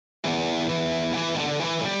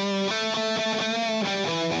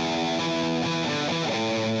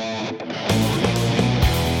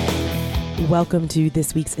Welcome to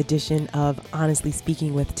this week's edition of Honestly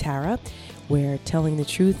Speaking with Tara, where telling the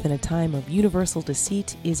truth in a time of universal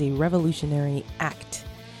deceit is a revolutionary act.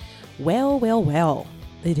 Well,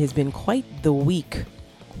 it has been quite the week,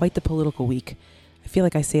 quite the political week. I feel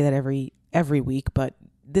like I say that every week, but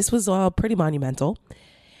this was pretty monumental.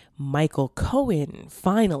 Michael Cohen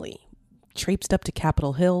finally traipsed up to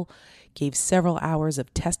Capitol Hill, gave several hours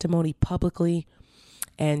of testimony publicly,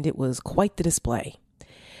 and it was quite the display.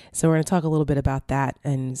 So we're going to talk a little bit about that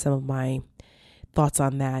and some of my thoughts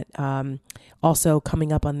on that. Also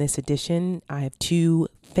coming up on this edition, I have two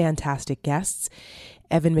fantastic guests.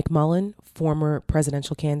 Evan McMullin, former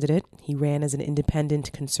presidential candidate. He ran as an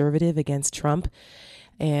independent conservative against Trump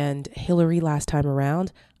and Hillary last time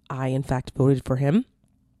around. I, in fact, voted for him.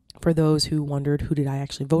 For those who wondered who did I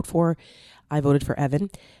actually vote for, I voted for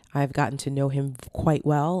Evan. I've gotten to know him quite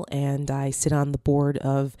well, and I sit on the board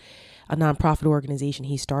of a nonprofit organization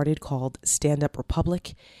he started called Stand Up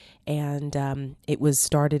Republic. And it was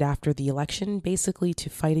started after the election, basically to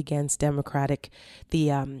fight against the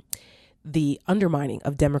undermining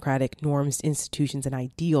of democratic norms, institutions, and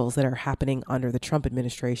ideals that are happening under the Trump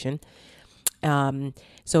administration.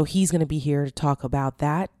 So he's going to be here to talk about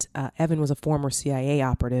that. Evan was a former CIA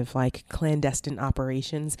operative, like clandestine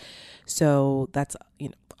operations. So that's,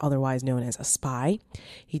 otherwise known as a spy.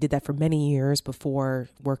 He did that for many years before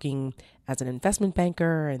working as an investment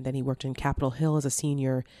banker. And then he worked in Capitol Hill as a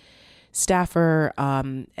senior staffer.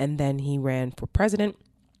 And then he ran for president.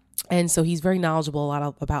 And so he's very knowledgeable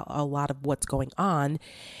about a lot of what's going on.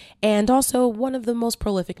 And also one of the most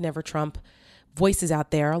prolific Never Trump voices out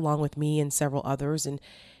there, along with me and several others. And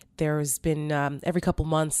there's been every couple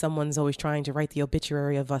months, someone's always trying to write the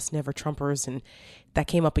obituary of us Never Trumpers. And that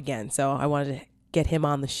came up again. So I wanted to get him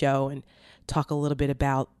on the show and talk a little bit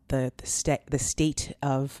about the state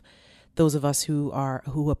of those of us who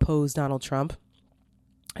oppose Donald Trump,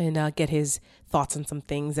 and get his thoughts on some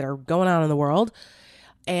things that are going on in the world.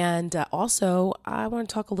 And also, I want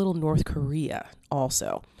to talk a little North Korea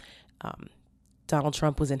also. Donald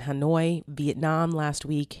Trump was in Hanoi, Vietnam last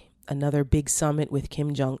week, another big summit with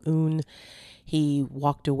Kim Jong-un. He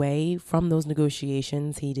walked away from those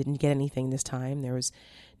negotiations. He didn't get anything this time. There was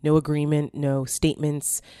no agreement, no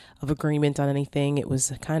statements of agreement on anything. It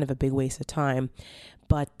was kind of a big waste of time.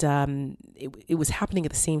 But it was happening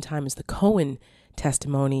at the same time as the Cohen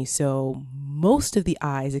testimony. So most of the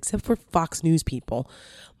eyes, except for Fox News people,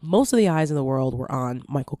 most of the eyes in the world were on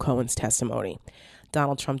Michael Cohen's testimony.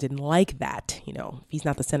 Donald Trump didn't like that. If he's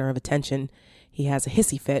not the center of attention, he has a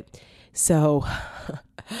hissy fit. So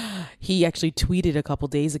he actually tweeted a couple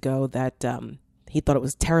days ago that he thought it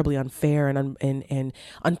was terribly unfair and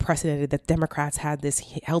unprecedented that Democrats held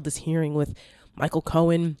this hearing with Michael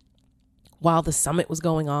Cohen while the summit was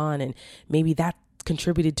going on, and maybe that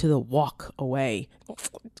contributed to the walk away.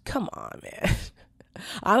 Come on, man.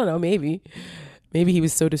 I don't know, maybe he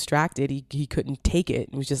was so distracted he couldn't take it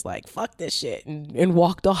and was just like, fuck this shit, and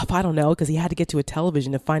walked off. I don't know, because he had to get to a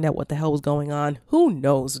television to find out what the hell was going on. Who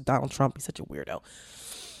knows? Donald Trump, he's such a weirdo.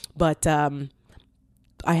 But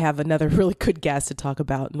I have another really good guest to talk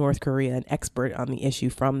about North Korea, an expert on the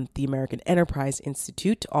issue from the American Enterprise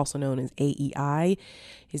Institute, also known as AEI.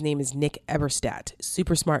 His name is Nick Eberstadt.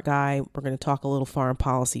 Super smart guy. We're going to talk a little foreign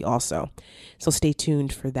policy also. So stay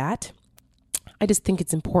tuned for that. I just think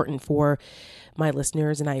it's important for my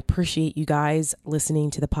listeners, and I appreciate you guys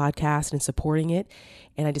listening to the podcast and supporting it.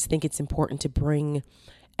 And I just think it's important to bring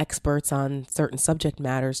experts on certain subject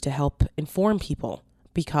matters to help inform people,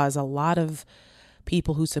 because a lot of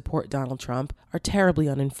people who support Donald Trump are terribly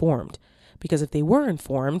uninformed, because if they were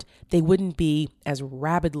informed, they wouldn't be as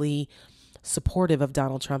rabidly supportive of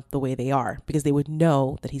Donald Trump the way they are, because they would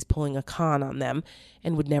know that he's pulling a con on them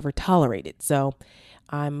and would never tolerate it. So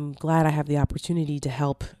I'm glad I have the opportunity to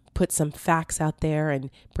help put some facts out there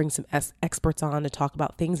and bring some experts on to talk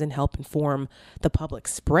about things and help inform the public.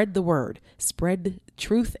 Spread the word, spread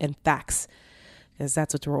truth and facts, because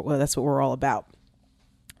that's what we're all about.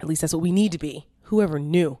 At least that's what we need to be. Whoever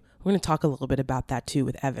knew? We're going to talk a little bit about that too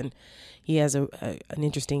with Evan. He has an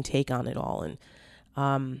interesting take on it all.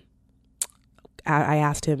 And I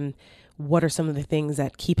asked him, what are some of the things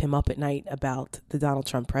that keep him up at night about the Donald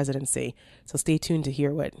Trump presidency? So stay tuned to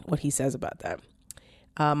hear what he says about that.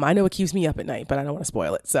 I know it keeps me up at night, but I don't want to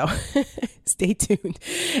spoil it. So stay tuned,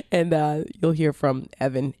 and you'll hear from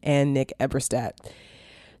Evan and Nick Eberstadt.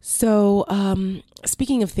 So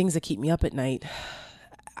speaking of things that keep me up at night,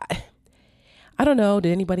 I don't know.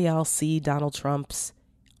 Did anybody else see Donald Trump's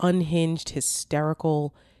unhinged,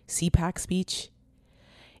 hysterical CPAC speech?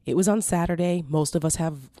 It was on Saturday. Most of us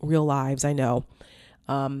have real lives, I know.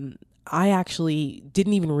 I actually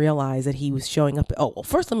didn't even realize that he was showing up. Oh, well,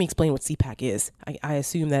 first let me explain what CPAC is. I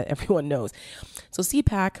assume that everyone knows. So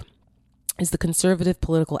CPAC is the Conservative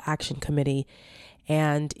Political Action Committee,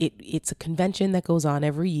 and it's a convention that goes on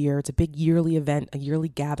every year. It's a big yearly event, a yearly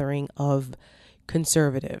gathering of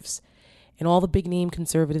conservatives. And all the big name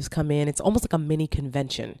conservatives come in. It's almost like a mini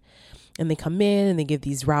convention. And they come in and they give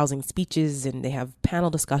these rousing speeches and they have panel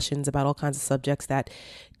discussions about all kinds of subjects that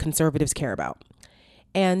conservatives care about.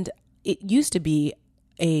 And it used to be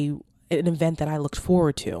an event that I looked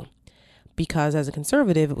forward to because as a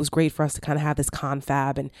conservative, it was great for us to kind of have this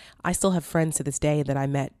confab. And I still have friends to this day that I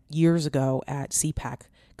met years ago at CPAC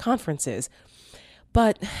conferences.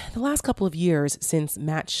 But the last couple of years since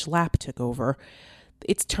Matt Schlapp took over,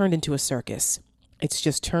 it's turned into a circus. It's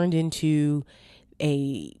just turned into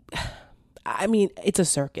it's a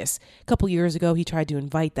circus. A couple years ago, he tried to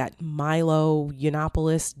invite that Milo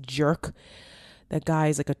Yiannopoulos jerk. That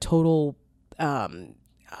guy's like a total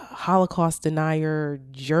Holocaust denier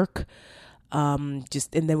jerk. And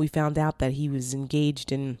then we found out that he was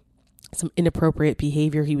engaged in some inappropriate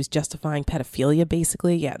behavior. He was justifying pedophilia,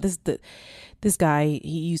 basically. Yeah, this guy,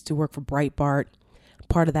 he used to work for Breitbart,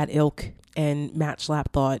 part of that ilk, and Matt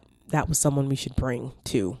Schlapp thought that was someone we should bring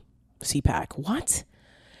to CPAC. What?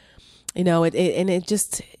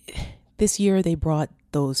 This year they brought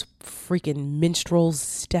those freaking minstrels,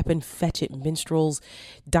 Stepin Fetchit minstrels,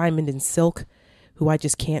 Diamond and Silk, who I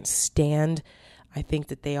just can't stand. I think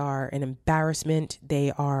that they are an embarrassment.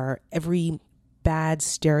 They are every bad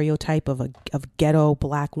stereotype of ghetto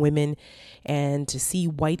black women, and to see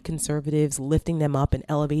white conservatives lifting them up and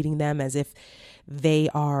elevating them as if they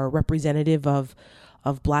are representative of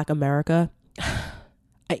black America,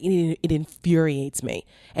 it infuriates me.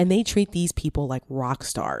 And they treat these people like rock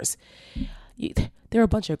stars. They're a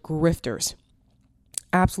bunch of grifters,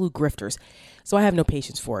 absolute grifters. So I have no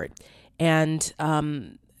patience for it. And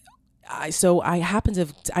I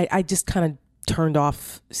just kind of turned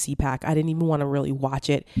off CPAC. I didn't even want to really watch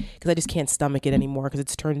it because I just can't stomach it anymore because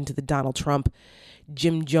it's turned into the Donald Trump,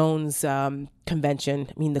 Jim Jones convention.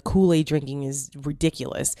 I mean, the Kool-Aid drinking is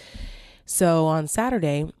ridiculous. So on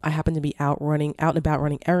Saturday, I happened to be out and about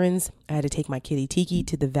running errands. I had to take my kitty Tiki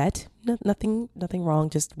to the vet. Nothing wrong,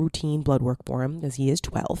 just routine blood work for him as he is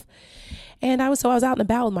 12. And I was out and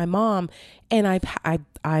about with my mom, and I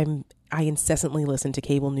incessantly listen to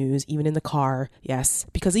cable news, even in the car. Yes,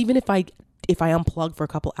 because even if I unplug for a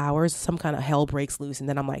couple hours, some kind of hell breaks loose, and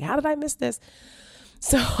then I'm like, how did I miss this?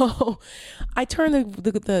 So I turn the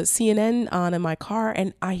CNN on in my car,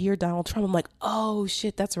 and I hear Donald Trump. I'm like, oh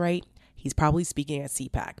shit, that's right. He's probably speaking at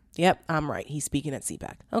CPAC. Yep, I'm right. He's speaking at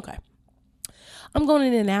CPAC. Okay. I'm going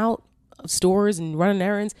in and out of stores and running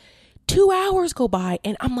errands. 2 hours go by,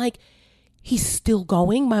 and I'm like, he's still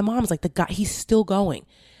going. My mom's like, he's still going.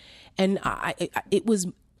 And it was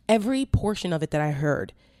every portion of it that I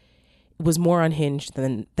heard was more unhinged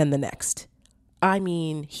than the next. I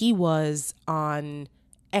mean, he was on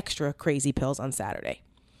extra crazy pills on Saturday.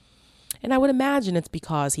 And I would imagine it's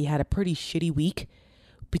because he had a pretty shitty week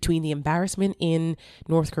between the embarrassment in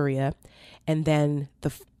North Korea and then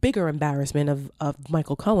the bigger embarrassment of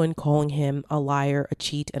Michael Cohen calling him a liar, a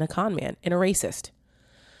cheat, and a con man, and a racist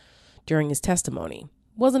during his testimony.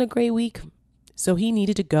 Wasn't a great week. So he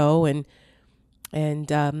needed to go and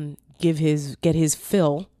get his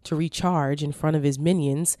fill to recharge in front of his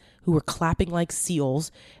minions who were clapping like seals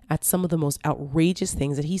at some of the most outrageous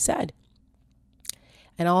things that he said.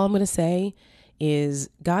 And all I'm going to say is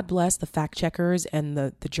God bless the fact checkers and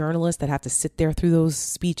the journalists that have to sit there through those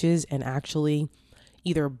speeches and actually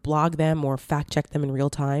either blog them or fact check them in real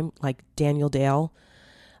time, like Daniel Dale,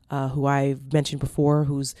 who I've mentioned before,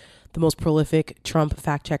 who's the most prolific Trump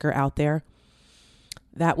fact checker out there.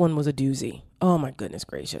 That one was a doozy. Oh my goodness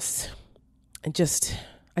gracious. I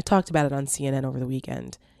talked about it on CNN over the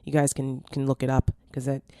weekend. You guys can look it up because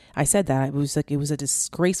I said that it was a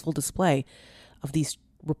disgraceful display of these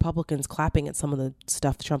Republicans clapping at some of the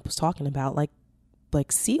stuff Trump was talking about like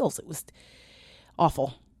seals. It was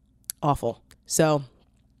awful. So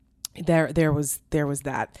there was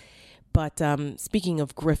that. But speaking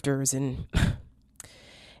of grifters and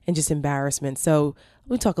and just embarrassment. So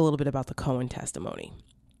let me talk a little bit about the Cohen testimony.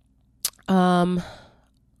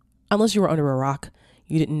 Unless you were under a rock,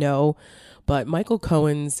 you didn't know, but Michael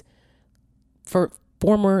Cohen's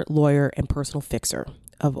former lawyer and personal fixer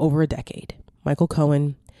of over a decade, Michael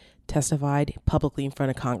Cohen, testified publicly in front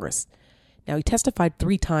of Congress. Now, he testified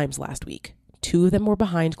 3 times last week. 2 of them were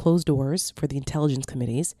behind closed doors for the intelligence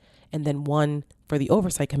committees, and then 1 for the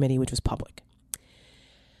oversight committee, which was public.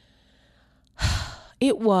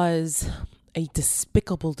 It was a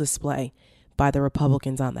despicable display by the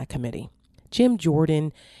Republicans on that committee. Jim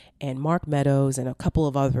Jordan and Mark Meadows and a couple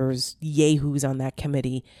of others, yahoos on that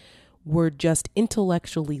committee, were just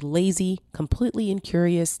intellectually lazy, completely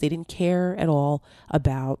incurious. They didn't care at all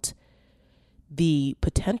about the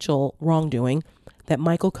potential wrongdoing that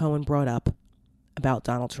Michael Cohen brought up about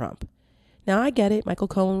Donald Trump. Now, I get it. Michael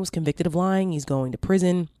Cohen was convicted of lying. He's going to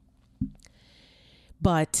prison.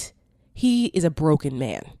 But he is a broken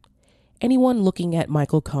man. Anyone looking at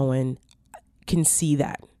Michael Cohen can see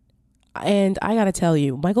that. And I got to tell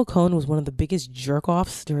you, Michael Cohen was one of the biggest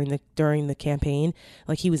jerk-offs during the campaign.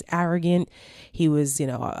 Like, he was arrogant. He was,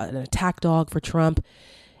 an attack dog for Trump.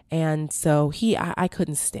 And so I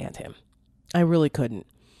couldn't stand him. I really couldn't.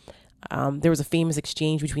 There was a famous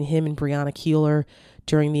exchange between him and Breonna Keeler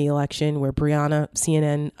during the election where Breonna,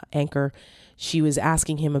 CNN anchor, she was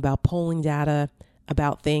asking him about polling data,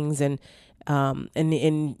 about things. And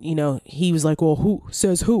he was like, well, who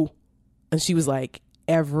says who? And she was like,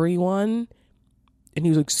 everyone. And he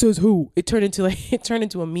was like, says who? It turned into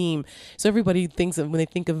a meme. So everybody thinks of, when they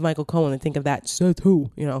think of Michael Cohen, they think of that, says who?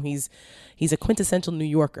 He's a quintessential New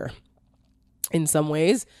Yorker in some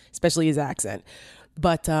ways, especially his accent.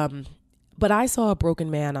 But I saw a broken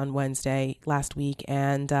man on Wednesday last week,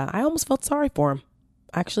 and I almost felt sorry for him.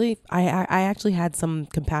 Actually, I actually had some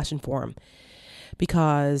compassion for him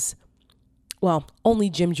because, well, only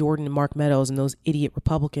Jim Jordan and Mark Meadows and those idiot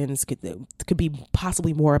Republicans could be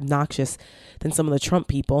possibly more obnoxious than some of the Trump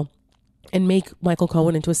people and make Michael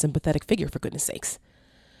Cohen into a sympathetic figure, for goodness sakes.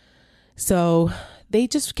 So they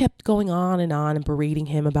just kept going on and berating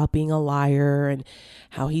him about being a liar and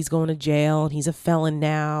how he's going to jail and he's a felon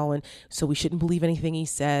now. And so we shouldn't believe anything he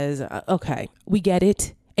says. Okay, we get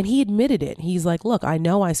it. And he admitted it. He's like, look, I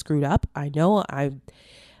know I screwed up. I know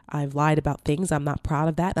I've lied about things. I'm not proud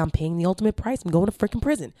of that. I'm paying the ultimate price. I'm going to freaking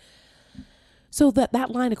prison. So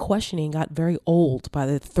that line of questioning got very old by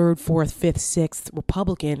the third, fourth, fifth, sixth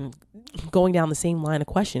Republican going down the same line of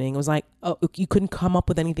questioning. It was like, oh, you couldn't come up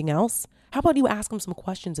with anything else? How about you ask him some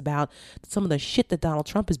questions about some of the shit that Donald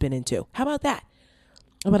Trump has been into? How about that?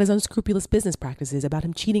 About his unscrupulous business practices, about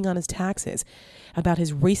him cheating on his taxes, about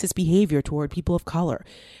his racist behavior toward people of color,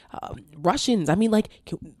 Russians. I mean, like,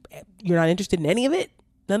 you're not interested in any of it?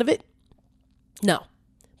 None of it? No,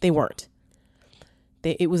 they weren't.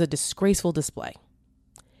 It was a disgraceful display.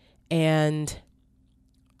 And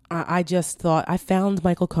I just thought, I found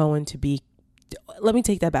Michael Cohen to be, let me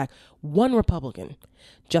take that back. One Republican,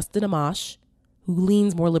 Justin Amash, who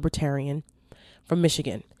leans more libertarian, from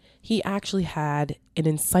Michigan, he actually had an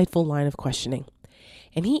insightful line of questioning.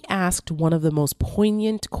 And he asked one of the most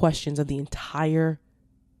poignant questions of the entire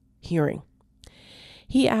hearing.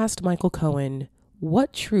 He asked Michael Cohen,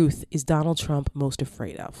 what truth is Donald Trump most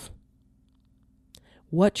afraid of?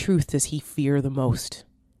 What truth does he fear the most?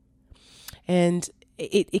 And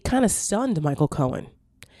it kind of stunned Michael Cohen.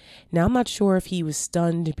 Now, I'm not sure if he was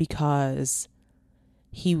stunned because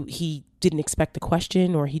he didn't expect the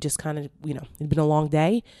question, or he just kind of, it'd been a long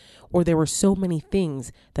day, or there were so many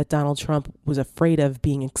things that Donald Trump was afraid of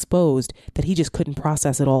being exposed that he just couldn't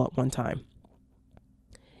process it all at one time.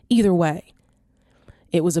 Either way,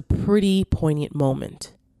 it was a pretty poignant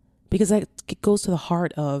moment because it goes to the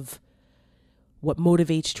heart of what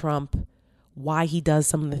motivates Trump, why he does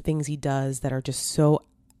some of the things he does that are just so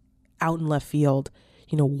out in left field.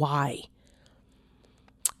 Why?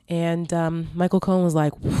 And Michael Cohen was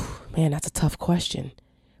like, man, that's a tough question.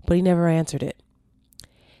 But he never answered it.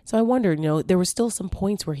 So I wondered, there were still some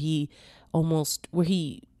points where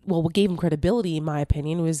what gave him credibility, in my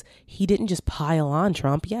opinion, was he didn't just pile on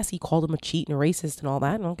Trump. Yes, he called him a cheat and a racist and all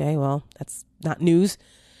that. Okay, well, that's not news.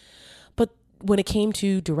 But when it came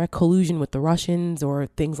to direct collusion with the Russians or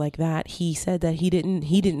things like that, he said that he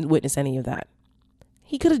didn't witness any of that.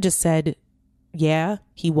 He could have just said, yeah,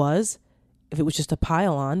 he was, if it was just a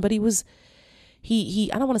pile on, but he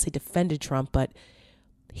I don't want to say defended Trump, but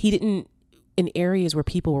he didn't, in areas where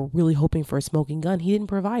people were really hoping for a smoking gun, he didn't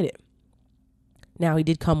provide it. Now, he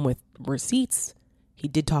did come with receipts. He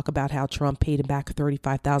did talk about how Trump paid him back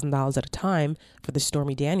 $35,000 at a time for the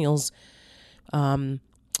Stormy Daniels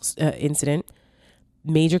incident,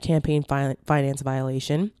 major campaign finance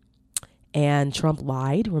violation, and Trump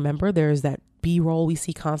lied. Remember, there's that B-roll we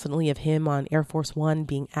see constantly of him on Air Force One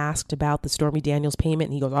being asked about the Stormy Daniels payment.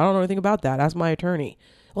 And he goes, I don't know anything about that. Ask my attorney.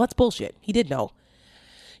 Well, that's bullshit. He did know.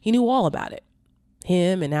 He knew all about it.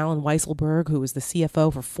 Him and Alan Weisselberg, who was the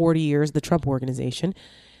CFO for 40 years, the Trump organization,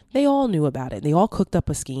 they all knew about it. They all cooked up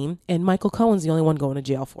a scheme. And Michael Cohen's the only one going to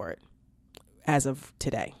jail for it as of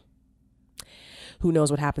today. Who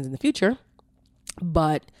knows what happens in the future?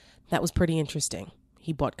 But that was pretty interesting.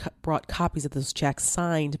 He bought brought copies of those checks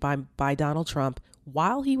signed by Donald Trump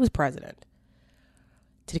while he was president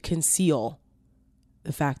to conceal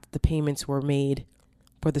the fact that the payments were made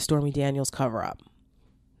for the Stormy Daniels cover-up.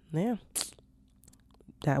 Yeah,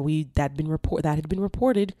 that had been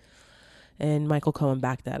reported, and Michael Cohen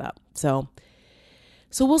backed that up. So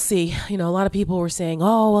we'll see. A lot of people were saying,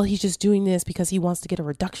 oh, well, he's just doing this because he wants to get a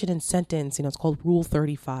reduction in sentence. It's called Rule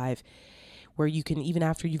 35, where you can, even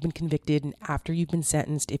after you've been convicted and after you've been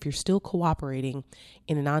sentenced, if you're still cooperating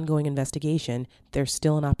in an ongoing investigation, there's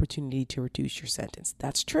still an opportunity to reduce your sentence.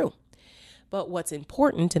 That's true. But what's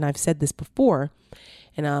important, and I've said this before,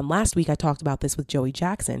 and last week I talked about this with Joey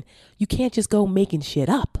Jackson, you can't just go making shit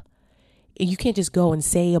up. You can't just go and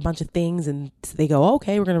say a bunch of things and they go,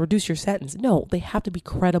 okay, we're going to reduce your sentence. No, they have to be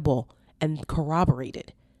credible and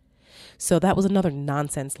corroborated. So that was another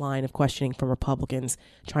nonsense line of questioning from Republicans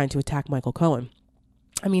trying to attack Michael Cohen.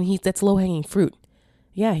 I mean, that's low-hanging fruit.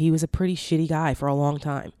 Yeah, he was a pretty shitty guy for a long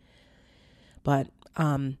time. But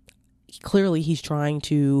clearly he's trying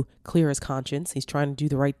to clear his conscience. He's trying to do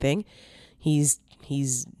the right thing. He's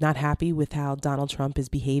not happy with how Donald Trump is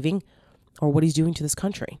behaving or what he's doing to this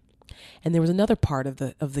country. And there was another part of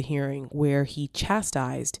the hearing where he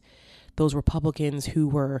chastised those Republicans who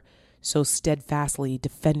were so steadfastly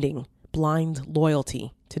defending blind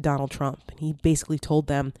loyalty to Donald Trump. And he basically told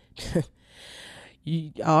them,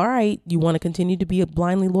 all right, you want to continue to be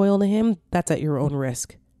blindly loyal to him? That's at your own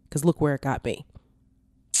risk, because look where it got me.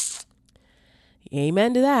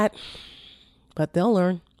 Amen to that. But they'll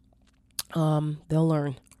learn. They'll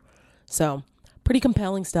learn. So pretty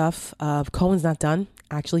compelling stuff. Cohen's not done.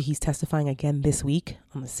 Actually, he's testifying again this week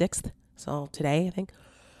on the 6th. So today, I think.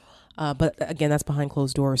 But again, that's behind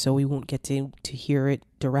closed doors, so we won't get to hear it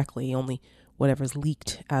directly. Only whatever's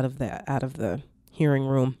leaked out of the hearing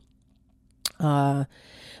room. But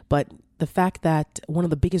the fact that one of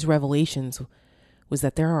the biggest revelations was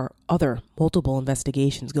that there are multiple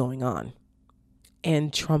investigations going on,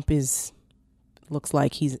 and Trump looks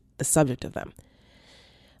like he's the subject of them.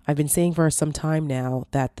 I've been saying for some time now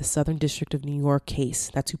that the Southern District of New York case,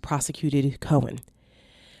 that's who prosecuted Cohen,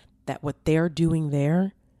 that what they're doing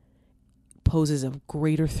there poses a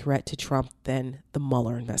greater threat to Trump than the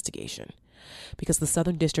Mueller investigation, because the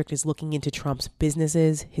Southern District is looking into Trump's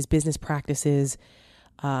businesses, his business practices,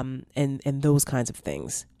 and those kinds of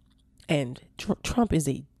things. And Trump is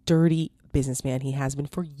a dirty businessman. He has been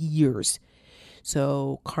for years.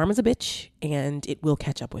 So karma's a bitch, and it will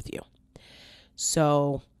catch up with you.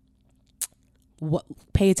 So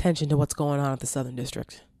pay attention to what's going on at the Southern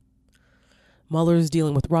District. Mueller's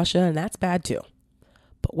dealing with Russia, and that's bad too.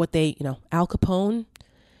 But Al Capone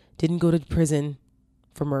didn't go to prison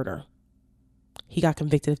for murder. He got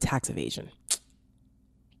convicted of tax evasion.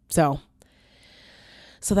 So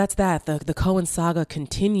that's that. The Cohen saga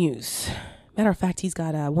continues. Matter of fact, he's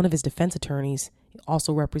got one of his defense attorneys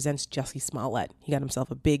also represents Jussie Smollett. He got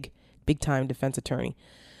himself a big time defense attorney.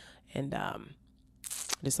 And I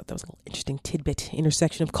just thought that was a little interesting tidbit,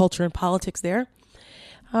 intersection of culture and politics there.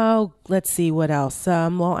 Oh, let's see what else.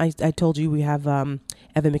 Well, I told you we have Evan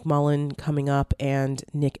McMullin coming up and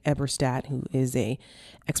Nick Eberstadt, who is a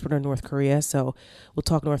expert on North Korea. So we'll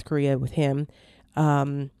talk North Korea with him.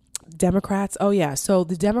 Democrats. Oh yeah. So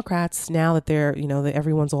the Democrats, now that they're, that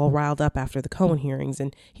everyone's all riled up after the Cohen hearings,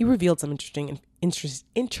 and he revealed some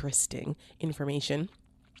interesting information.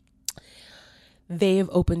 They have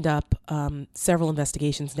opened up several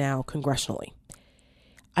investigations now congressionally.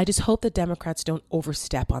 I just hope that Democrats don't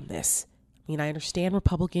overstep on this. I mean, I understand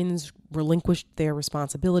Republicans relinquished their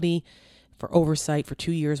responsibility for oversight for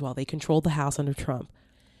 2 years while they controlled the House under Trump.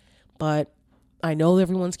 But I know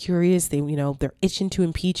everyone's curious. They're itching to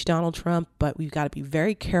impeach Donald Trump, but we've got to be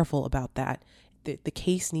very careful about that. The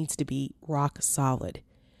case needs to be rock solid,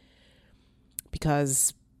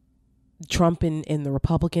 because Trump and the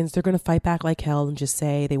Republicans, they're going to fight back like hell and just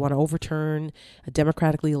say they want to overturn a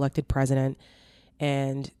democratically elected president.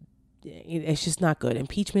 And it's just not good.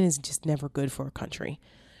 Impeachment is just never good for a country.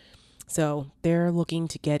 So they're looking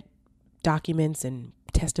to get documents and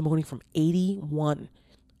testimony from 81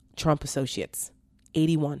 Trump associates,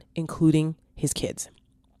 81, including his kids.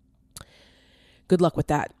 Good luck with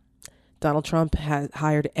that. Donald Trump has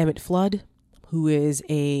hired Emmett Flood, who is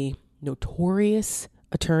a notorious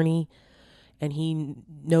attorney, and he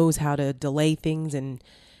knows how to delay things, and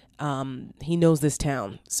he knows this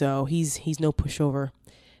town. So he's no pushover.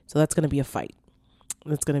 So that's going to be a fight.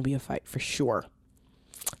 That's going to be a fight for sure.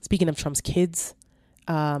 Speaking of Trump's kids,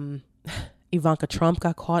 Ivanka Trump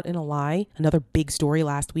got caught in a lie. Another big story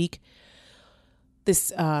last week.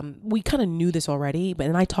 we kind of knew this already,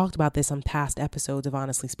 and I talked about this on past episodes of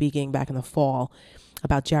Honestly Speaking back in the fall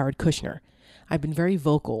about Jared Kushner. I've been very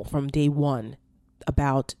vocal from day one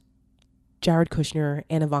about Jared Kushner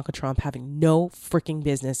and Ivanka Trump having no freaking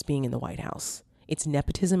business being in the White House. It's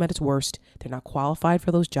nepotism at its worst. They're not qualified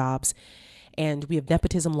for those jobs, and we have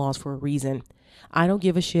nepotism laws for a reason. I don't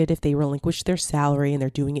give a shit if they relinquish their salary and they're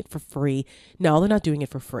doing it for free. No, they're not doing it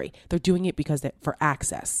for free. They're doing it because for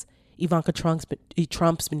access. Ivanka Trump's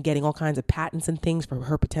been getting all kinds of patents and things for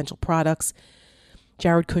her potential products.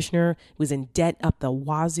 Jared Kushner was in debt up the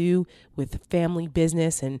wazoo with family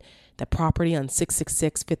business and the property on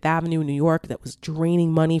 666 Fifth Avenue in New York that was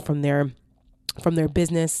draining money from their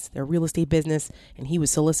business, their real estate business. And he was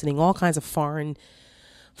soliciting all kinds of foreign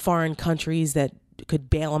countries that could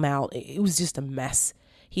bail him out. It was just a mess.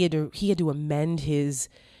 He had to amend his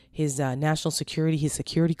national security, his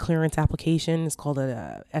security clearance application. It's called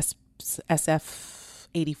a SF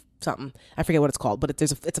 80 something. I forget what it's called, but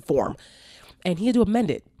it's a form. And he had to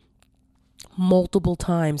amend it multiple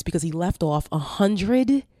times because he left off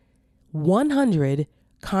 100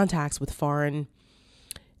 contacts with foreign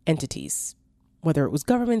entities, whether it was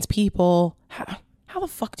governments, people. How the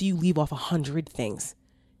fuck do you leave off 100 things?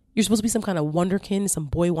 You're supposed to be some kind of wonderkin, some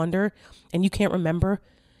boy wonder, and you can't remember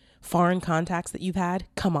foreign contacts that you've had?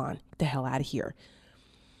 Come on, get the hell out of here.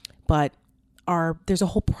 But there's a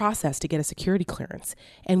whole process to get a security clearance.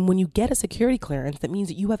 And when you get a security clearance, that means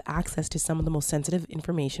that you have access to some of the most sensitive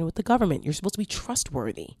information with the government. You're supposed to be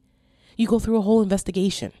trustworthy. You go through a whole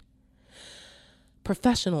investigation.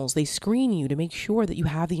 Professionals, they screen you to make sure that you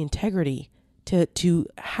have the integrity to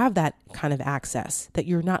have that kind of access, that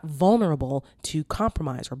you're not vulnerable to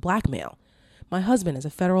compromise or blackmail. My husband is a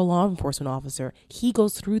federal law enforcement officer. He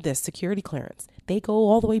goes through this security clearance. They go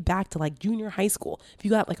all the way back to like junior high school. If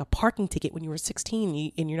you got like a parking ticket when you were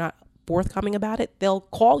 16 and you're not forthcoming about it, they'll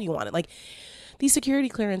call you on it. Like, these security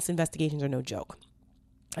clearance investigations are no joke.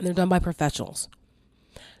 And they're done by professionals.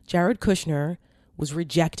 Jared Kushner was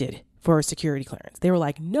rejected for a security clearance. They were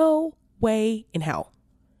like, no way in hell.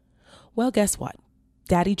 Well, guess what?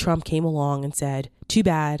 Daddy Trump came along and said, too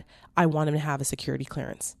bad, I want him to have a security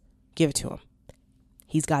clearance. Give it to him.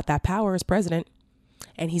 He's got that power as president,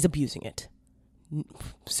 and he's abusing it.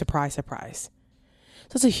 Surprise, surprise.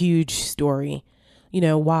 So it's a huge story. You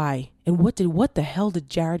know, why? And what the hell did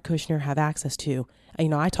Jared Kushner have access to? You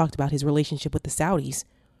know, I talked about his relationship with the Saudis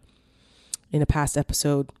in a past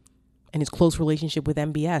episode and his close relationship with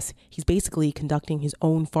MBS. He's basically conducting his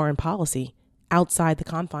own foreign policy outside the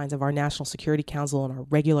confines of our National Security Council and our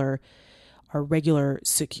regular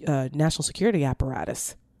national security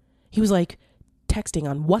apparatus. He was like texting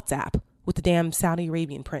on WhatsApp with the damn Saudi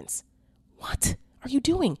Arabian prince. What are you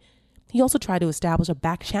doing? He also tried to establish a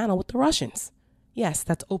back channel with the Russians. Yes,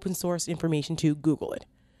 that's open source information too. Google it.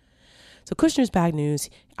 So Kushner's bad news.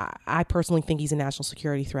 I personally think he's a national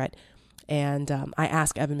security threat. And I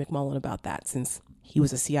asked Evan McMullin about that since he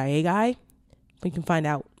was a CIA guy. We can find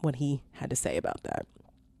out what he had to say about that.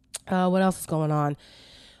 What else is going on?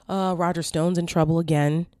 Roger Stone's in trouble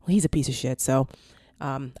again. Well, he's a piece of shit. So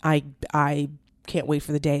I can't wait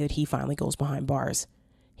for the day that he finally goes behind bars.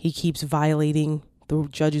 He keeps violating the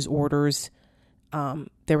judge's orders.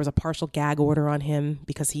 There was a partial gag order on him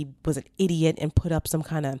because he was an idiot and put up some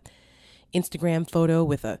kind of Instagram photo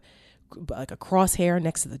with a crosshair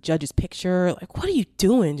next to the judge's picture. Like, what are you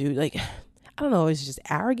doing, dude? Like, I don't know. It's just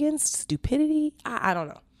arrogance, stupidity. I don't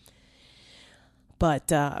know.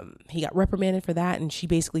 But he got reprimanded for that. And she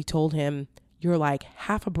basically told him, you're like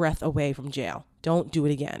half a breath away from jail. Don't do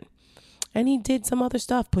it again. And he did some other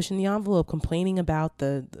stuff, pushing the envelope, complaining about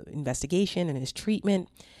the investigation and his treatment.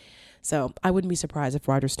 So I wouldn't be surprised if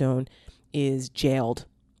Roger Stone is jailed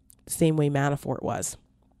the same way Manafort was.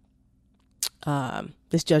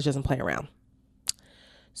 This judge doesn't play around.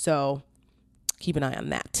 So keep an eye on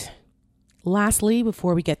that. Lastly,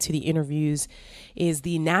 before we get to the interviews, is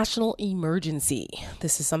the national emergency.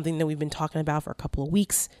 This is something that we've been talking about for a couple of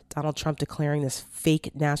weeks. Donald Trump declaring this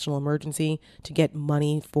fake national emergency to get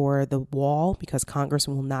money for the wall because Congress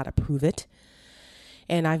will not approve it.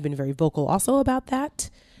 And I've been very vocal also about that.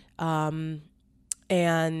 And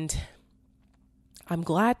I'm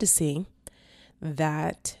glad to see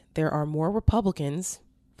that there are more Republicans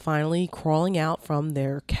finally crawling out from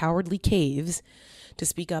their cowardly caves to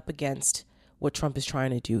speak up against what Trump is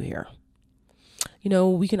trying to do here. You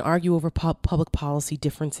know, we can argue over public policy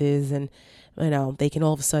differences, and, you know, they can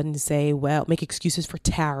all of a sudden say, well, make excuses for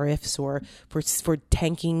tariffs or for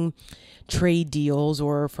tanking trade deals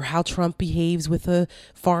or for how Trump behaves with a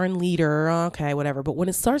foreign leader. Okay, whatever. But when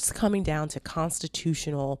it starts coming down to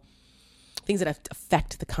constitutional things that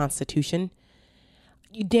affect the Constitution,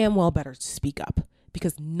 you damn well better speak up,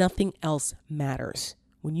 because nothing else matters.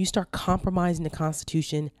 When you start compromising the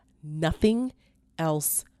Constitution, nothing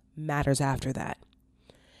else matters after that.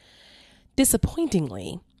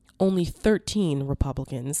 Disappointingly, only 13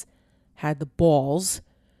 Republicans had the balls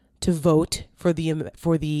to vote for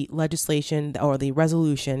the legislation or the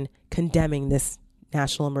resolution condemning this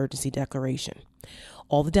national emergency declaration.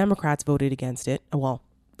 All the Democrats voted against it,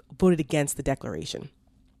 voted against the declaration,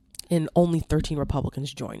 and only 13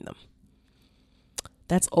 Republicans joined them.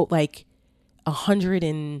 That's like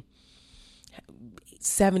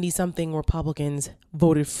 170 something Republicans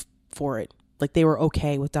voted for it. Like they were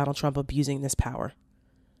okay with Donald Trump abusing this power.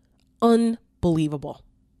 Unbelievable.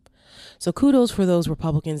 So kudos for those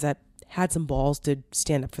Republicans that had some balls to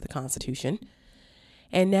stand up for the Constitution.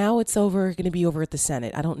 And now it's going to be over at the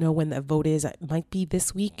Senate. I don't know when that vote is. It might be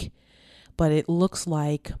this week, but it looks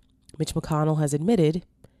like Mitch McConnell has admitted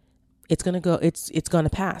it's going to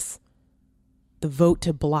pass. The vote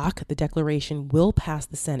to block the declaration will pass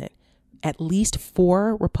the Senate. At least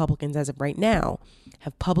 4 Republicans as of right now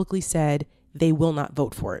have publicly said they will not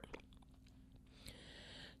vote for it.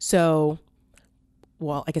 So,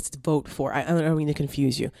 well, I guess it's vote for. I don't mean to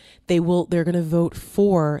confuse you. They're going to vote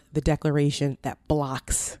for the declaration that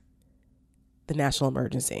blocks the national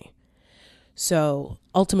emergency. So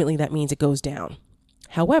ultimately that means it goes down.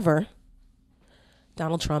 However,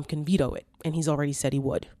 Donald Trump can veto it, and he's already said he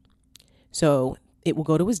would. So it will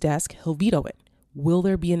go to his desk. He'll veto it. Will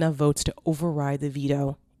there be enough votes to override the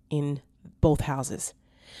veto in both houses?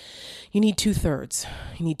 You need 2/3.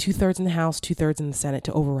 You need 2/3 in the House, 2/3 in the Senate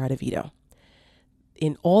to override a veto.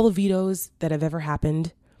 In all the vetoes that have ever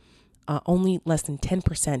happened, only less than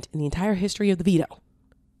 10% in the entire history of the veto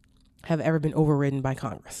have ever been overridden by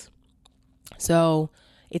Congress. So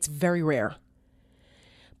it's very rare.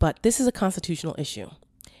 But this is a constitutional issue.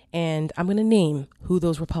 And I'm going to name who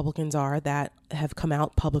those Republicans are that have come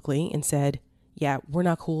out publicly and said, yeah, we're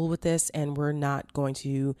not cool with this, and we're not going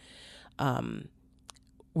to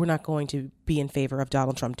be in favor of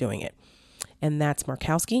Donald Trump doing it. And that's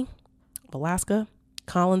Murkowski of Alaska,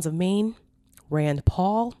 Collins of Maine, Rand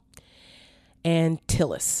Paul, and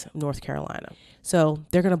Tillis of North Carolina. So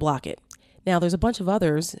they're going to block it. Now, there's a bunch of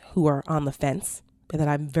others who are on the fence that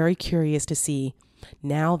I'm very curious to see,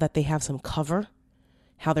 now that they have some cover,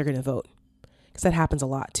 how they're going to vote. Because that happens a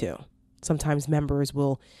lot too. Sometimes members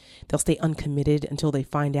they'll stay uncommitted until they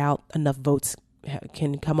find out enough votes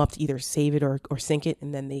can come up to either save it or sink it,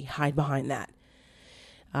 and then they hide behind that.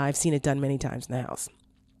 I've seen it done many times in the House.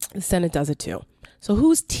 The Senate does it too. So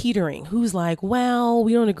who's teetering? Who's like, well,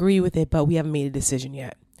 we don't agree with it, but we haven't made a decision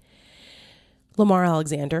yet? Lamar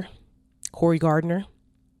Alexander, Cory Gardner,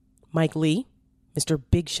 Mike Lee, Mr.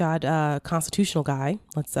 Big Shot constitutional guy.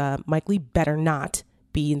 Mike Lee better not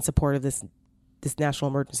be in support of this national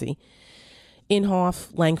emergency.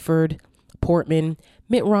 Inhofe, Langford, Portman,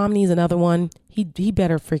 Mitt Romney's another one. He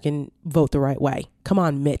better freaking vote the right way. Come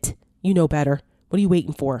on, Mitt. You know better. What are you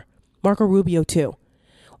waiting for? Marco Rubio too.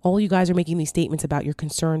 All you guys are making these statements about you're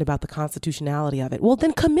concerned about the constitutionality of it. Well,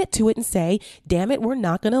 then commit to it and say, damn it, we're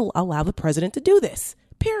not going to allow the president to do this.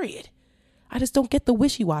 Period. I just don't get the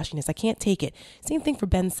wishy-washiness. I can't take it. Same thing for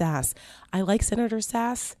Ben Sasse. I like Senator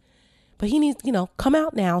Sasse, but he needs, come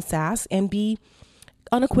out now, Sasse, and be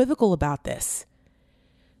unequivocal about this.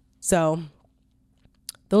 So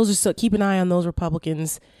keep an eye on those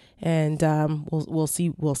Republicans, and we'll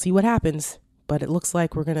see what happens. But it looks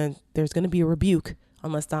like there's gonna be a rebuke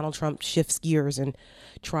unless Donald Trump shifts gears and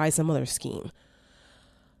tries some other scheme.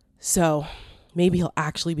 So maybe he'll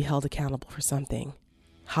actually be held accountable for something.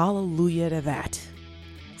 Hallelujah to that.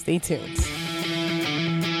 Stay tuned.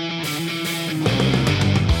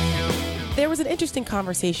 There was an interesting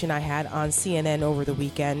conversation I had on CNN over the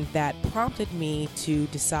weekend that prompted me to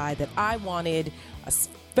decide that I wanted a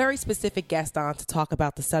very specific guest on to talk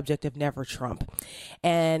about the subject of Never Trump.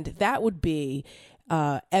 And that would be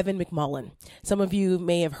Evan McMullin. Some of you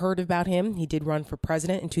may have heard about him. He did run for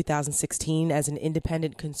president in 2016 as an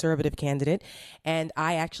independent conservative candidate, and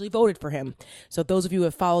I actually voted for him. So those of you who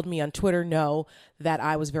have followed me on Twitter know that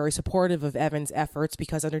I was very supportive of Evan's efforts,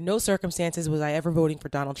 because under no circumstances was I ever voting for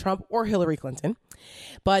Donald Trump or Hillary Clinton.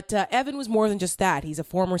 But Evan was more than just that. He's a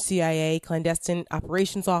former CIA clandestine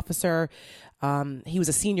operations officer. He was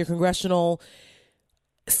a senior congressional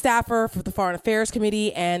staffer for the Foreign Affairs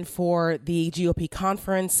Committee and for the GOP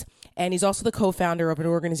conference. And he's also the co-founder of an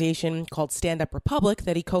organization called Stand Up Republic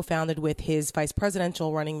that he co-founded with his vice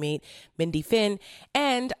presidential running mate, Mindy Finn.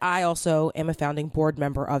 And I also am a founding board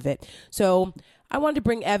member of it. So I wanted to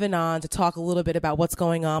bring Evan on to talk a little bit about what's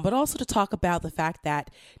going on, but also to talk about the fact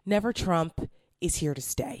that Never Trump is here to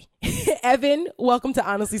stay. Evan, welcome to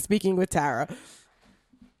Honestly Speaking with Tara.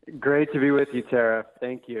 Great to be with you, Tara.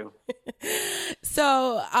 Thank you.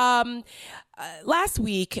 So last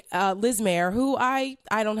week, Liz Mayer, who I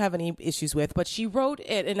don't have any issues with, but she wrote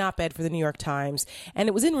an op-ed for the New York Times, and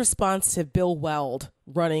it was in response to Bill Weld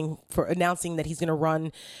announcing that he's going to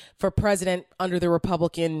run for president under the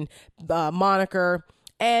Republican moniker.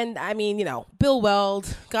 And I mean, Bill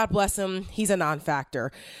Weld, God bless him, he's a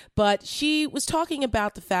non-factor. But she was talking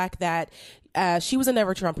about the fact that she was a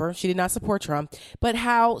Never Trumper. She did not support Trump, but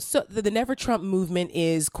how the Never Trump movement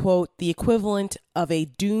is, quote, the equivalent of a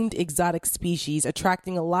doomed exotic species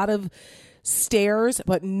attracting a lot of stares,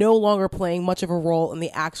 but no longer playing much of a role in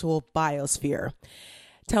the actual biosphere.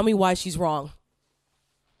 Tell me why she's wrong.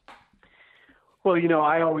 Well,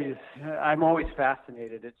 I'm always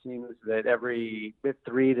fascinated. It seems that every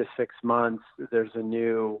 3 to 6 months, there's a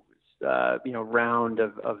new, round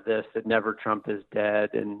of this, that Never Trump is dead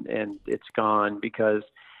and it's gone, because,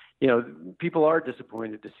 people are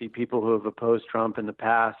disappointed to see people who have opposed Trump in the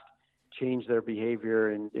past change their behavior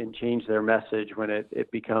and change their message when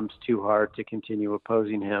it becomes too hard to continue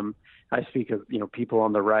opposing him. I speak of, people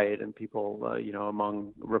on the right and people,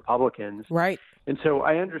 among Republicans. Right. And so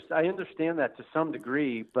I understand that to some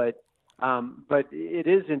degree, but it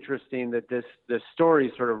is interesting that this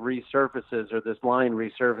story sort of resurfaces, or this line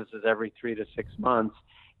resurfaces every 3 to 6 months.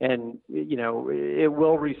 And, it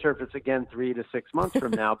will resurface again 3 to 6 months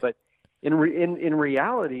from now. But in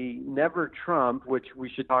reality, Never Trump, which we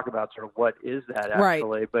should talk about sort of what is that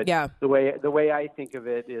actually. Right. But yeah. the way I think of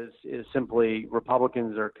it is simply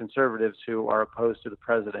Republicans or conservatives who are opposed to the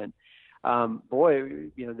president.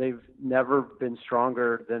 They've never been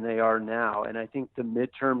stronger than they are now. And I think the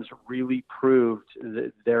midterms really proved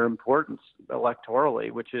their importance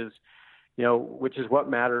electorally, which is what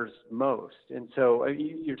matters most. And so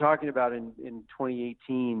you're talking about in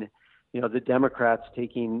 2018, the Democrats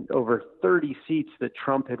taking over 30 seats that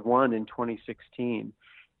Trump had won in 2016.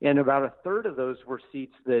 And about a third of those were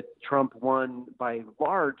seats that Trump won by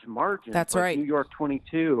large margins. That's like right. New York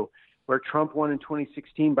 22, where Trump won in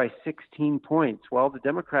 2016 by 16 points. Well, the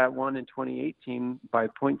Democrat won in 2018 by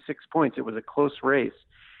 0.6 points. It was a close race.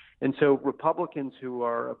 And so Republicans who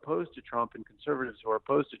are opposed to Trump and conservatives who are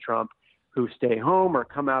opposed to Trump, who stay home or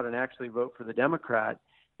come out and actually vote for the Democrat,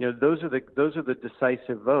 those are the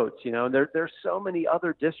decisive votes. There's so many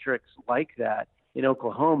other districts like that in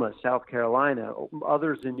Oklahoma, South Carolina,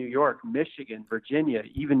 others in New York, Michigan, Virginia,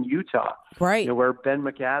 even Utah. Right. Where Ben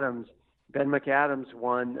McAdams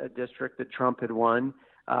won a district that Trump had won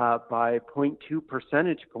by 0.2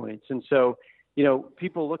 percentage points. And so,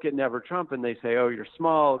 people look at Never Trump and they say, oh, you're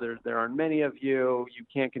small. There aren't many of you. You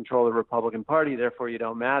can't control the Republican Party. Therefore, you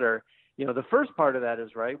don't matter. The first part of that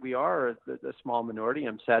is right. We are a small minority.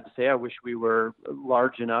 I'm sad to say. I wish we were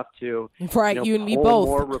large enough to you and me pull both.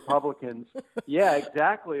 more Republicans. Yeah,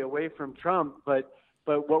 exactly, away from Trump. But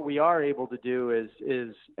what we are able to do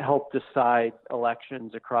is help decide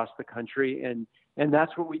elections across the country, and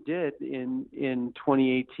that's what we did in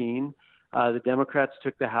 2018. The Democrats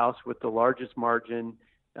took the House with the largest margin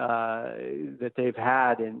that they've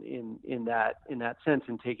had in that sense,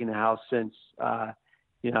 in taking the House since.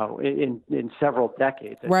 In several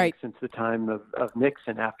decades, I think, since the time of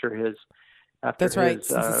Nixon after his That's right,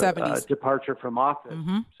 since the 70s. Departure from office.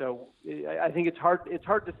 Mm-hmm. So I think it's hard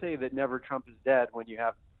to say that Never Trump is dead when you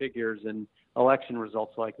have figures and election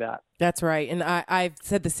results like that. That's right. And I've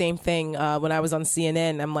said the same thing when I was on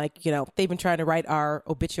CNN. I'm like, they've been trying to write our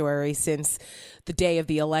obituary since the day of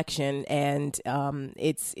the election, and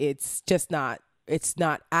it's just not. It's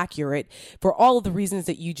not accurate for all of the reasons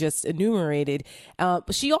that you just enumerated.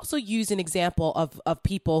 But she also used an example of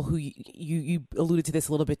people who you alluded to this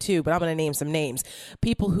a little bit too, but I'm going to name some names.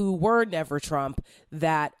 People who were Never Trump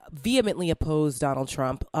that vehemently opposed Donald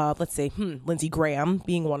Trump. Let's say Lindsey Graham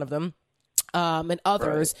being one of them. And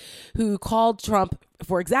others who called Trump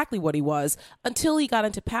for exactly what he was until he got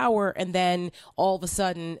into power. And then all of a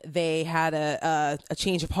sudden they had a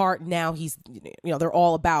change of heart. Now he's, they're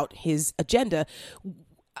all about his agenda.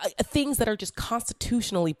 Things that are just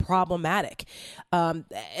constitutionally problematic.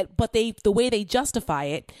 But the way they justify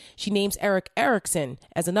it, she names Eric Erickson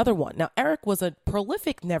as another one. Now, Eric was a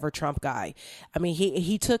prolific Never Trump guy. I mean,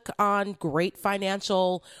 he took on great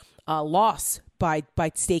financial loss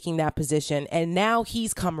by staking that position. And now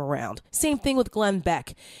he's come around. Same thing with Glenn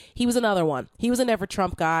Beck. He was another one. He was a never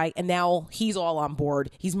Trump guy, and now he's all on board.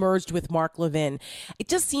 He's merged with Mark Levin. It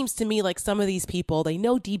just seems to me like some of these people, they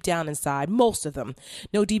know deep down inside, most of them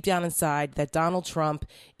know deep down inside that Donald Trump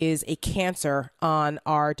is a cancer on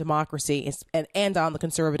our democracy and on the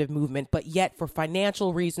conservative movement. But yet, for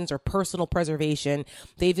financial reasons or personal preservation,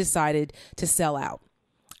 they've decided to sell out.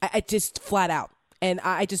 I just flat out. And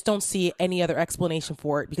I just don't see any other explanation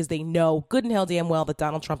for it, because they know good and hell damn well that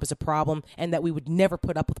Donald Trump is a problem and that we would never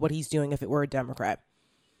put up with what he's doing if it were a Democrat.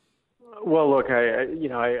 Well, look,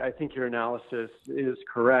 I think your analysis is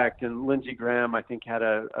correct. And Lindsey Graham, I think, had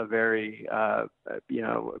a very,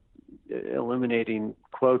 illuminating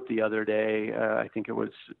quote the other day. I think it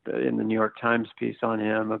was in the New York Times piece on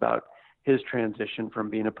him about his transition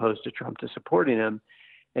from being opposed to Trump to supporting him.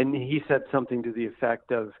 And he said something to the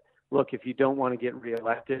effect of, look, if you don't want to get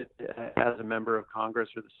reelected as a member of Congress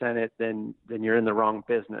or the Senate, then you're in the wrong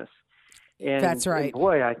business. And that's right. And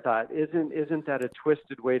boy, I thought, isn't that a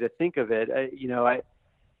twisted way to think of it? I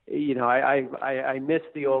miss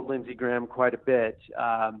the old Lindsey Graham quite a bit.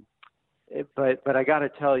 But I got to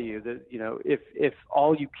tell you that, if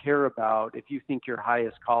all you care about, if you think your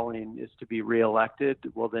highest calling is to be reelected,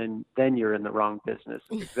 well, then you're in the wrong business.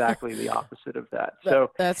 It's exactly the opposite of that.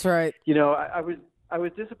 So that's right. I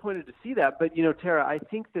was disappointed to see that, but Tara, I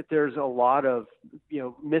think that there's a lot of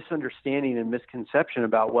misunderstanding and misconception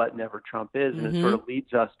about what Never Trump is, and it sort of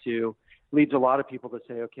leads a lot of people to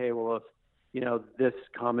say, okay, well, if this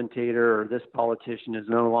commentator or this politician is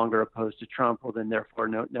no longer opposed to Trump, well, then therefore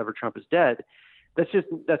Never Trump is dead.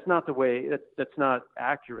 That's not the way. That's not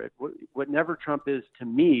accurate. What Never Trump is to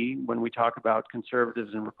me, when we talk about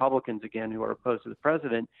conservatives and Republicans again who are opposed to the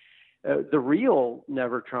president. The real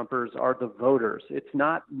Never Trumpers are the voters. It's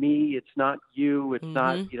not me. It's not you. It's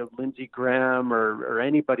not Lindsey Graham or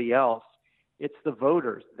anybody else. It's the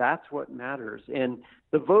voters. That's what matters. And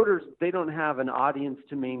the voters, they don't have an audience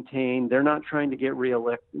to maintain. They're not trying to get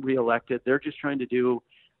reelected. They're just trying to do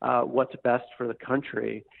what's best for the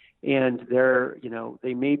country. And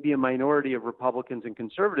they may be a minority of Republicans and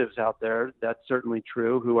conservatives out there. That's certainly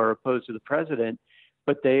true, who are opposed to the president.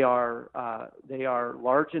 But they are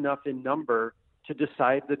large enough in number to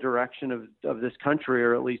decide the direction of this country,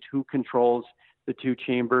 or at least who controls the two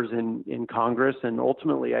chambers in Congress, and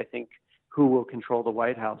ultimately, I think, who will control the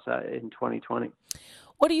White House in 2020.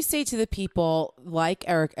 What do you say to the people like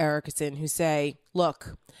Eric Erickson who say,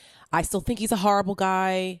 look, I still think he's a horrible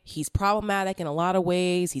guy. He's problematic in a lot of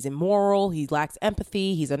ways. He's immoral. He lacks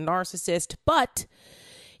empathy. He's a narcissist, but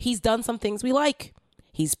he's done some things we like.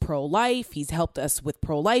 He's pro-life. He's helped us with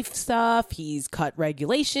pro-life stuff. He's cut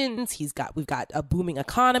regulations. We've got a booming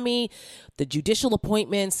economy, the judicial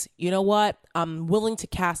appointments. You know what? I'm willing to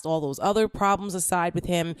cast all those other problems aside with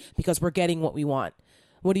him because we're getting what we want.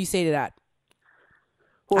 What do you say to that?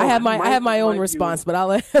 Well, I have my own response, but I'll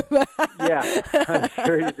let him. Yeah, I'm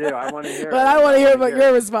sure you do. I want to hear. But I want to hear what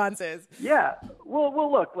your response is. Yeah.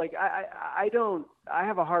 Well, look, like I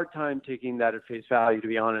have a hard time taking that at face value, to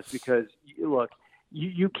be honest, because look.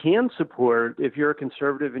 You can support, if you're a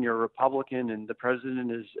conservative and you're a Republican and the president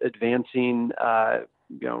is advancing,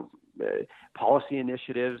 policy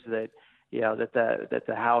initiatives that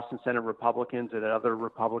the House and Senate Republicans and other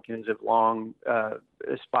Republicans have long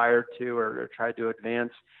aspired to or tried to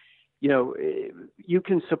advance. You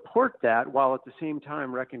can support that while at the same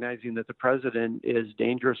time recognizing that the president is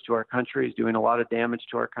dangerous to our country. He's doing a lot of damage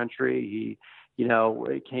to our country. He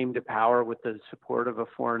came to power with the support of a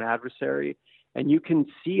foreign adversary. And you can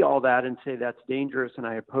see all that and say that's dangerous, and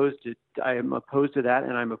I am opposed to that,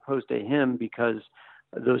 and I'm opposed to him because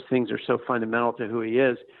those things are so fundamental to who he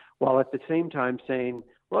is, while at the same time saying,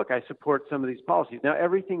 look, I support some of these policies. Now,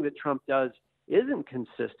 everything that Trump does isn't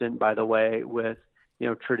consistent, by the way, with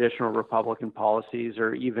traditional Republican policies,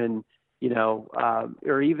 or even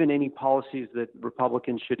any policies that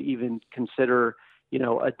Republicans should even consider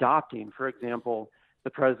adopting. For example, the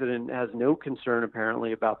president has no concern,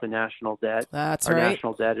 apparently, about the national debt. That's Our right.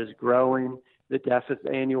 national debt is growing. The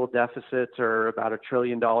annual deficits are about $1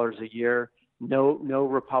 trillion a year. No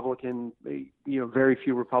Republican, very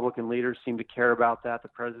few Republican leaders seem to care about that. The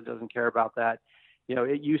president doesn't care about that.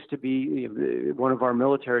 It used to be, one of our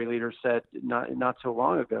military leaders said not so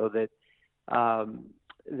long ago that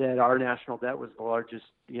our national debt was the largest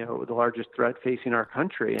the largest threat facing our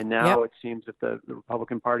country. And now it seems that the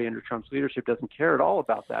Republican Party under Trump's leadership doesn't care at all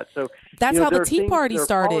about that. So that's how the Tea Party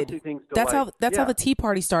started. That's how the Tea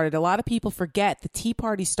Party started. A lot of people forget the Tea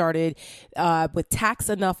Party started with tax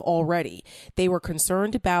enough already. They were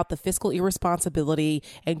concerned about the fiscal irresponsibility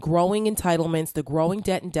and growing entitlements, the growing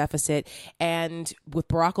debt and deficit, and with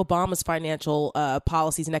Barack Obama's financial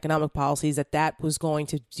policies and economic policies, that was going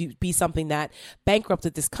to be something that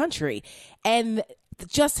bankrupted this country. And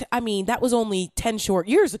that was only 10 short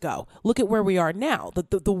years ago. Look at where we are now.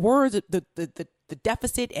 The words, the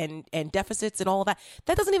deficit and deficits and all of that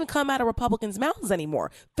doesn't even come out of Republicans' mouths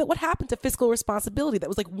anymore. But what happened to fiscal responsibility? That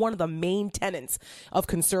was like one of the main tenets of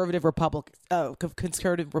conservative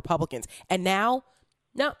Republicans. And now,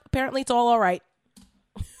 no, apparently it's all right.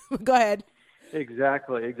 Go ahead.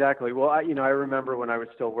 Exactly. Well, I remember when I was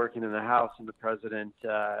still working in the House and the president,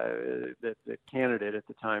 the candidate at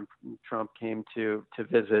the time, Trump, came to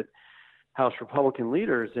visit House Republican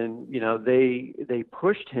leaders, and they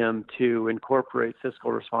pushed him to incorporate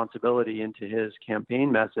fiscal responsibility into his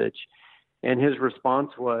campaign message, and his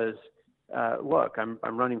response was, "Look,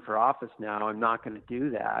 I'm running for office now. I'm not going to do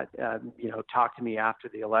that. Talk to me after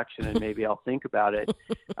the election, and maybe I'll think about it."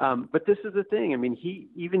 But this is the thing. I mean,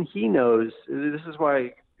 he knows. This is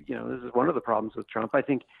why this is one of the problems with Trump. I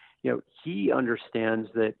think he understands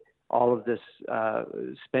that all of this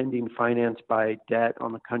spending financed by debt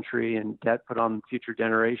on the country and debt put on future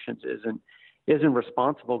generations isn't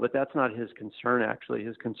responsible. But that's not his concern. Actually,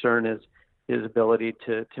 his concern is his ability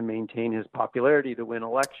to maintain his popularity, to win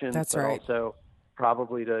elections. That's but right. Also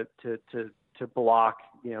probably to block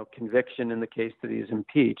conviction in the case that he's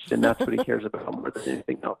impeached, and that's what he cares about more than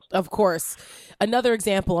anything else. Of course. Another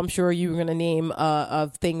example, I'm sure you were going to name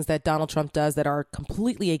of things that Donald Trump does that are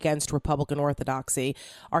completely against Republican orthodoxy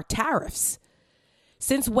are tariffs.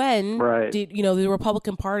 Since when did the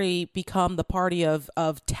Republican Party become the party of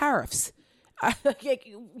tariffs?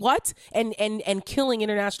 What? And killing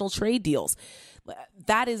international trade deals.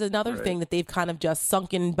 That is another thing that they've kind of just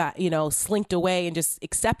sunken back, slinked away and just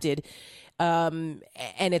accepted. And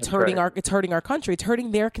it's hurting our country. It's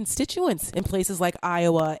hurting their constituents in places like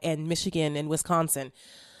Iowa and Michigan and Wisconsin,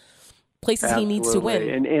 places he needs to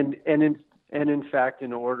win. And in fact,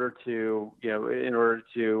 in order to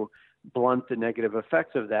blunt the negative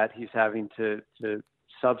effects of that, he's having to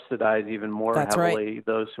subsidize even more heavily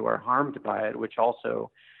those who are harmed by it, which also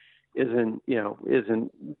isn't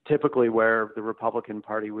typically where the Republican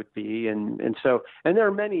Party would be, and there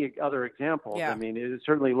are many other examples. Yeah. I mean,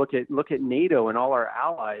 certainly look at NATO and all our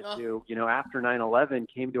allies who after 9/11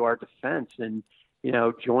 came to our defense and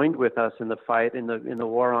joined with us in the fight in the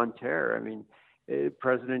war on terror. I mean,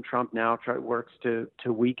 President Trump now works to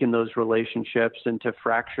weaken those relationships and to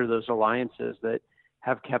fracture those alliances that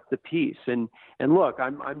have kept the peace. And look,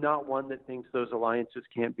 I'm not one that thinks those alliances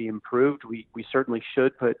can't be improved. We certainly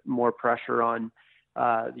should put more pressure on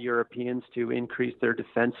the Europeans to increase their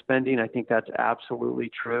defense spending. I think that's absolutely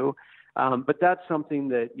true. But that's something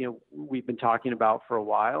that we've been talking about for a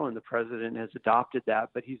while, and the president has adopted that.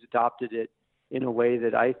 But he's adopted it in a way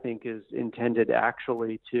that I think is intended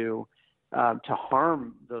actually to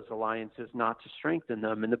harm those alliances, not to strengthen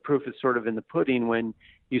them. And the proof is sort of in the pudding when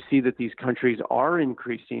you see that these countries are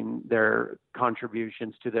increasing their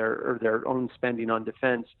contributions to their own spending on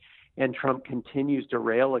defense, and Trump continues to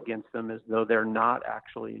rail against them as though they're not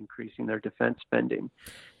actually increasing their defense spending.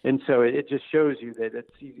 And so it just shows you that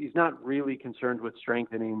he's not really concerned with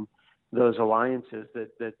strengthening those alliances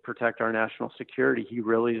that protect our national security. He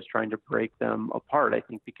really is trying to break them apart, I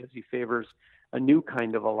think, because he favors a new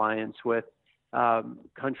kind of alliance with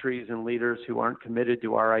countries and leaders who aren't committed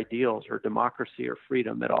to our ideals or democracy or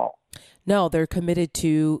freedom at all. No, they're committed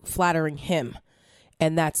to flattering him.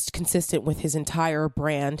 And that's consistent with his entire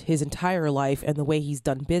brand, his entire life, and the way he's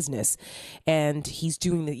done business. And he's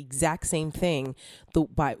doing the exact same thing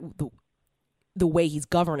by the way he's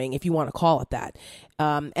governing, if you want to call it that.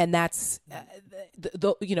 And that's,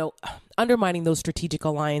 undermining those strategic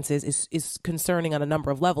alliances is concerning on a number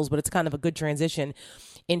of levels, but it's kind of a good transition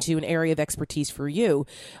into an area of expertise for you.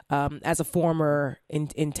 As a former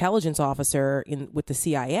intelligence officer with the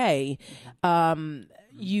CIA,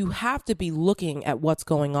 you have to be looking at what's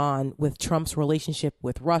going on with Trump's relationship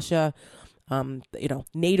with Russia.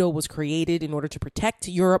 NATO was created in order to protect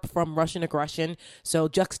Europe from Russian aggression. So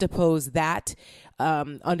juxtapose that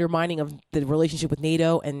undermining of the relationship with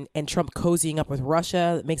NATO and Trump cozying up with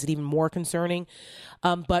Russia, that makes it even more concerning.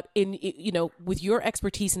 But with your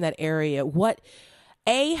expertise in that area,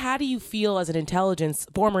 How do you feel as an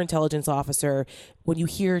former intelligence officer when you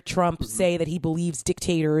hear Trump say that he believes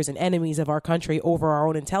dictators and enemies of our country over our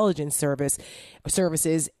own intelligence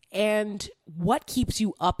services? And what keeps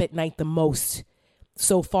you up at night the most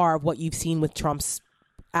so far of what you've seen with Trump's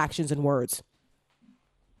actions and words?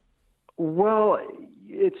 Well,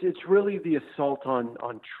 it's really the assault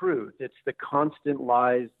on truth. It's the constant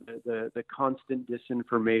lies, the constant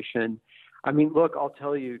disinformation. I mean, look, I'll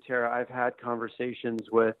tell you, Tara, I've had conversations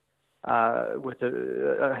with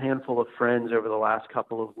a handful of friends over the last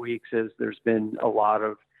couple of weeks as there's been a lot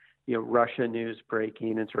of, Russia news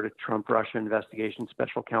breaking and sort of Trump-Russia investigation,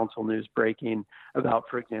 special counsel news breaking about,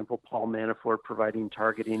 for example, Paul Manafort providing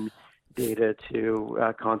targeting data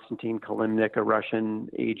to Konstantin Kilimnik, a Russian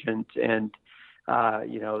agent, and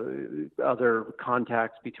other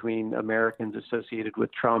contacts between Americans associated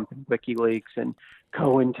with Trump and WikiLeaks, and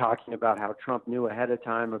Cohen talking about how Trump knew ahead of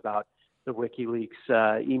time about the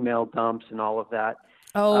WikiLeaks email dumps and all of that.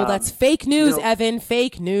 Oh, that's fake news, Evan.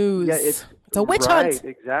 Fake news. Yeah, it's a witch hunt. Right,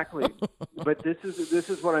 exactly. But this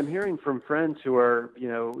is what I'm hearing from friends who are,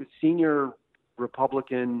 senior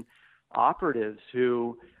Republican operatives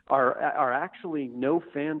who are actually no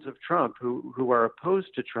fans of Trump, who are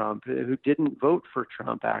opposed to Trump, who didn't vote for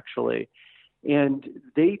Trump, actually. And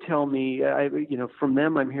they tell me, from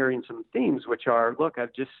them, I'm hearing some themes, which are, look,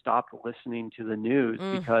 I've just stopped listening to the news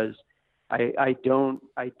because I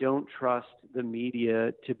don't trust the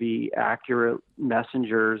media to be accurate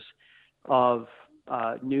messengers of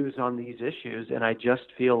news on these issues. And I just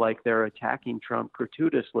feel like they're attacking Trump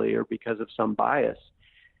gratuitously or because of some bias.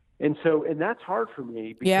 And that's hard for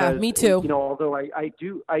me because, yeah, me too. Although I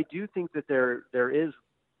do think that there is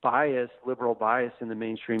bias, liberal bias in the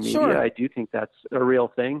mainstream media. Sure. I do think that's a real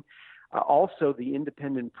thing. Also, the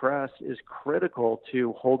independent press is critical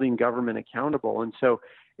to holding government accountable. And so,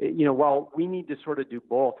 while we need to sort of do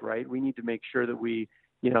both, right? We need to make sure that we,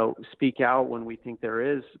 speak out when we think there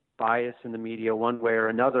is bias in the media one way or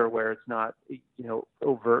another, where it's not,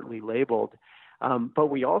 overtly labeled. But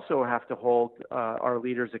we also have to hold our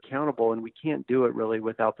leaders accountable, and we can't do it really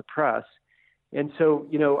without the press. And so,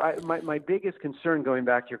 my biggest concern, going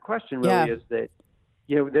back to your question, really is that,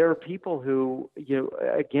 there are people who,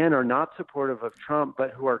 again, are not supportive of Trump,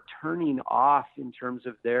 but who are turning off in terms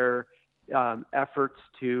of their efforts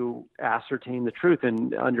to ascertain the truth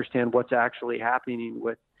and understand what's actually happening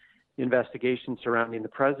with investigations surrounding the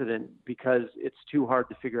president, because it's too hard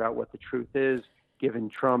to figure out what the truth is, given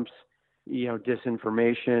Trump's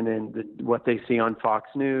disinformation and what they see on Fox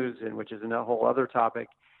News, and which is a whole other topic.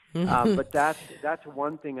 But that's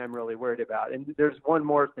one thing I'm really worried about. And there's one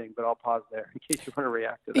more thing, but I'll pause there in case you want to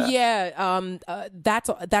react to that. Yeah,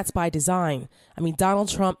 that's by design. I mean, Donald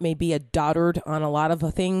Trump may be a dotard on a lot of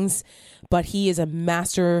things, but he is a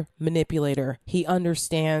master manipulator. He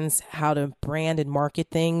understands how to brand and market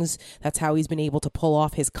things. That's how he's been able to pull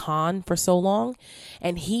off his con for so long.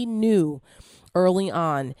 And he knew early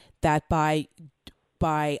on that by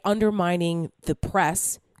undermining the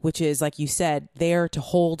press, which is, like you said, there to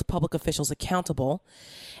hold public officials accountable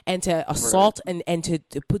and to assault and to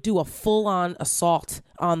do a full-on assault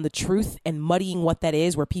on the truth and muddying what that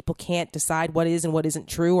is, where people can't decide what is and what isn't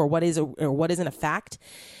true, or what is or what isn't a fact,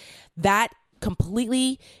 that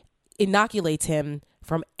completely inoculates him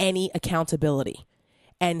from any accountability.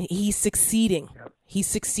 And he's succeeding. Yep. He's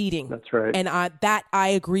succeeding. That's right. And I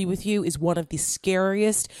agree with you, is one of the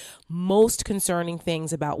scariest, most concerning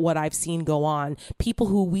things about what I've seen go on. People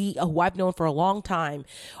who I've known for a long time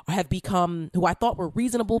have become, who I thought were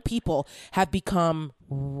reasonable people, have become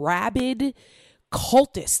rabid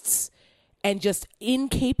cultists and just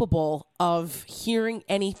incapable of hearing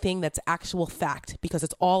anything that's actual fact, because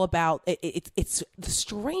it's all about, it's the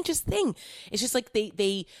strangest thing. It's just like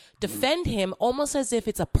they defend him almost as if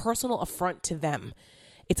it's a personal affront to them.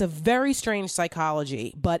 It's a very strange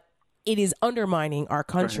psychology, but it is undermining our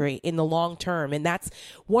country in the long term. And that's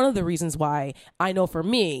one of the reasons why I know for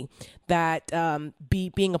me that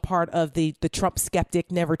being a part of the Trump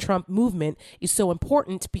skeptic, never Trump movement is so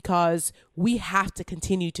important, because we have to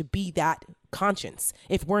continue to be that conscience.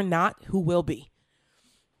 If we're not, who will be?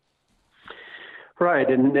 Right.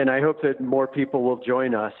 And I hope that more people will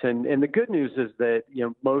join us. And the good news is that,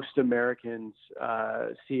 most Americans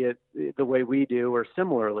see it the way we do, or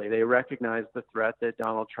similarly. They recognize the threat that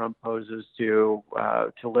Donald Trump poses to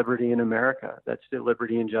liberty in America. That's the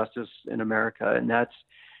liberty and justice in America. And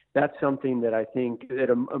that's something that I think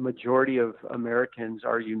that a majority of Americans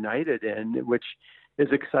are united in, which is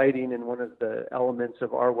exciting. And one of the elements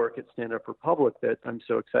of our work at Stand Up Republic that I'm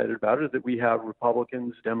so excited about is that we have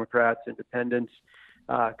Republicans, Democrats, independents,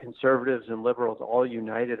 conservatives, and liberals all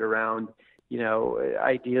united around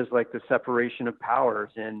ideas like the separation of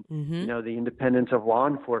powers and, the independence of law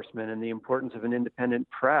enforcement and the importance of an independent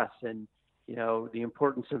press and, the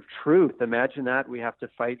importance of truth. Imagine that. We have to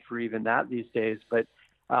fight for even that these days. But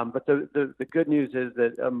the good news is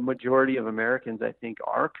that a majority of Americans, I think,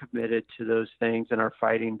 are committed to those things and are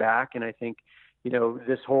fighting back. And I think,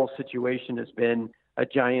 this whole situation has been a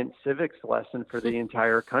giant civics lesson for the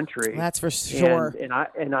entire country. That's for sure. And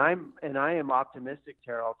I am optimistic,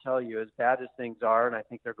 Tara. I'll tell you, as bad as things are, and I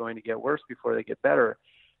think they're going to get worse before they get better.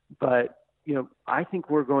 But I think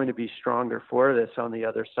we're going to be stronger for this on the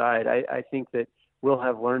other side. I think that we'll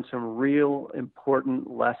have learned some real important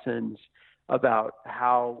lessons about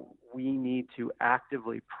how we need to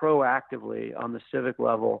proactively on the civic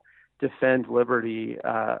level defend liberty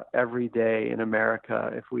every day in America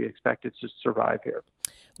if we expect it to survive here.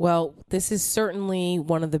 Well, this is certainly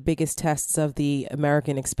one of the biggest tests of the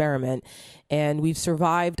American experiment, and we've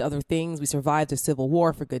survived other things. We survived a civil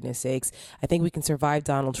war, for goodness sakes. I think we can survive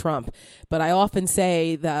Donald Trump. But I often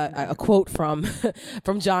say a quote from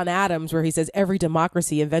John Adams where he says, every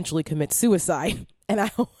democracy eventually commits suicide. And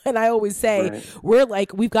I always say,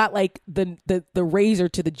 right, we've got the razor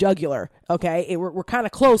to the jugular. Okay, we're kind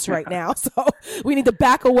of close right now, so we need to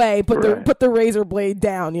back away, put the razor blade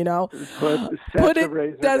down. Put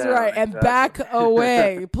it. That's down, right, and back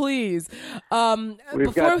away, please.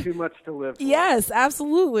 We've got too much to live for. Yes,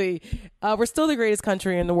 absolutely. We're still the greatest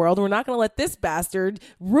country in the world. We're not going to let this bastard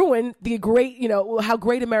ruin the great, how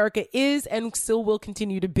great America is and still will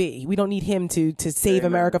continue to be. We don't need him to save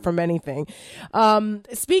America from anything.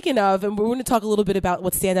 Speaking of, and we're going to talk a little bit about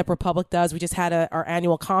what Stand Up Republic does. We just had our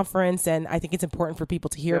annual conference, and I think it's important for people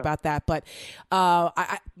to hear about that. But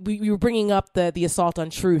we were bringing up the assault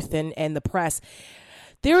on truth and the press.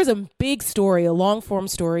 There is a big story, a long form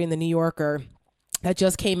story in the New Yorker that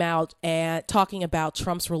just came out and talking about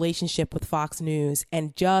Trump's relationship with Fox News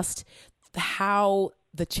and just how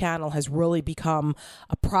the channel has really become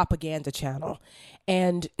a propaganda channel,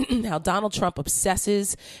 and how Donald Trump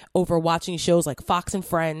obsesses over watching shows like Fox and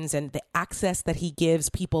Friends and the access that he gives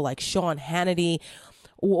people like Sean Hannity.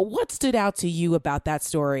 What stood out to you about that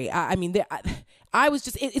story? I mean, I was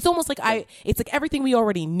just, it's almost like it's like everything we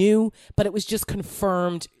already knew, but it was just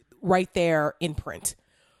confirmed right there in print.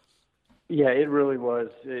 Yeah, it really was.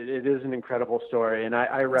 It is an incredible story, and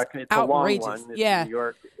I reckon it's outrageous. A long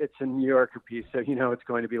one. It's a New Yorker piece, so it's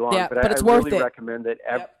going to be long. Yeah, but it's I worth really it. recommend that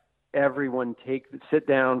everyone sit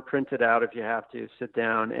down, print it out if you have to, sit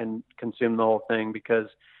down and consume the whole thing because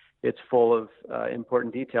it's full of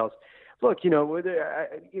important details. Look,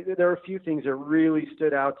 there are a few things that really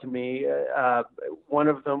stood out to me. One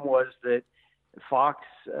of them was that Fox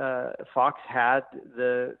had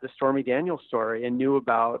the Stormy Daniels story and knew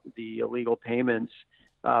about the illegal payments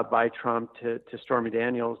by Trump to Stormy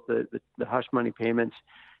Daniels, the hush money payments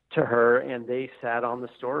to her, and they sat on the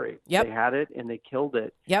story. Yep. They had it and they killed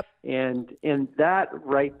it. Yep. And that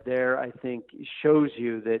right there, I think, shows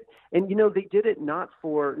you that. And they did it not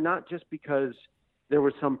just because there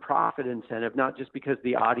was some profit incentive, not just because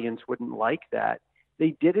the audience wouldn't like that.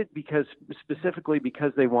 They did it specifically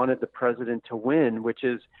because they wanted the president to win, which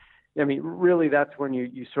is, really that's when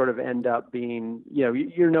you sort of end up being,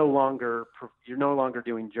 you're no longer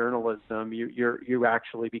doing journalism. You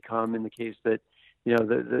actually become, in the case that,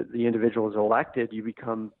 the individual is elected, you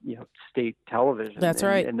become, state television. That's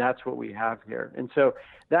right. And that's what we have here. And so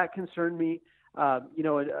that concerned me.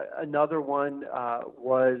 Another one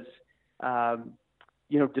was,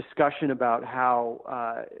 discussion about how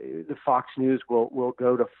the Fox News will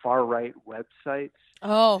go to far right websites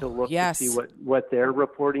to look to see what they're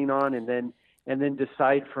reporting on, and then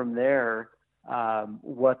decide from there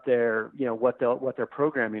what their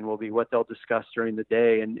programming will be, what they'll discuss during the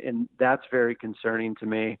day, and that's very concerning to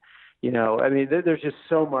me. There's just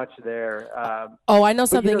so much there. I know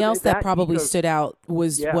something else that probably stood out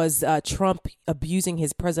was Trump abusing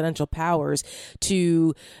his presidential powers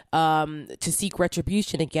to seek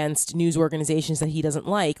retribution against news organizations that he doesn't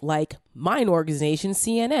like mine organization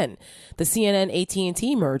CNN, the CNN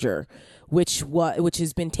AT&T merger, which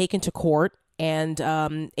has been taken to court. And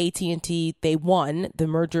AT&T, they won the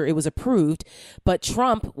merger. It was approved, but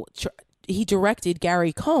Trump he directed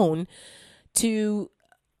Gary Cohen to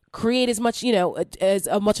create as much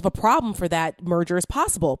of a problem for that merger as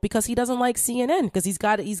possible because he doesn't like CNN, because he's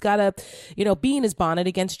got to be in his bonnet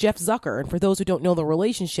against Jeff Zucker. And for those who don't know the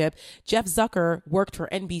relationship, Jeff Zucker worked for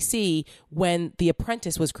NBC when The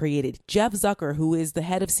Apprentice was created. Jeff Zucker, who is the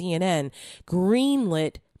head of CNN,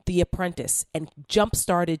 greenlit The Apprentice and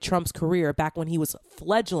jump-started Trump's career back when he was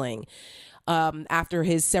fledgling. after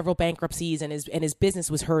his several bankruptcies and his business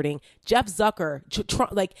was hurting. Jeff Zucker,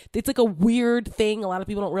 Trump, like it's like a weird thing. A lot of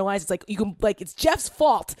people don't realize it's like it's Jeff's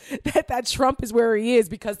fault that Trump is where he is,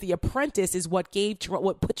 because The Apprentice is what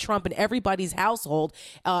put Trump in everybody's household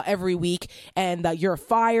every week, and you're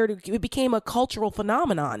fired. It became a cultural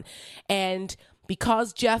phenomenon, and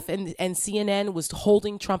because Jeff and CNN was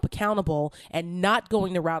holding Trump accountable and not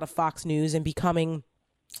going the route of Fox News and becoming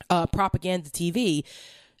propaganda TV,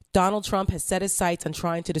 Donald Trump has set his sights on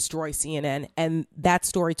trying to destroy CNN, and that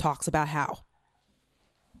story talks about how.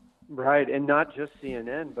 Right, and not just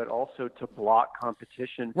CNN, but also to block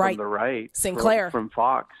competition from the right, Sinclair from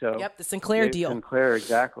Fox. So the Sinclair deal. Sinclair,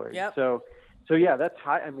 exactly. Yep. So yeah, that's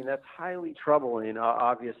highly troubling,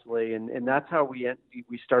 obviously, and that's how we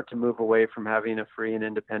start to move away from having a free and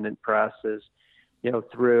independent press, is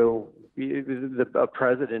through a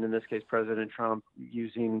president, in this case President Trump,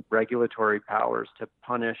 using regulatory powers to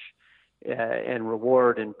punish and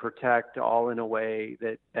reward and protect, all in a way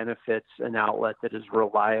that benefits an outlet that is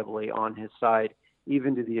reliably on his side,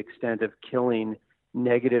 even to the extent of killing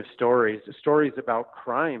negative stories about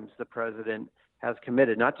crimes the president has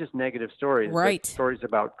committed, not just negative stories, right, but stories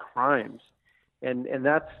about crimes. And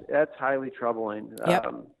that's highly troubling.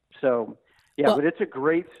 Yep. But it's a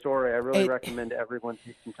great story. I really recommend everyone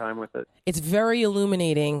take some time with it. It's very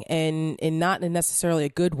illuminating, and not in necessarily a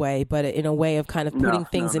good way, but in a way of kind of putting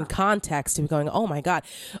things in context and going, oh my God.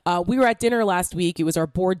 We were at dinner last week. It was our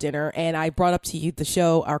board dinner, and I brought up to you the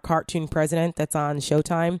show, Our Cartoon President, that's on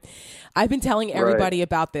Showtime. I've been telling everybody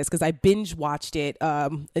about this because I binge watched it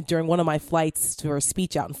during one of my flights for a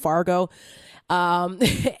speech out in Fargo.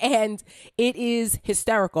 And it is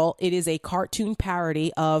hysterical. It is a cartoon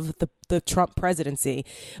parody of the Trump presidency.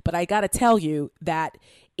 But I got to tell you that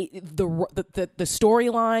the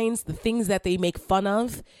storylines, the things that they make fun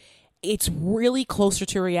of, it's really closer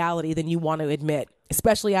to reality than you want to admit,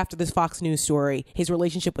 especially after this Fox News story, his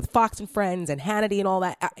relationship with Fox and Friends and Hannity and all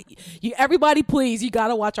that. Everybody, please, you got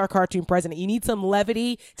to watch Our Cartoon President. You need some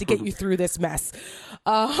levity to get you through this mess.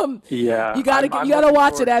 You got to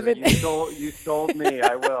watch it, Evan. You sold me.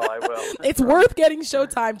 I will. It's worth getting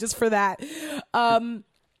Showtime just for that.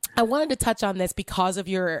 I wanted to touch on this because of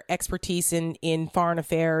your expertise in foreign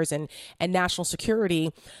affairs and national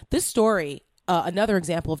security. This story, another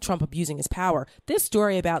example of Trump abusing his power. This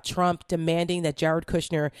story about Trump demanding that Jared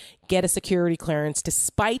Kushner get a security clearance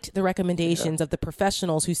despite the recommendations of the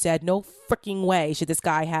professionals who said no freaking way should this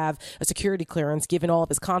guy have a security clearance given all of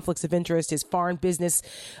his conflicts of interest, his foreign business,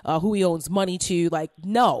 who he owns money to, like,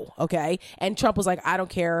 no. Okay. And Trump was like, I don't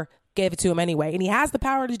care. Gave it to him anyway. And he has the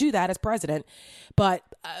power to do that as president. But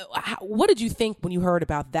what did you think when you heard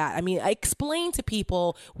about that? I mean, explain to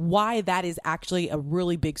people why that is actually a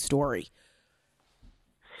really big story.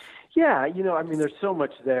 Yeah, there's so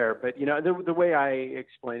much there, but, the way I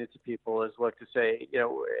explain it to people is, to say,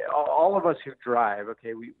 all of us who drive,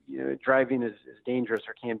 okay, driving is dangerous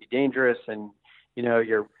or can be dangerous. And,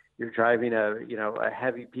 you're driving a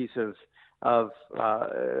heavy piece of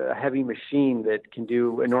a heavy machine that can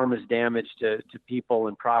do enormous damage to people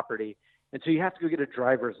and property. And so you have to go get a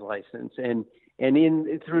driver's license. And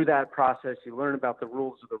through that process, you learn about the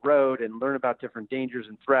rules of the road and learn about different dangers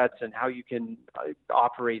and threats and how you can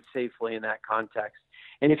operate safely in that context.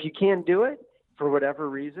 And if you can't do it for whatever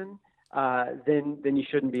reason, then you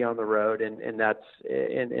shouldn't be on the road. And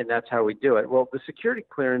that's how we do it. Well, the security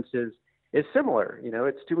clearance is similar.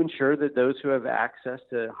 It's to ensure that those who have access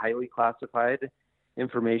to highly classified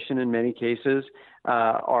information in many cases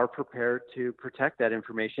are prepared to protect that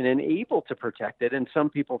information and able to protect it. And some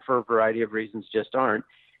people, for a variety of reasons, just aren't.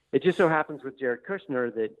 It just so happens with Jared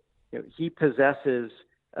Kushner that he possesses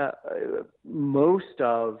most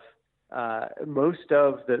of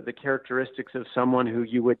the characteristics of someone who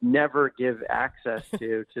you would never give access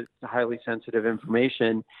to highly sensitive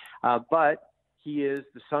information, but he is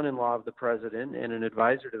the son-in-law of the president and an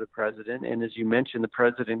advisor to the president. And as you mentioned, the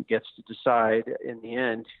president gets to decide in the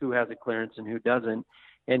end who has a clearance and who doesn't.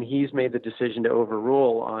 And he's made the decision to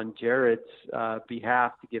overrule on Jared's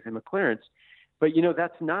behalf to give him a clearance. But,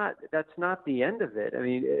 that's not the end of it. I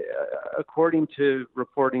mean, according to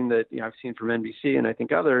reporting that I've seen from NBC and I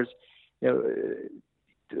think others,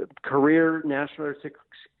 career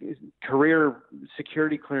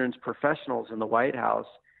security clearance professionals in the White House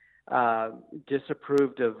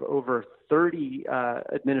disapproved of over 30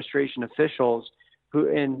 administration officials who,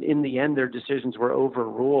 and in the end, their decisions were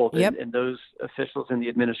overruled, and those officials in the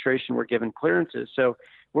administration were given clearances. So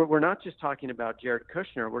we're not just talking about Jared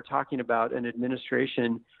Kushner. We're talking about an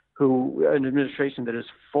administration that is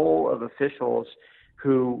full of officials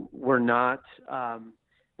who were not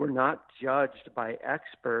judged by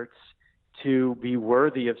experts to be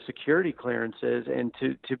worthy of security clearances and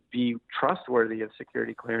to be trustworthy of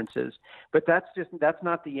security clearances. But that's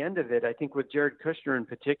not the end of it. I think with Jared Kushner in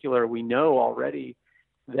particular, we know already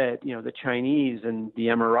that, the Chinese and the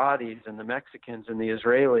Emiratis and the Mexicans and the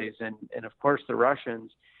Israelis and of course the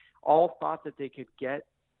Russians all thought that they could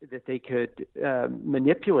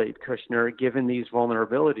manipulate Kushner given these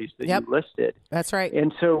vulnerabilities that you listed. That's right.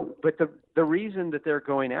 And so, but the reason that they're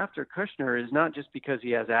going after Kushner is not just because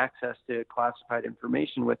he has access to classified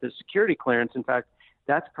information with his security clearance. In fact,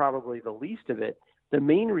 that's probably the least of it. The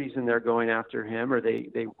main reason they're going after him, or they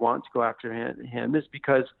want to go after him, is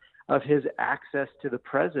because of his access to the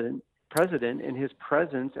president and his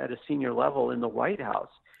presence at a senior level in the White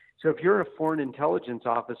House. So if you're a foreign intelligence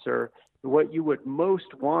officer, what you would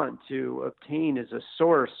most want to obtain is a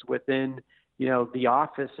source within, the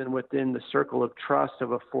office and within the circle of trust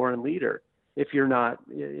of a foreign leader, if you're not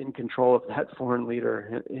in control of that foreign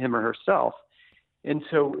leader, him or herself. And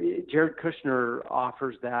so Jared Kushner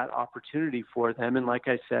offers that opportunity for them. And like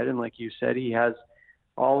I said, and like you said, he has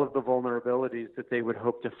all of the vulnerabilities that they would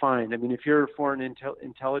hope to find. I mean, if you're a foreign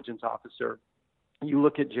intelligence officer, you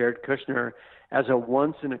look at Jared Kushner as a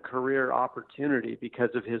once-in-a-career opportunity because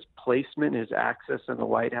of his placement, his access in the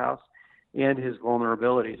White House, and his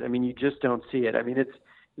vulnerabilities. I mean, you just don't see it. I mean,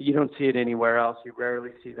 you don't see it anywhere else. You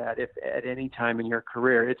rarely see that if at any time in your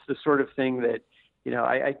career. It's the sort of thing that,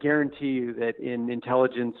 I guarantee you that in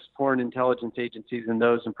foreign intelligence agencies and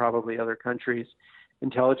those in probably other countries,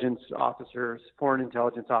 foreign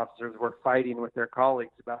intelligence officers were fighting with their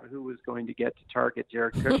colleagues about who was going to get to target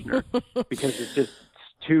Jared Kushner because it's just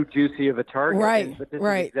too juicy of a target. Right, but this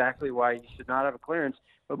right. is exactly why he should not have a clearance.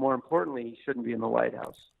 But more importantly, he shouldn't be in the White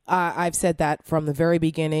House. I've said that from the very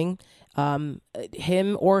beginning.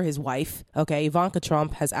 Him or his wife, Ivanka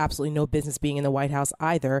Trump has absolutely no business being in the White House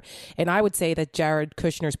either. And I would say that Jared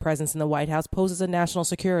Kushner's presence in the White House poses a national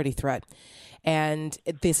security threat. And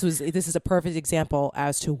this is a perfect example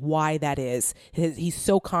as to why that is. He's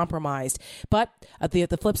so compromised. But the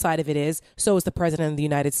flip side of it is, so is the president of the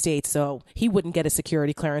United States. So he wouldn't get a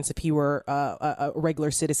security clearance if he were a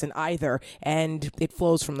regular citizen either. And it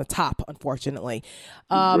flows from the top, unfortunately.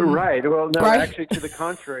 Right. Well, no, right? Actually, to the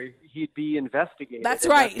contrary, he'd be investigated. That's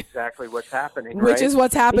right. That's exactly what's happening. Which is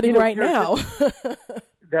what's happening right now.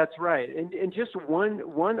 That's right. And just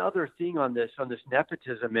one other thing on this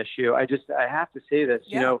nepotism issue. I have to say this.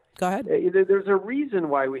 Yeah, go ahead. There's a reason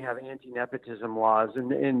why we have anti-nepotism laws,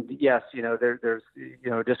 and yes, there's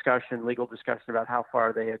legal discussion about how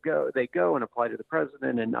far they go and apply to the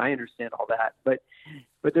president, and I understand all that.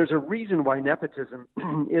 But there's a reason why nepotism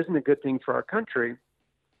isn't a good thing for our country,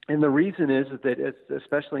 and the reason is that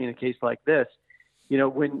especially in a case like this.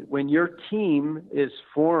 When your team is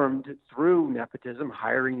formed through nepotism,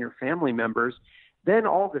 hiring your family members, then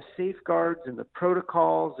all the safeguards and the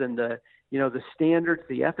protocols and the standards,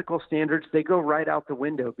 the ethical standards, they go right out the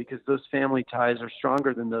window because those family ties are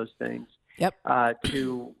stronger than those things. Yep.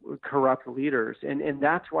 To corrupt leaders. And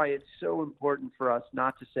that's why it's so important for us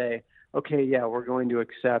not to say, okay, yeah, we're going to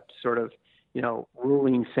accept sort of,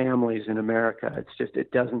 ruling families in America.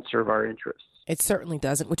 It doesn't serve our interests. It certainly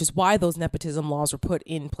doesn't, which is why those nepotism laws were put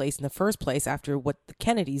in place in the first place after what the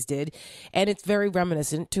Kennedys did. And it's very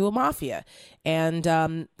reminiscent to a mafia. And,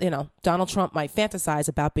 Donald Trump might fantasize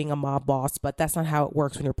about being a mob boss, but that's not how it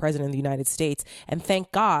works when you're president of the United States. And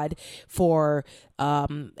thank God for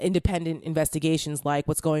independent investigations like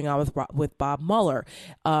what's going on with Bob Mueller.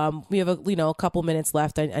 We have a couple minutes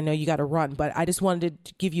left. I know you got to run, but I just wanted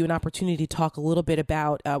to give you an opportunity to talk a little bit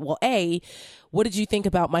about, A, what did you think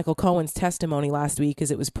about Michael Cohen's testimony last week? Because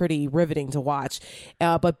it was pretty riveting to watch.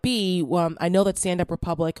 But B, I know that Stand Up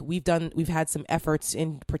Republic, we've had some efforts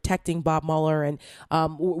in protecting Bob Mueller, and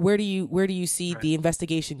where do you see the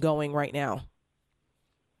investigation going right now?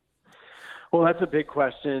 Well, that's a big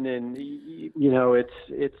question, and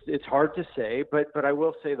it's hard to say, but I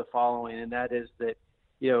will say the following, and that is that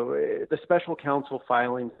the special counsel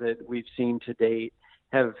filings that we've seen to date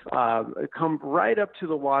have come right up to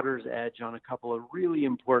the water's edge on a couple of really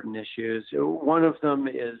important issues. One of them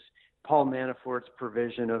is Paul Manafort's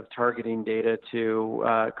provision of targeting data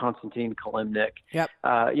to Konstantin Kilimnik. Yep.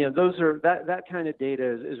 That kind of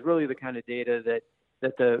data is really the kind of data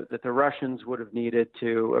that the Russians would have needed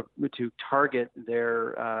to target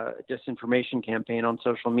their disinformation campaign on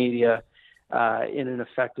social media in an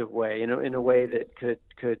effective way, in a way that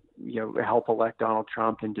could help elect Donald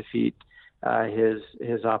Trump and defeat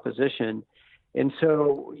his opposition. And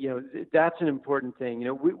so that's an important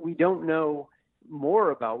thing. We don't know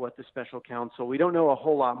more about what the special counsel, we don't know a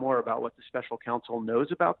whole lot more about what the special counsel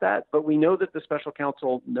knows about that, but we know that the special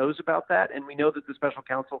counsel knows about that, and we know that the special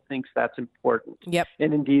counsel thinks that's important. Yep.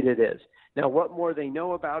 And indeed it is. Now, what more they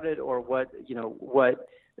know about it, or what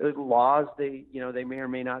laws they may or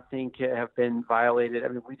may not think have been violated, I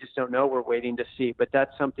mean, we just don't know. We're waiting to see. But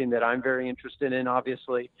that's something that I'm very interested in,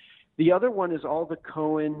 obviously. The other one is all the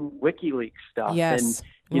Cohen WikiLeaks stuff. Yes,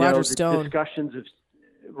 and Roger the Stone. Discussions of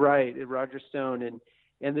Roger Stone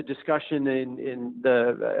and the discussion in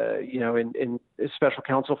the in special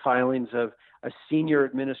counsel filings of a senior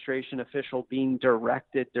administration official being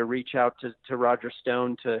directed to reach out to Roger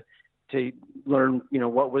Stone to learn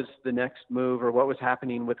what was the next move or what was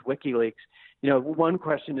happening with WikiLeaks. One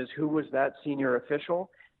question is, who was that senior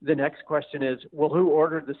official? The next question is, well, who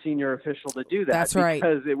ordered the senior official to do that? That's right.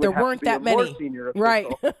 Because it would there have weren't to be that a many. More senior official. Right.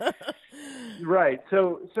 Right.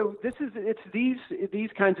 So it's these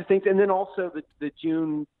kinds of things, and then also the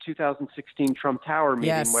June 2016 Trump Tower meeting,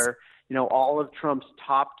 Yes. where all of Trump's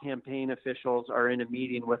top campaign officials are in a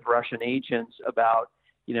meeting with Russian agents about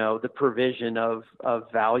the provision of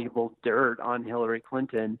valuable dirt on Hillary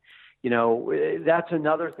Clinton. That's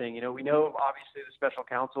another thing. We know obviously the special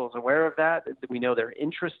counsel is aware of that. We know they're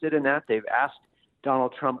interested in that. They've asked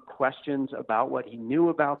Donald Trump questions about what he knew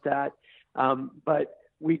about that. But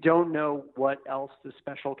we don't know what else the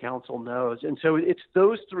special counsel knows. And so it's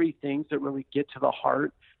those three things that really get to the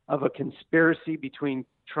heart of a conspiracy between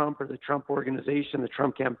Trump or the Trump organization, the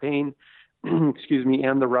Trump campaign, and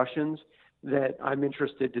the Russians that I'm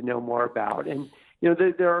interested to know more about. And,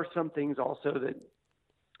 there are some things also that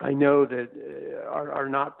I know that are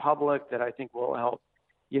not public that I think will help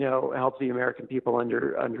the American people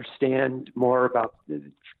understand more about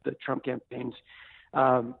the Trump campaign's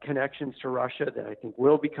connections to Russia that I think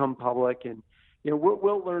will become public. And,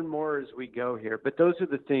 we'll learn more as we go here. But those are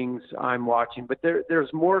the things I'm watching. But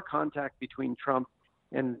there's more contact between Trump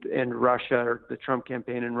and Russia, or the Trump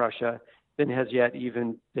campaign and Russia, than has yet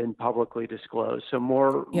even been publicly disclosed. So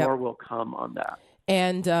more will come on that.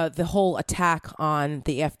 And the whole attack on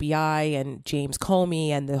the FBI and James Comey,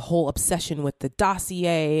 and the whole obsession with the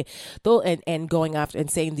dossier, and going after and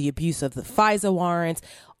saying the abuse of the FISA warrants,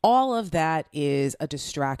 all of that is a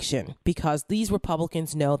distraction, because these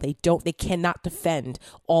Republicans know they cannot defend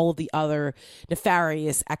all of the other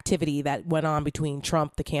nefarious activity that went on between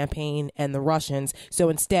Trump, the campaign, and the Russians. So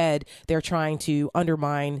instead, they're trying to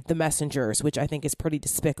undermine the messengers, which I think is pretty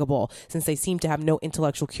despicable, since they seem to have no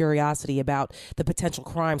intellectual curiosity about the potential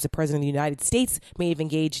crimes the president of the United States may have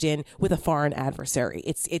engaged in with a foreign adversary.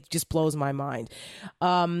 It just blows my mind.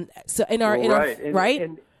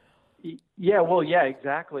 Yeah,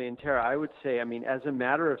 exactly. And Tara, I would say, as a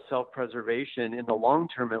matter of self-preservation, in the long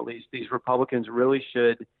term at least, these Republicans really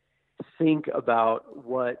should think about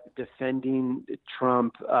what defending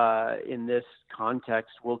Trump in this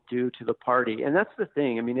context will do to the party. And that's the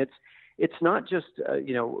thing. It's not just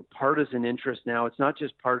partisan interest now. It's not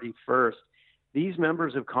just party first. These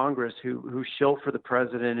members of Congress who shill for the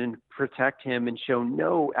president and protect him and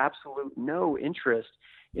show absolute no interest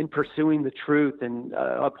in pursuing the truth and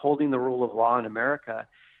upholding the rule of law in America,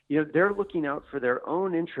 they're looking out for their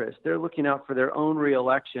own interests. They're looking out for their own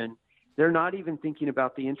reelection. They're not even thinking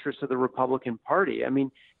about the interests of the Republican Party.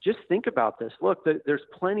 Just think about this. Look, there's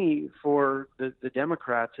plenty for the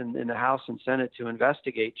Democrats in the House and Senate to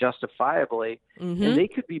investigate justifiably, and they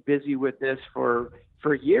could be busy with this for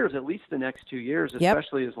years, at least the next 2 years,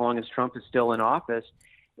 especially as long as Trump is still in office.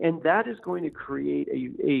 And that is going to create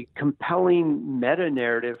a compelling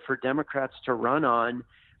meta-narrative for Democrats to run on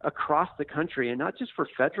across the country, and not just for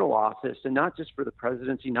federal office, and not just for the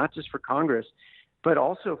presidency, not just for Congress, but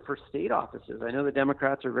also for state offices. I know the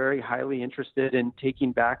Democrats are very highly interested in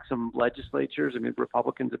taking back some legislatures.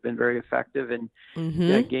 Republicans have been very effective in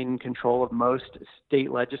gaining control of most state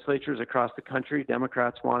legislatures across the country.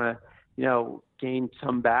 Democrats want to, gain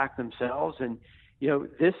some back themselves. And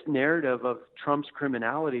this narrative of Trump's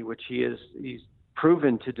criminality, which he's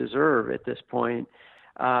proven to deserve at this point,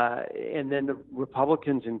 and then the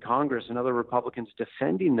Republicans in Congress and other Republicans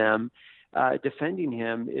defending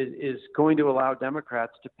him is going to allow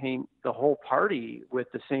Democrats to paint the whole party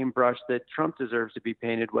with the same brush that Trump deserves to be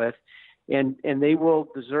painted with, and they will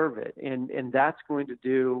deserve it. And that's going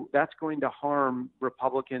to harm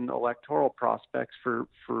Republican electoral prospects for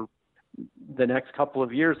the next couple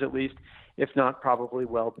of years at least, if not probably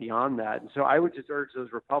well beyond that. And so I would just urge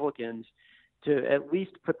those Republicans to at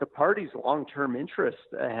least put the party's long-term interests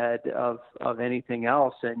ahead of anything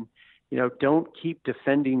else, and don't keep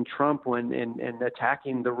defending Trump and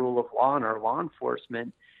attacking the rule of law and our law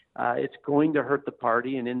enforcement. It's going to hurt the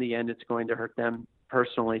party, and in the end, it's going to hurt them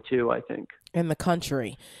personally too, I think. And the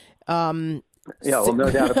country. Yeah, well,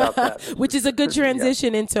 no doubt about that. Which is a good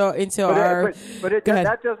transition into our. But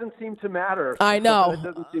that doesn't seem to matter. I know it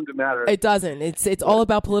doesn't seem to matter. It doesn't. It's all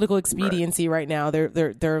about political expediency right now.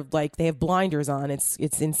 They're like they have blinders on. It's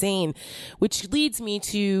insane. Which leads me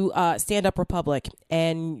to Stand Up Republic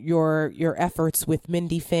and your efforts with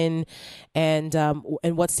Mindy Finn and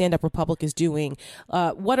what Stand Up Republic is doing.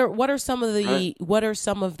 What are some of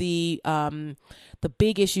the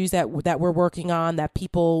big issues that we're working on that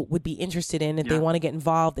people would be interested in? If they want to get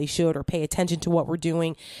involved, they should, or pay attention to what we're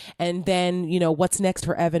doing. And then, what's next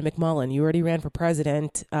for Evan McMullin? You already ran for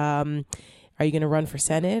president. Are you going to run for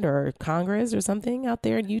Senate or Congress or something out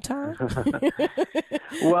there in Utah?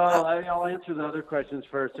 Well, I'll answer the other questions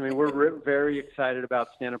first. I mean, we're very excited about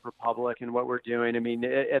Stand Up Republic and what we're doing. I mean,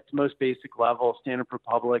 at the most basic level, Stand Up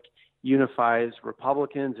Republic unifies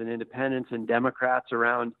Republicans and independents and Democrats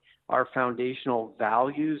around our foundational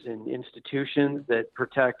values and institutions that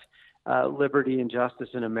protect liberty and justice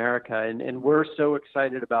in America. And we're so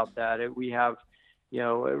excited about that. We have,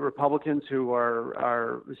 Republicans who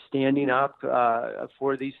are standing up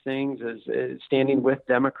for these things, as standing with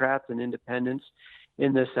Democrats and independents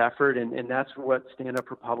in this effort. And that's what Stand Up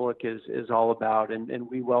Republic is all about. And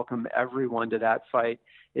we welcome everyone to that fight.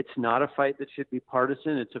 It's not a fight that should be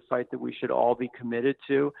partisan. It's a fight that we should all be committed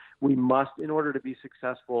to. We must, in order to be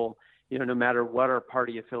successful, no matter what our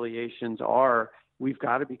party affiliations are, we've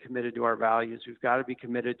got to be committed to our values. We've got to be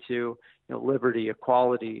committed to liberty,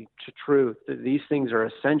 equality, to truth. These things are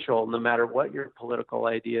essential no matter what your political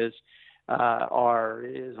ideas are,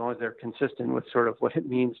 as long as they're consistent with sort of what it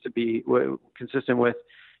means to be consistent with,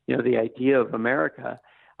 the idea of America.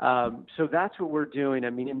 So that's what we're doing.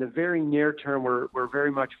 I mean, in the very near term, we're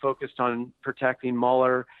very much focused on protecting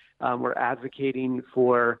Mueller. We're advocating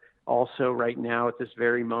for also right now at this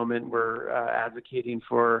very moment, we're advocating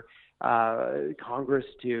for Congress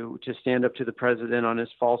to stand up to the president on his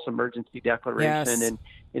false emergency declaration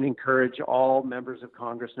and encourage all members of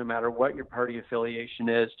Congress, no matter what your party affiliation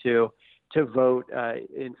is, to vote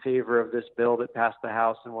in favor of this bill that passed the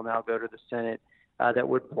House and will now go to the Senate that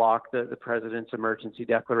would block the president's emergency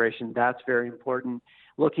declaration. That's very important.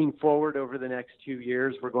 Looking forward over the next 2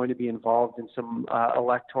 years, we're going to be involved in some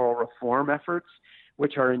electoral reform efforts,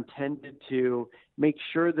 which are intended to make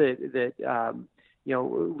sure that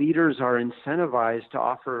leaders are incentivized to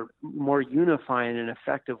offer more unifying and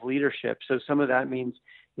effective leadership. So some of that means,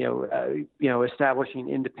 establishing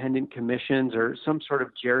independent commissions or some sort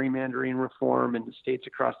of gerrymandering reform in the states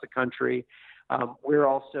across the country. We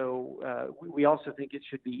also think it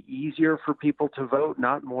should be easier for people to vote,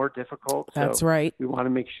 not more difficult. That's right. We want to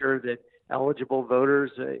make sure that eligible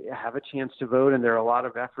voters have a chance to vote, and there are a lot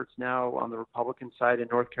of efforts now on the Republican side in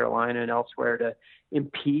North Carolina and elsewhere to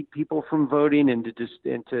impede people from voting and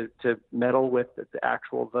to meddle with the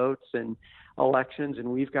actual votes and elections, and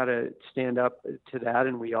we've got to stand up to that,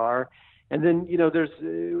 and we are. And then,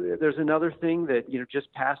 there's another thing that,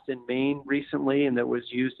 just passed in Maine recently and that was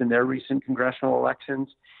used in their recent congressional elections,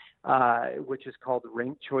 which is called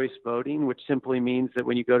ranked choice voting, which simply means that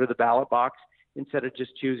when you go to the ballot box, instead of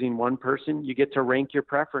just choosing one person, you get to rank your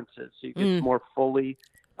preferences. So you get to more fully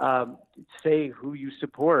say who you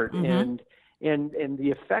support. Mm-hmm. And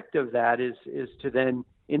the effect of that is to then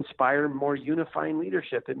inspire more unifying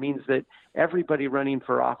leadership. It means that everybody running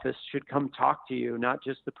for office should come talk to you, not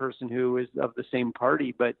just the person who is of the same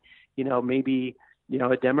party, but, maybe,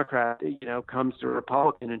 a Democrat, comes to a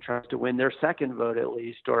Republican and tries to win their second vote at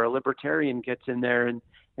least, or a Libertarian gets in there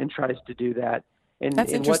and tries to do that. And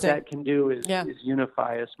what that can do is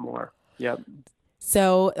unify us more. Yep.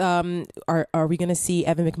 So are we going to see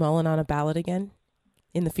Evan McMullin on a ballot again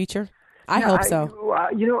in the future? I hope so.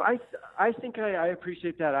 I think I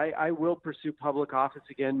appreciate that. I will pursue public office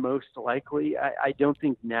again, most likely. I don't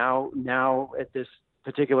think now at this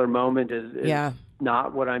particular moment is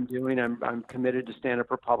not what I'm doing. I'm committed to Stand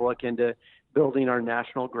Up Republic and to building our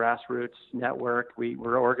national grassroots network.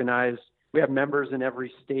 We're organized. We have members in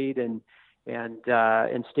every state and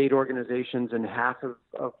state organizations in half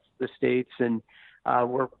of the states, and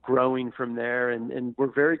we're growing from there. And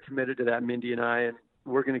we're very committed to that, Mindy and I, and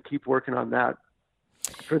we're going to keep working on that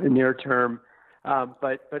for the near term.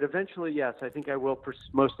 But eventually, yes, I think I will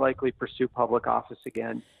most likely pursue public office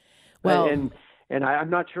again. Well, and And I'm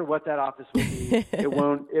not sure what that office will be. It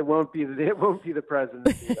won't be the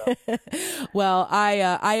presidency, though. Well,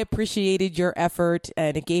 I appreciated your effort,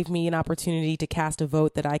 and it gave me an opportunity to cast a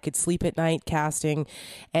vote that I could sleep at night casting,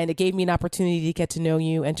 and it gave me an opportunity to get to know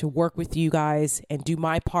you and to work with you guys and do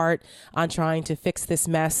my part on trying to fix this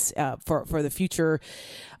mess for the future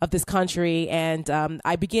of this country. And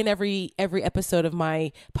I begin every episode of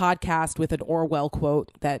my podcast with an Orwell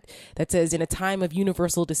quote that says, "In a time of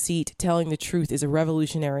universal deceit, telling the truth is a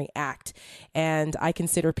revolutionary act." And I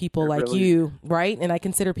consider people like you, right? And I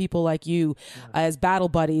consider people like you as battle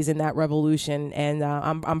buddies in that revolution. And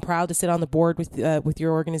I'm proud to sit on the board with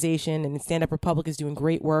your organization. And Stand Up Republic is doing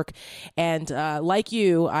great work. And like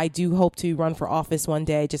you, I do hope to run for office one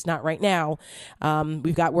day, just not right now.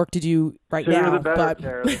 We've got work to do right now. But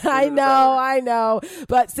I know.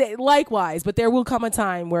 But likewise, but there will come a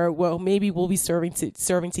time where maybe we'll be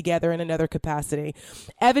serving together in another capacity.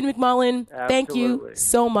 Evan McMullin, thank you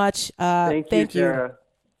so much. Thank you, Tara.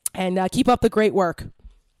 And keep up the great work.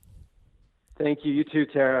 Thank you. You too,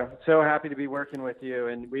 Tara. So happy to be working with you,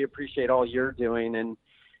 and we appreciate all you're doing. And,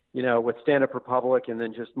 with Stand Up Republic, and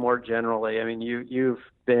then just more generally, I mean, you've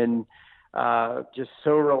been just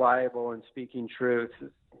so reliable in speaking truth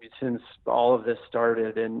since all of this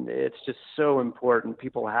started. And it's just so important.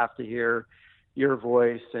 People have to hear your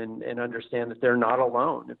voice and understand that they're not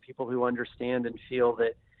alone. And people who understand and feel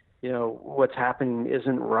that, what's happening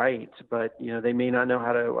isn't right, but, they may not know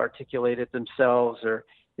how to articulate it themselves, or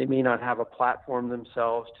they may not have a platform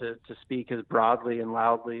themselves to speak as broadly and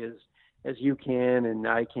loudly as you can and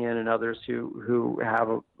I can and others who have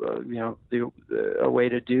a way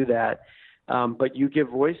to do that. But you give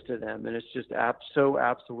voice to them, and it's just so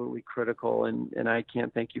absolutely critical. And I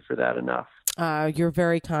can't thank you for that enough. You're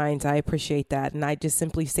very kind. I appreciate that. And I just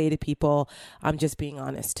simply say to people, I'm just being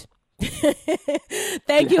honest.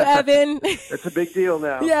 Thank you, Evan. It's a big deal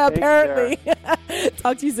now. Yeah, thanks, apparently.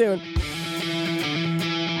 Talk to you soon.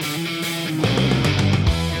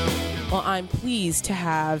 Well, I'm pleased to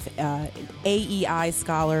have AEI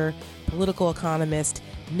scholar, political economist,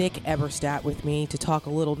 Nick Eberstadt with me to talk a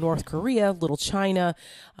little North Korea, a little China,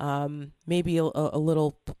 maybe a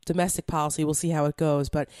little domestic policy. We'll see how it goes.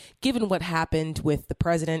 But given what happened with the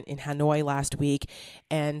president in Hanoi last week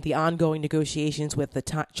and the ongoing negotiations with the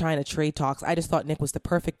China trade talks, I just thought Nick was the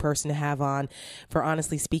perfect person to have on for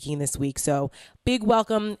Honestly Speaking this week. So big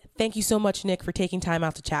welcome. Thank you so much, Nick, for taking time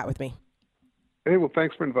out to chat with me. Hey, well,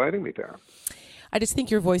 thanks for inviting me, Tara. I just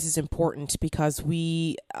think your voice is important because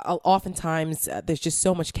we oftentimes there's just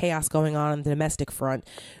so much chaos going on the domestic front.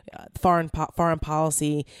 Foreign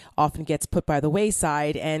policy often gets put by the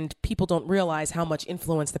wayside, and people don't realize how much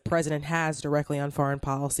influence the president has directly on foreign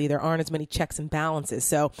policy. There aren't as many checks and balances.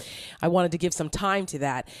 So I wanted to give some time to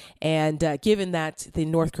that. And given that the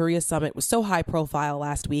North Korea summit was so high profile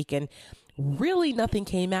last week and really nothing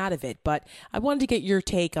came out of it, but I wanted to get your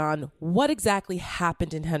take on what exactly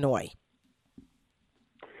happened in Hanoi.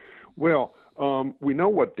 Well, we know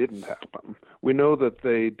what didn't happen. We know that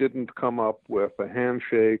they didn't come up with a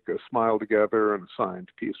handshake, a smile together, and a signed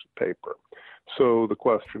piece of paper. So the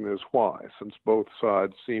question is why, since both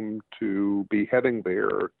sides seem to be heading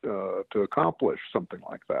there to accomplish something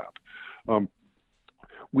like that.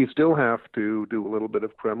 We still have to do a little bit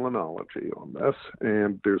of Kremlinology on this,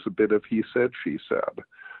 and there's a bit of he said, she said.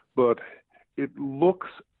 But it looks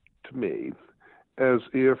to me as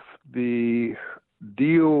if the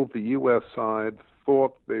deal the U.S. side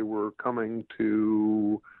thought they were coming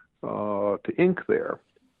to ink there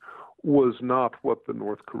was not what the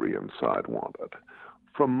North Korean side wanted.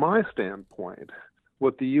 From my standpoint,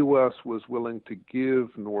 what the U.S. was willing to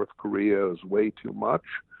give North Korea is way too much.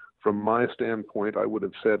 From my standpoint, I would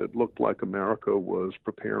have said it looked like America was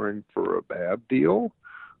preparing for a bad deal,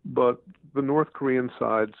 but the North Korean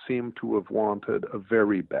side seemed to have wanted a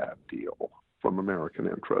very bad deal from American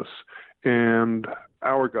interests, and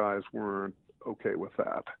our guys weren't okay with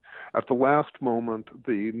that. At the last moment,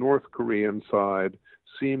 the North Korean side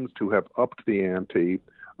seems to have upped the ante.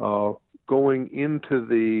 Going into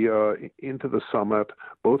the summit,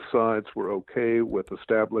 both sides were okay with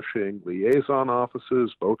establishing liaison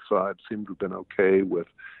offices. Both sides seemed to have been okay with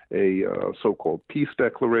a so-called peace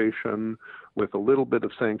declaration, with a little bit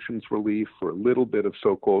of sanctions relief for a little bit of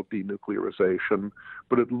so-called denuclearization.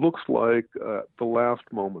 But it looks like at the last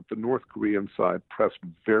moment, the North Korean side pressed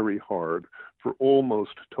very hard for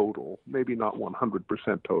almost total, maybe not 100%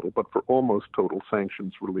 total, but for almost total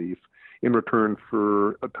sanctions relief in return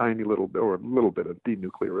for a tiny little bit or a little bit of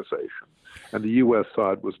denuclearization. And the U.S.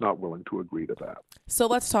 side was not willing to agree to that. So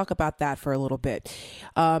let's talk about that for a little bit.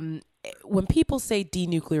 When people say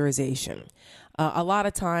denuclearization, a lot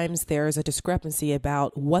of times there's a discrepancy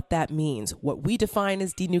about what that means. What we define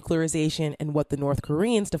as denuclearization and what the North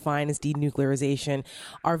Koreans define as denuclearization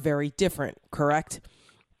are very different, correct?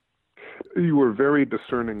 You were very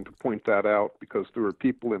discerning to point that out, because there were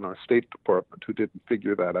people in our State Department who didn't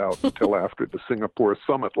figure that out until after the Singapore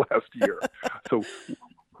summit last year. So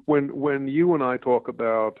when you and I talk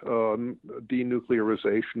about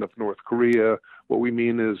denuclearization of North Korea, what we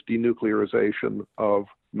mean is denuclearization of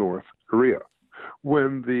North Korea.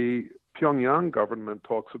 When the Pyongyang government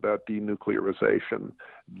talks about denuclearization,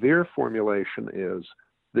 their formulation is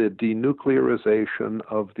the denuclearization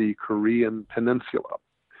of the Korean Peninsula.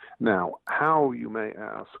 Now, how, you may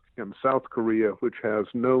ask, can South Korea, which has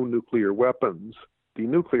no nuclear weapons,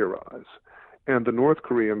 denuclearize? And the North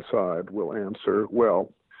Korean side will answer,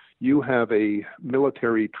 well, you have a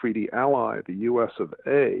military treaty ally, the US of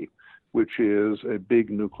A, which is a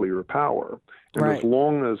big nuclear power. And right. As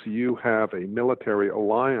long as you have a military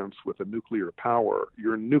alliance with a nuclear power,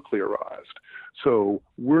 you're nuclearized. So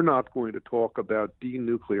we're not going to talk about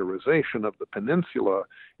denuclearization of the peninsula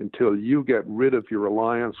until you get rid of your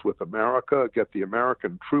alliance with America, get the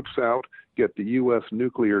American troops out, get the U.S.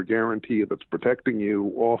 nuclear guarantee that's protecting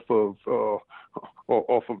you off of the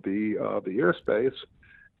airspace.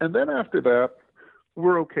 And then after that,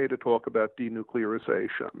 we're okay to talk about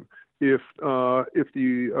denuclearization. If the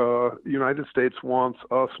United States wants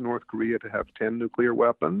us, North Korea, to have 10 nuclear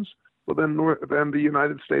weapons, well, then the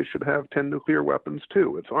United States should have 10 nuclear weapons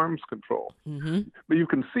too. It's arms control. Mm-hmm. But you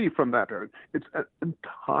can see from that, it's an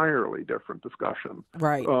entirely different discussion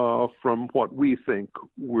right. From what we think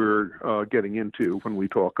we're getting into when we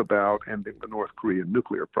talk about ending the North Korean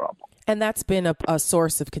nuclear problem. And that's been a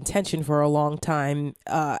source of contention for a long time,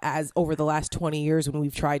 as over the last 20 years when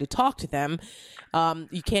we've tried to talk to them.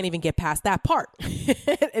 You can't even get past that part.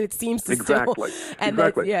 And it seems to exactly. still... And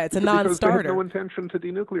exactly. It's a non-starter. Because they have no intention to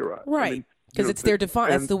denuclearize. Right. Because it's their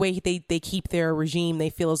that's the way they keep their regime. They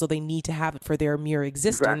feel as though they need to have it for their mere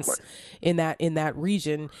existence exactly. in that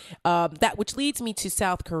region. That which leads me to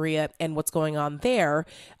South Korea and what's going on there.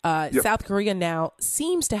 Yep. South Korea now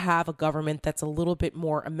seems to have a government that's a little bit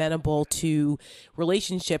more amenable to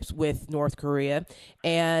relationships with North Korea,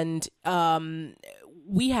 and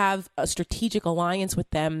we have a strategic alliance with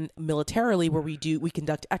them militarily, where we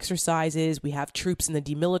conduct exercises. We have troops in the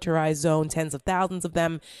demilitarized zone, tens of thousands of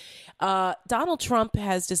them. Donald Trump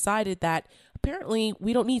has decided that apparently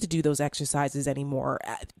we don't need to do those exercises anymore.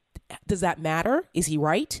 Does that matter? Is he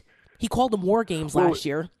right? He called them war games last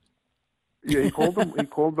year. Yeah, he called them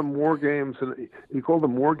war games, and he called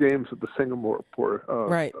them war games at the Singapore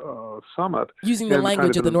summit, using the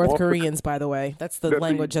language of the North Koreans. By the way, that's the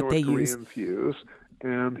language that they use.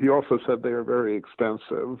 And he also said they are very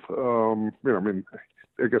expensive. I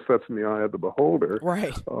guess that's in the eye of the beholder.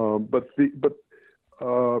 Right.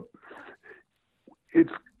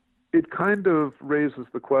 It kind of raises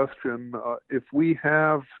the question: if we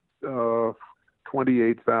have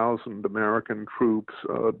 28,000 American troops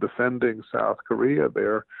defending South Korea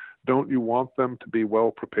there, don't you want them to be well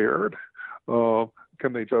prepared?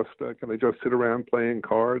 Can they just sit around playing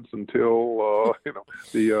cards until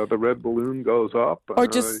the red balloon goes up? Or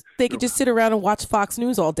they could just sit around and watch Fox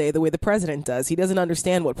News all day, the way the president does. He doesn't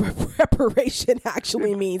understand what preparation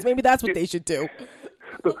actually means. Maybe that's what they should do.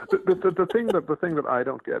 The thing that I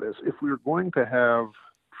don't get is, if we're going to have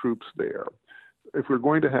troops there, if we're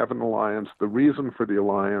going to have an alliance, the reason for the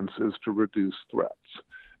alliance is to reduce threats.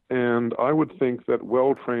 And I would think that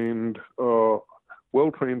well-trained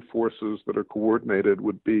forces that are coordinated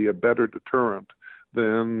would be a better deterrent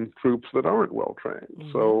than troops that aren't well-trained.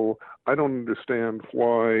 Mm-hmm. So I don't understand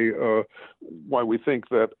why we think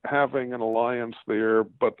that having an alliance there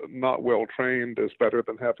but not well-trained is better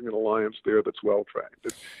than having an alliance there that's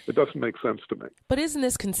well-trained. It doesn't make sense to me. But isn't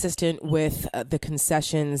this consistent with the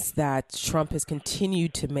concessions that Trump has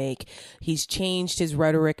continued to make? He's changed his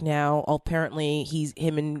rhetoric now. Apparently,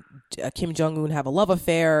 him and Kim Jong-un have a love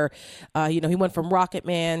affair. He went from Rocket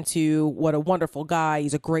Man to what a wonderful guy.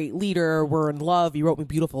 He's a great leader. We're in love. He wrote me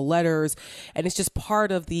beautiful letters. And it's just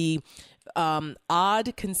part of the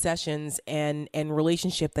odd concessions and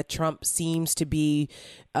relationship that Trump seems to be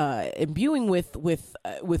imbuing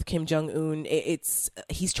with Kim Jong-un.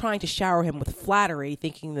 He's trying to shower him with flattery,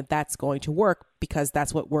 thinking that that's going to work because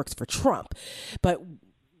that's what works for Trump. But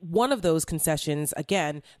one of those concessions,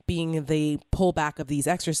 again, being the pullback of these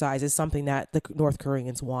exercises, something that the North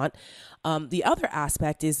Koreans want. The other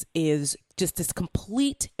aspect is just this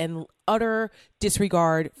complete and utter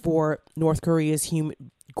disregard for North Korea's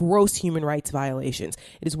gross human rights violations.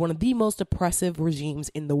 It is one of the most oppressive regimes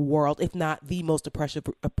in the world, if not the most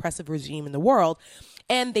oppressive regime in the world.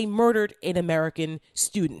 And they murdered an American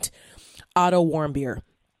student, Otto Warmbier.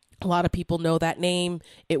 A lot of people know that name.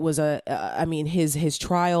 It was his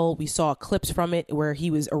trial. We saw clips from it where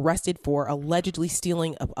he was arrested for allegedly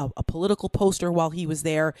stealing a political poster while he was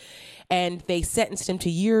there. And they sentenced him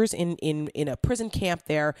to years in a prison camp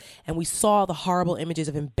there. And we saw the horrible images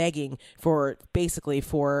of him begging for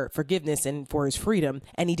forgiveness and for his freedom.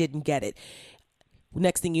 And he didn't get it.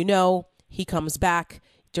 Next thing you know, he comes back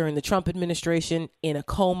during the Trump administration in a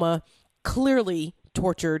coma, clearly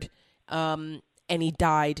tortured, and he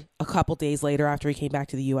died a couple days later after he came back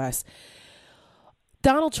to the U.S.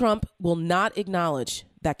 Donald Trump will not acknowledge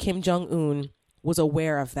that Kim Jong-un was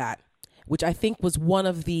aware of that, which I think was one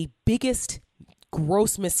of the biggest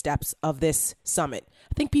gross missteps of this summit.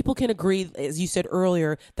 I think people can agree, as you said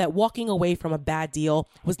earlier, that walking away from a bad deal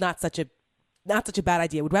was not such a bad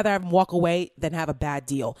idea. We'd rather have him walk away than have a bad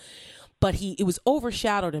deal. But it was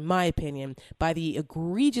overshadowed, in my opinion, by the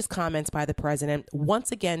egregious comments by the president,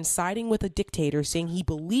 once again siding with a dictator, saying he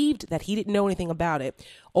believed that he didn't know anything about it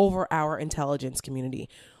over our intelligence community.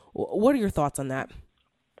 What are your thoughts on that?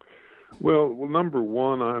 Well, number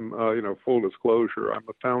one, I'm, full disclosure, I'm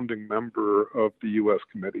a founding member of the U.S.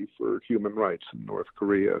 Committee for Human Rights in North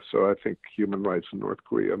Korea. So I think human rights in North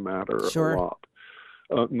Korea matter a lot.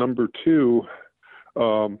 Number two,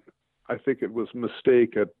 I think it was a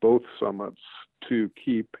mistake at both summits to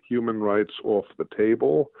keep human rights off the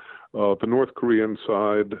table. The North Korean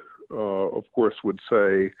side, of course, would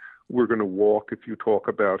say, we're going to walk if you talk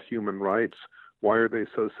about human rights. Why are they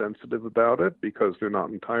so sensitive about it? Because they're not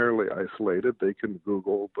entirely isolated. They can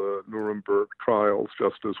Google the Nuremberg trials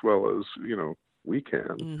just as well as, we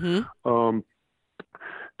can. Mm-hmm.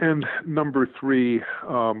 And number three,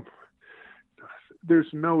 there's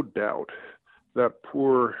no doubt that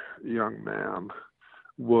poor young man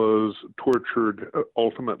was tortured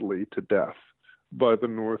ultimately to death by the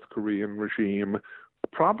North Korean regime.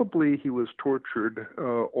 Probably he was tortured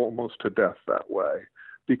almost to death that way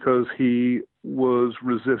because he was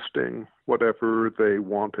resisting whatever they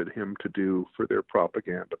wanted him to do for their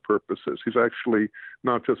propaganda purposes. He's actually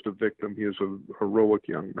not just a victim, he is a heroic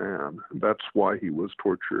young man. That's why he was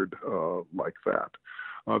tortured like that.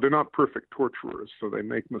 They're not perfect torturers, so they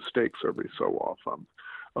make mistakes every so often.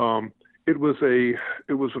 It was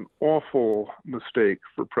an awful mistake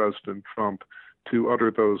for President Trump to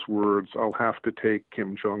utter those words. I'll have to take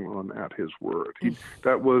Kim Jong-un at his word.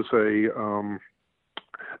 That was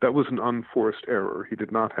an unforced error. He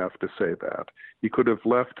did not have to say that. He could have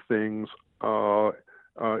left things.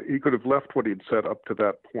 He could have left what he'd said up to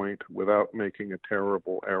that point without making a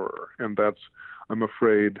terrible error, and that's, I'm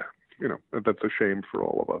afraid, that's a shame for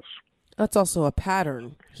all of us. That's also a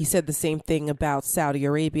pattern. He said the same thing about Saudi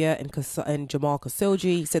Arabia and Jamal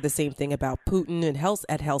Khashoggi. He said the same thing about Putin and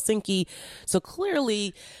at Helsinki. So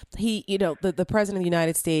clearly, the president of the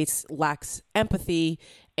United States lacks empathy,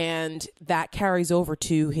 and that carries over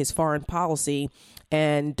to his foreign policy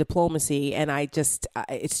and diplomacy. And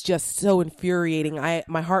it's just so infuriating.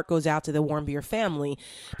 My heart goes out to the Warmbier family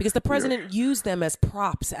because the president used them as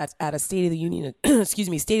props at a State of the Union,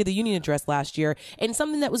 State of the Union address last year, and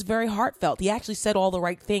something that was very heartfelt. He actually said all the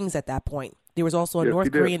right things at that point. There was also a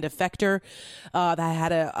North Korean defector that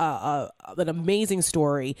had an amazing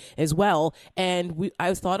story as well. And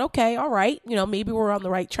I thought, okay, all right, maybe we're on the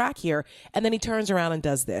right track here. And then he turns around and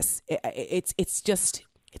does this.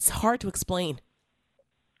 It's hard to explain.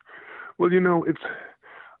 Well, it's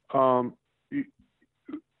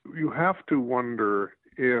you have to wonder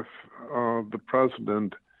if the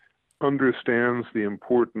president understands the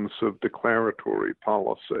importance of declaratory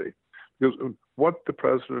policy. Because what the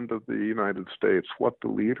president of the United States, what the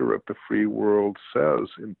leader of the free world says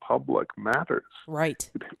in public matters. Right.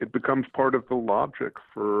 It becomes part of the logic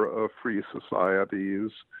for a free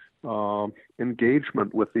society's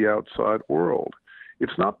engagement with the outside world.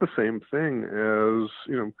 It's not the same thing as,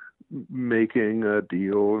 making a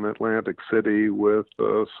deal in Atlantic City with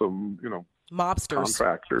some, mobsters,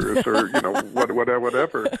 contractors, or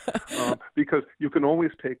whatever, because you can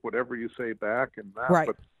always take whatever you say back in that. Right.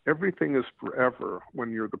 But everything is forever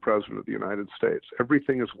when you're the president of the United States.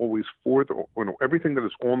 Everything is always everything that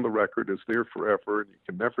is on the record is there forever, and you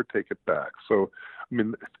can never take it back. So,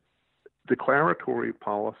 declaratory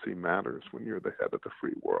policy matters when you're the head of the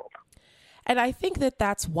free world. And I think that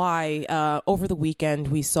that's why over the weekend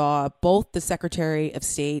we saw both the Secretary of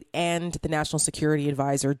State and the National Security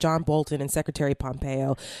Advisor, John Bolton, and Secretary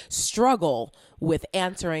Pompeo struggle with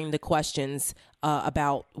answering the questions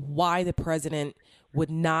about why the president would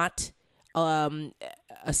not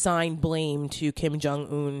assign blame to Kim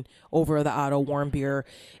Jong-un over the Otto Warmbier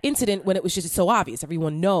incident when it was just so obvious.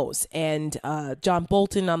 Everyone knows. And John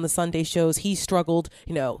Bolton on the Sunday shows, he struggled.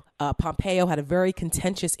 Pompeo had a very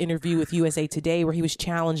contentious interview with USA Today where he was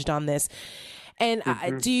challenged on this. And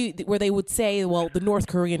where they would say, well, the North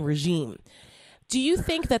Korean regime. Do you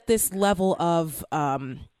think that this level of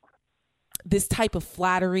this type of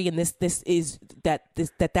flattery and that's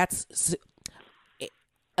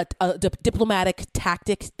a diplomatic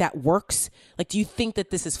tactic that works? Like, do you think that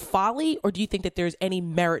this is folly, or do you think that there's any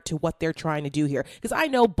merit to what they're trying to do here? Because I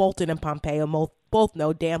know Bolton and Pompeo both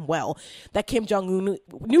know damn well that Kim Jong-un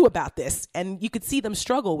knew about this, and you could see them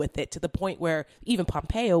struggle with it to the point where even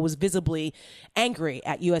Pompeo was visibly angry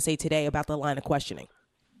at USA Today about the line of questioning.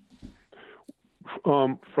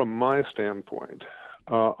 From my standpoint,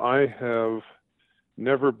 I have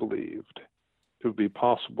never believed it would be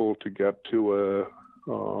possible to get to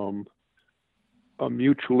a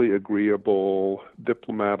mutually agreeable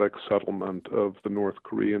diplomatic settlement of the North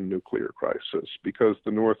Korean nuclear crisis, because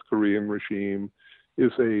the North Korean regime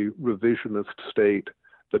is a revisionist state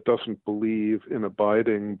that doesn't believe in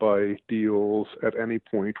abiding by deals at any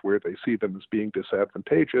point where they see them as being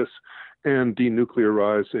disadvantageous, and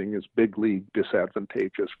denuclearizing is big league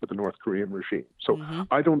disadvantageous for the North Korean regime. So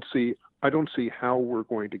I don't see how we're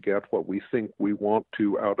going to get what we think we want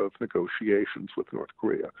to out of negotiations with North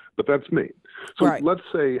Korea. But that's me. So right. let's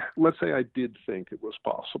say I did think it was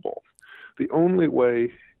possible. The only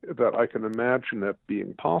way that I can imagine it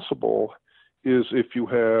being possible is if you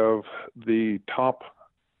have the top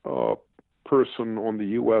person on the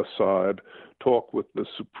U.S. side talk with the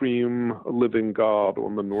supreme living God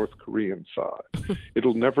on the North Korean side.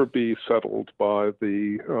 It'll never be settled by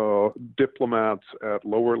the diplomats at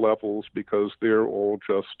lower levels, because they're all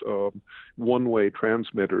just one-way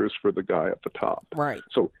transmitters for the guy at the top. Right.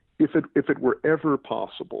 So if it were ever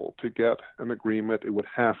possible to get an agreement, it would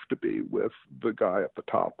have to be with the guy at the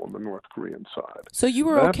top on the North Korean side. So you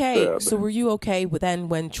were okay. Said, so were you okay with then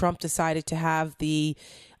when Trump decided to have the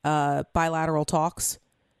bilateral talks?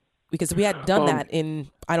 Because we hadn't done that in,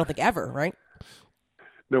 I don't think, ever, right?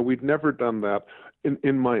 No, we'd never done that.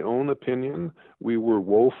 In my own opinion, we were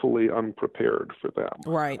woefully unprepared for them.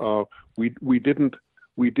 Right. We didn't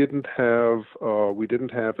have,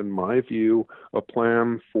 in my view, a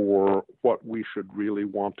plan for what we should really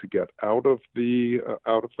want to get out of the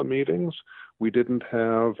meetings. We didn't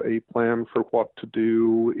have a plan for what to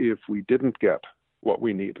do if we didn't get what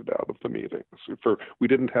we needed out of the meetings. We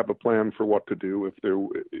didn't have a plan for what to do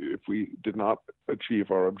if we did not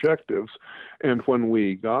achieve our objectives. And when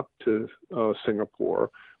we got to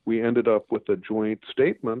Singapore, we ended up with a joint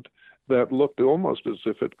statement that looked almost as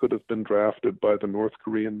if it could have been drafted by the North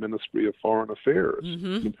Korean Ministry of Foreign Affairs.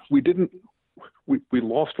 We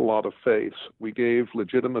lost a lot of face. We gave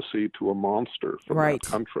legitimacy to a monster from that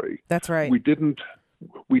country. That's right.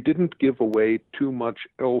 We didn't give away too much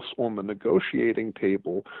else on the negotiating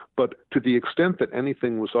table, but to the extent that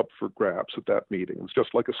anything was up for grabs at that meeting, it was just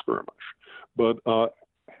like a skirmish. But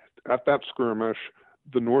at that skirmish,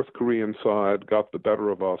 the North Korean side got the better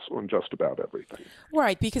of us on just about everything.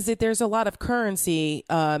 Right, because there's a lot of currency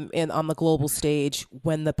on the global stage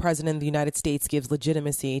when the president of the United States gives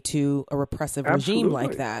legitimacy to a repressive regime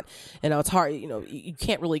like that. It's hard. You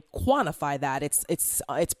can't really quantify that.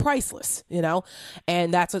 It's priceless.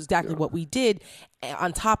 And that's exactly what we did.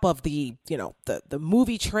 On top of the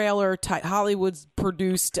movie trailer type Hollywood's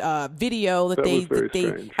produced video that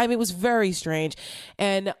they it was very strange.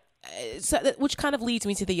 And so, which kind of leads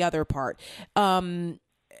me to the other part.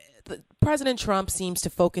 President Trump seems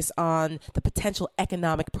to focus on the potential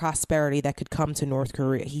economic prosperity that could come to North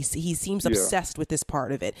Korea. He seems obsessed with this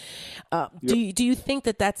part of it. Do you think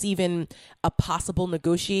that that's even a possible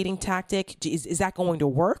negotiating tactic? Is that going to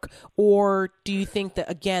work? Or do you think that,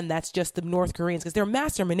 again, that's just the North Koreans, because they're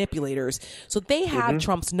master manipulators, so they have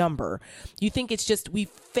Trump's number? You think it's just we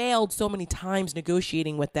failed so many times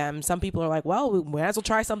negotiating with them, some people are like, well, we might as well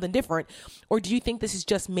try something different? Or do you think this is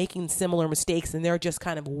just making similar mistakes and they're just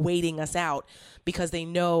kind of waiting us out because they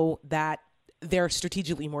know that they're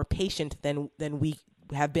strategically more patient than we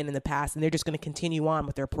have been in the past, and they're just going to continue on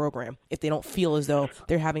with their program if they don't feel as though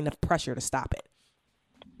they're having enough pressure to stop it?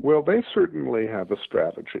 Well, they certainly have a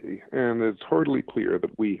strategy, and it's hardly clear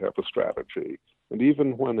that we have a strategy. And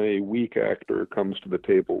even when a weak actor comes to the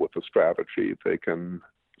table with a strategy, they can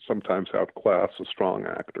sometimes outclass a strong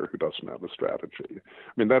actor who doesn't have a strategy.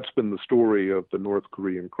 I mean, that's been the story of the North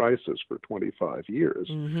Korean crisis for 25 years.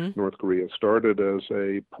 North Korea started as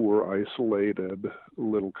a poor, isolated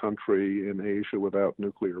little country in Asia without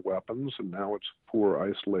nuclear weapons, and now it's a poor,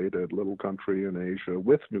 isolated little country in Asia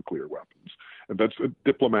with nuclear weapons. And that's a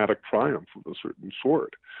diplomatic triumph of a certain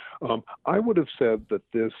sort. I would have said that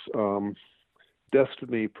this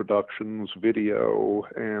Destiny Productions video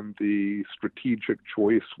and the strategic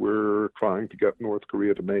choice we're trying to get North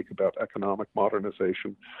Korea to make about economic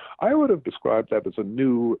modernization, I would have described that as a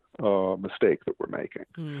new mistake that we're making,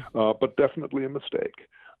 but definitely a mistake.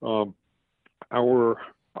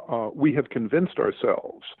 We have convinced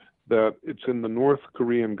ourselves that it's in the North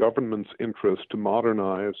Korean government's interest to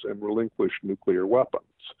modernize and relinquish nuclear weapons.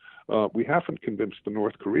 We haven't convinced the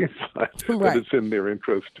North Korean side that it's in their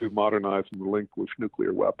interest to modernize and relinquish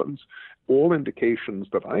nuclear weapons. All indications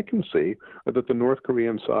that I can see are that the North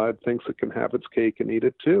Korean side thinks it can have its cake and eat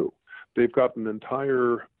it too. They've got an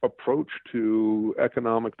entire approach to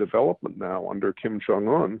economic development now under Kim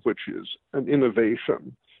Jong-un, which is an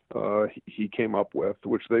innovation he came up with,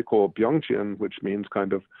 which they call Byungjin, which means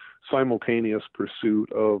kind of simultaneous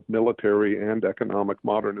pursuit of military and economic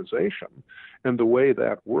modernization. And the way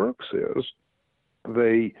that works is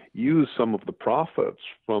they use some of the profits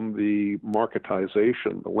from the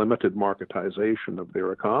marketization, the limited marketization of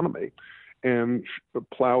their economy, and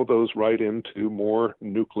plow those right into more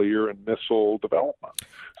nuclear and missile development.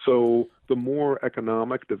 So the more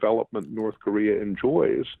economic development North Korea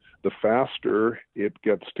enjoys, the faster it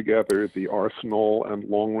gets together the arsenal and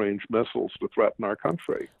long-range missiles to threaten our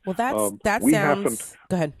country. Well, that sounds...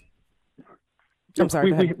 Go ahead. I'm sorry,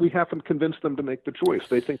 go ahead. We haven't convinced them to make the choice.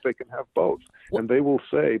 They think they can have both. Well, and they will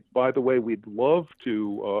say, by the way, we'd love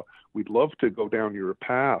to go down your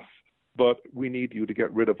path, but we need you to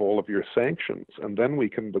get rid of all of your sanctions, and then we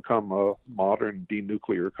can become a modern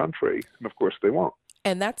denuclear country. And of course, they won't.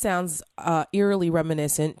 And that sounds eerily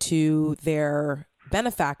reminiscent to their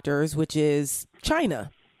benefactors, which is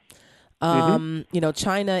China.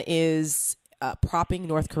 China is propping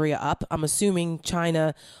North Korea up. I'm assuming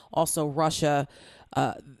China, also Russia.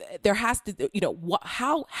 There has to,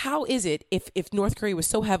 how is it if North Korea was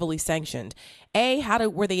so heavily sanctioned? A,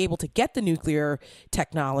 were they able to get the nuclear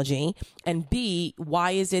technology? And B,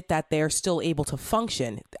 why is it that they're still able to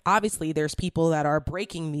function? Obviously, there's people that are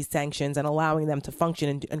breaking these sanctions and allowing them to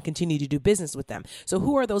function and continue to do business with them. So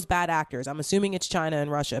who are those bad actors? I'm assuming it's China and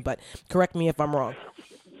Russia, but correct me if I'm wrong.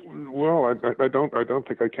 Well, I don't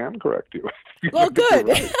think I can correct you. Well, good.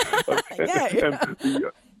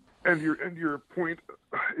 And your point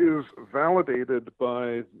is validated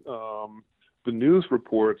by the news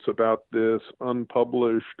reports about this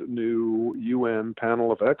unpublished new UN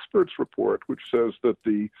panel of experts report, which says that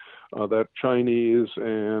that Chinese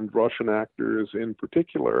and Russian actors in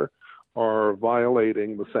particular are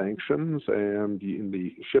violating the sanctions and in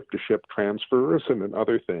the ship-to-ship transfers and in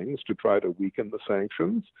other things to try to weaken the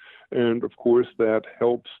sanctions. And of course, that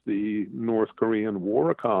helps the North Korean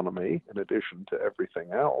war economy in addition to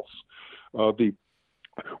everything else.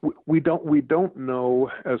 We don't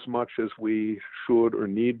know as much as we should or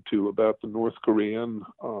need to about the North Korean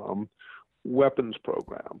weapons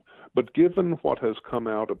program. But given what has come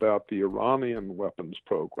out about the Iranian weapons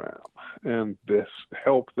program and this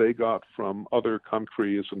help they got from other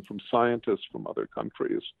countries and from scientists from other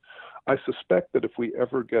countries, I suspect that if we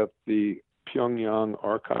ever get the Pyongyang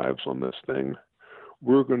archives on this thing,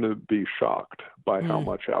 we're going to be shocked by how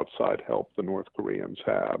much outside help the North Koreans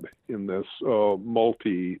had in this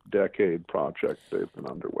multi-decade project they've been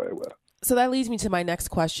underway with. So that leads me to my next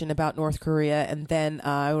question about North Korea, and then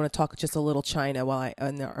I want to talk just a little China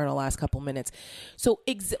in our last couple minutes. So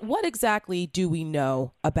what exactly do we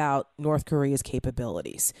know about North Korea's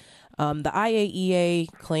capabilities? The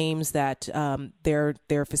IAEA claims that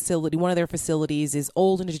their facility, one of their facilities, is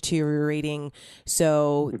old and deteriorating,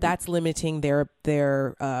 so that's limiting their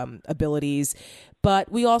abilities.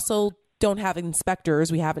 But we also don't have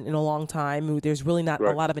inspectors. We haven't in a long time. There's really not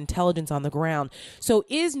a lot of intelligence on the ground. So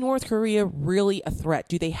is North Korea really a threat?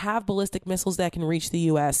 Do they have ballistic missiles that can reach the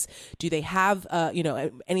U.S.? Do they have,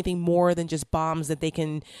 anything more than just bombs that they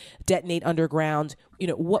can detonate underground?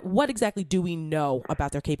 What exactly do we know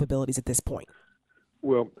about their capabilities at this point?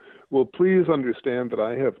 Well, please understand that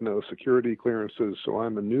I have no security clearances, so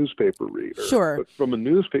I'm a newspaper reader. Sure. But from a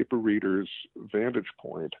newspaper reader's vantage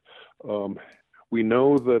point, we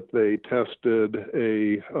know that they tested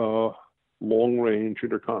a long-range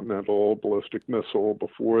intercontinental ballistic missile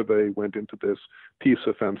before they went into this peace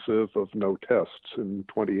offensive of no tests in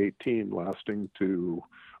 2018, lasting to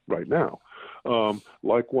right now.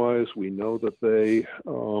 Likewise, we know that they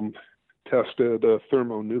tested a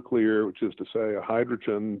thermonuclear, which is to say a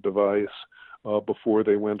hydrogen device, before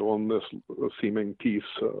they went on this seeming peace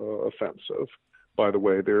offensive. By the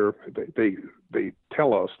way, they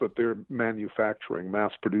tell us that they're manufacturing,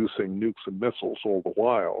 mass-producing nukes and missiles all the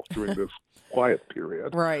while during this quiet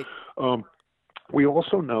period. Right. We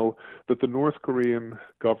also know that the North Korean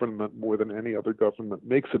government, more than any other government,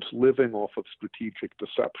 makes its living off of strategic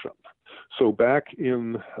deception. So back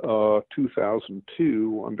in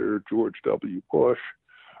 2002, under George W. Bush,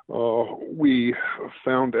 we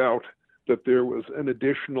found out that there was an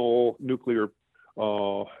additional nuclear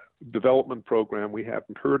development program we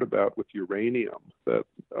hadn't heard about with uranium that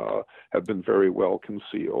had been very well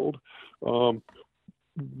concealed.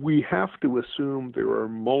 We have to assume there are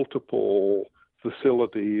multiple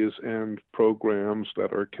facilities and programs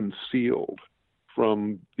that are concealed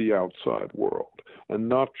from the outside world, and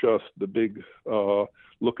not just the big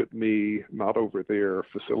look at me, not over there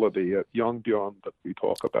facility at Yongbyon that we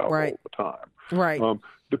talk about all the time. Right.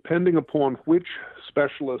 Depending upon which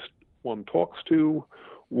specialist one talks to,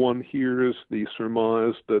 one hears the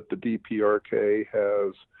surmise that the DPRK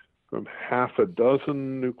has from half a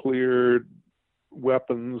dozen nuclear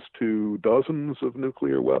weapons to dozens of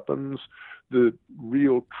nuclear weapons. The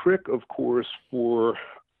real trick, of course, for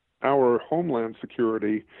our homeland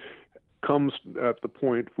security comes at the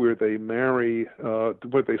point where they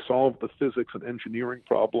where they solve the physics and engineering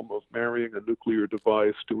problem of marrying a nuclear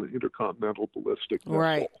device to an intercontinental ballistic missile.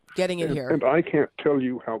 Right, getting it here. And I can't tell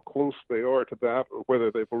you how close they are to that or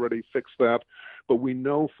whether they've already fixed that, but we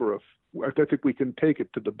know I think we can take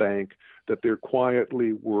it to the bank that they're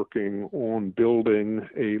quietly working on building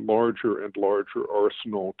a larger and larger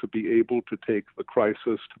arsenal to be able to take the crisis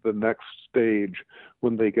to the next stage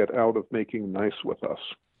when they get out of making nice with us.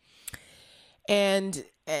 And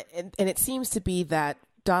it seems to be that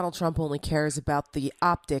Donald Trump only cares about the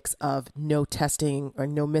optics of no testing or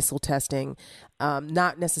no missile testing,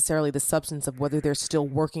 not necessarily the substance of whether they're still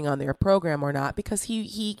working on their program or not, because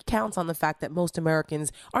he counts on the fact that most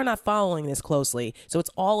Americans are not following this closely. So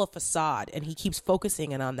it's all a facade, and he keeps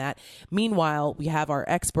focusing in on that. Meanwhile, we have our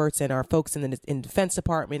experts and our folks in the Defense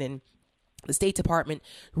Department and the State Department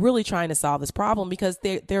really trying to solve this problem because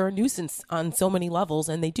they're a nuisance on so many levels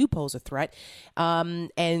and they do pose a threat.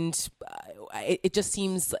 It just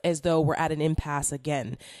seems as though we're at an impasse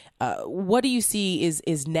again. What do you see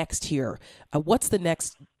is next here? What's the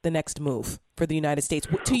next move for the United States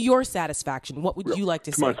to your satisfaction? What would you like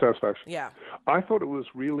to see? My satisfaction. Yeah. I thought it was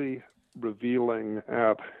really revealing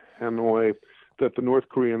at Hanoi that the North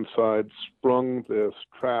Korean side sprung this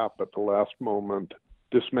trap at the last moment,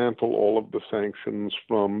 dismantle all of the sanctions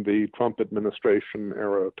from the Trump administration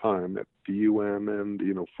era time at the UN and,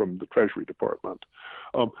 from the Treasury Department.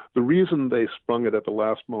 The reason they sprung it at the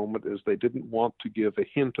last moment is they didn't want to give a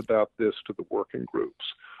hint about this to the working groups.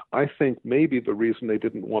 I think maybe the reason they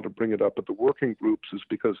didn't want to bring it up at the working groups is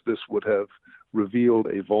because this would have revealed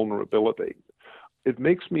a vulnerability. It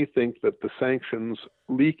makes me think that the sanctions,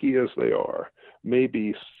 leaky as they are, may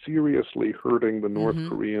be seriously hurting the North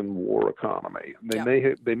Korean war economy.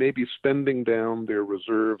 They may be spending down their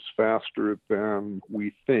reserves faster than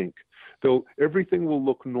we think. Everything will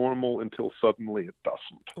look normal until suddenly it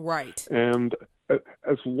doesn't. Right. And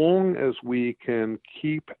as long as we can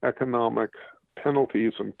keep economic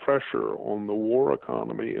penalties and pressure on the war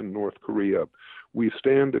economy in North Korea, we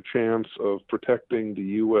stand a chance of protecting the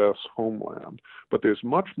U.S. homeland. But there's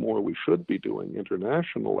much more we should be doing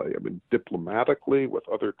internationally. I mean, diplomatically with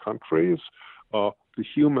other countries, the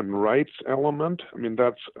human rights element. I mean,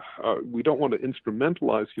 we don't want to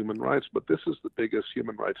instrumentalize human rights, but this is the biggest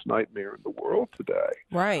human rights nightmare in the world today.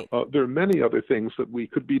 Right. There are many other things that we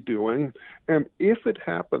could be doing. And if it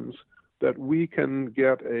happens that we can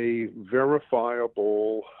get a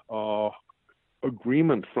verifiable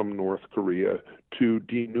agreement from North Korea to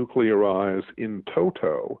denuclearize in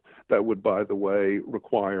toto, that would, by the way,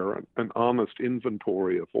 require an honest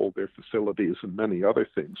inventory of all their facilities and many other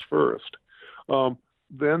things first.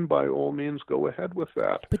 Then, by all means, go ahead with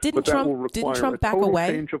that. But didn't Trump back away?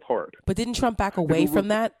 Change of heart. But didn't Trump back away from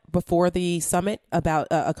that before the summit about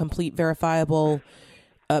a complete verifiable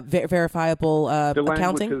the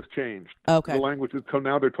accounting? language has changed. Okay. The language is, so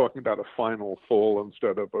now they're talking about a final full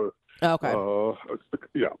instead of a. Okay.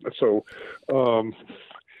 So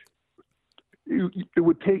it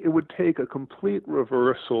would take a complete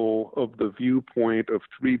reversal of the viewpoint of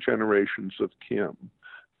three generations of Kim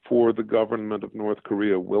for the government of North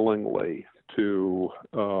Korea willingly to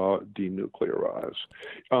denuclearize.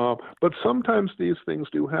 But sometimes these things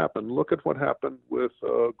do happen. Look at what happened with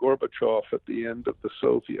Gorbachev at the end of the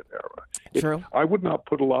Soviet era. True. I would not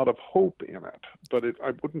put a lot of hope in it, but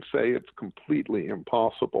I wouldn't say it's completely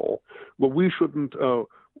impossible. Well, we shouldn't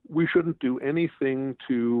do anything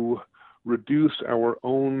to reduce our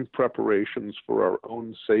own preparations for our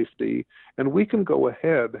own safety, and we can go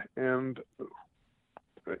ahead and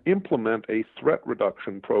implement a threat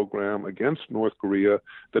reduction program against North Korea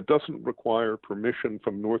that doesn't require permission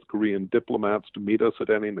from North Korean diplomats to meet us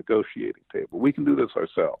at any negotiating table. We can do this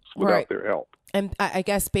ourselves without their help. And I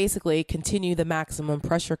guess basically continue the maximum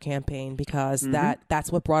pressure campaign, because that's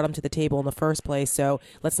what brought them to the table in the first place. So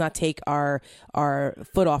let's not take our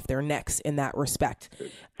foot off their necks in that respect.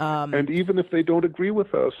 And even if they don't agree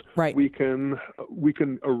with us, we can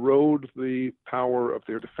erode the power of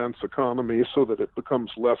their defense economy so that it becomes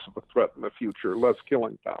less of a threat in the future, less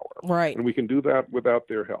killing power. Right. And we can do that without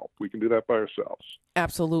their help. We can do that by ourselves.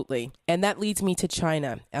 Absolutely. And that leads me to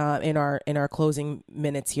China in our closing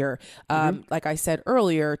minutes here. Like I said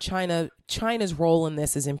earlier, China's role in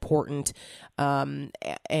this is important. And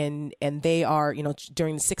they are,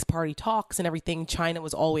 during the six-party talks and everything, China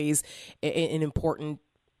was always an important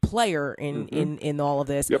player in all of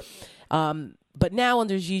this. Yep. But now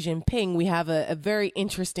under Xi Jinping, we have a very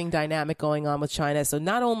interesting dynamic going on with China. So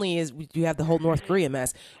not only you have the whole North Korea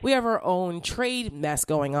mess, we have our own trade mess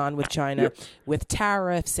going on with China, with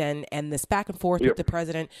tariffs and this back and forth with the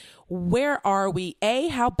president. Where are we? A,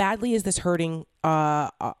 how badly is this hurting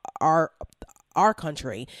our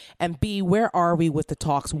country? And B, where are we with the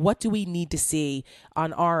talks? What do we need to see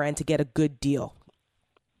on our end to get a good deal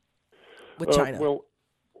with China?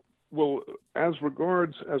 Well, as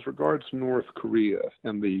regards North Korea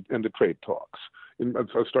and the trade talks,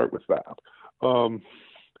 I'll start with that.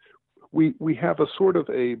 We have a sort of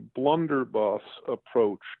a blunderbuss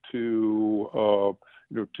approach to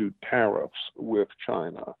tariffs with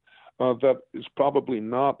China that is probably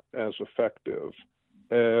not as effective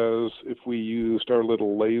as if we used our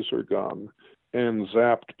little laser gun and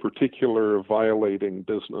zapped particular violating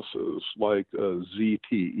businesses like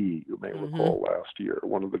ZTE, you may recall last year,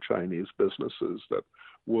 one of the Chinese businesses that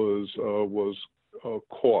was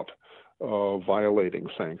caught violating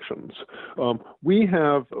sanctions. We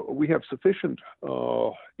have sufficient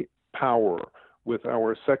power with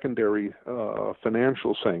our secondary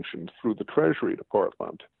financial sanctions through the Treasury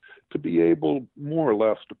Department to be able more or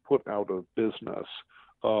less to put out of business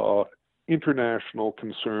international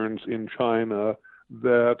concerns in China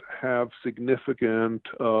that have significant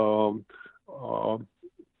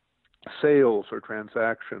sales or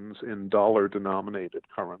transactions in dollar-denominated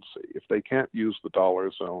currency. If they can't use the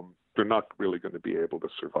dollar zone, they're not really going to be able to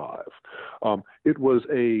survive. It was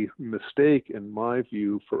a mistake, in my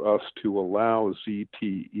view, for us to allow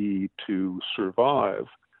ZTE to survive.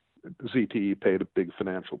 ZTE paid a big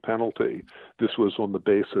financial penalty. This was on the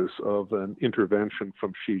basis of an intervention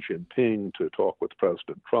from Xi Jinping to talk with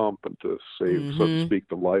President Trump and to save, so to speak,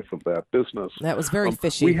 the life of that business. That was very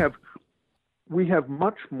fishy. We have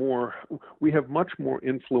much more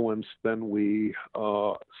influence than we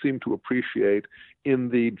seem to appreciate in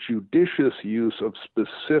the judicious use of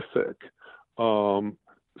specific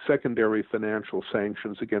secondary financial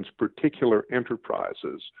sanctions against particular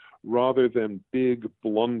enterprises, rather than big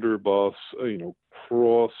blunderbuss,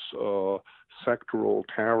 cross-sectoral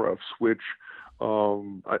tariffs, which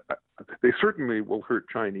they certainly will hurt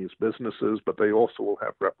Chinese businesses, but they also will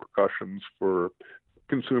have repercussions for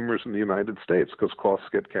consumers in the United States because costs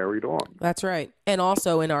get carried on. That's right. And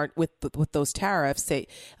also with those tariffs, a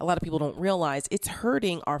lot of people don't realize it's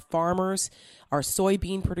hurting our farmers, our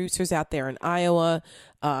soybean producers out there in Iowa,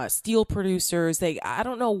 steel producers. I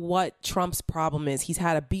don't know what Trump's problem is. He's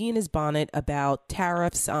had a bee in his bonnet about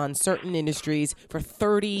tariffs on certain industries for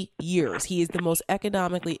 30 years. He is the most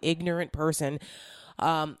economically ignorant person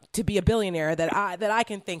to be a billionaire that I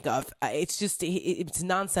can think of. It's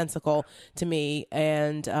nonsensical to me,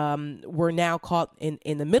 and we're now caught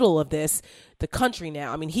in the middle of this. The country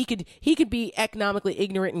now. I mean, he could be economically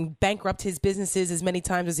ignorant and bankrupt his businesses as many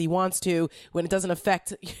times as he wants to when it doesn't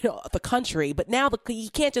affect the country. But now he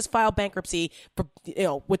can't just file bankruptcy for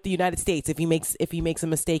with the United States if he makes a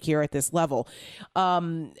mistake here at this level.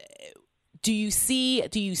 Do you see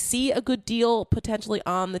a good deal potentially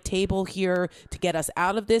on the table here to get us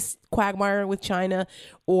out of this quagmire with China,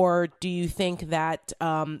 or do you think that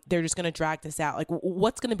they're just going to drag this out? Like,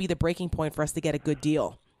 what's going to be the breaking point for us to get a good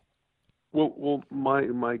deal? Well,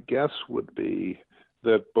 my guess would be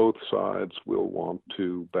that both sides will want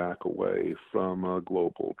to back away from a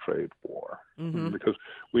global trade war, because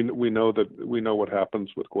we know what happens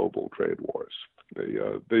with global trade wars.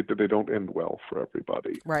 They don't end well for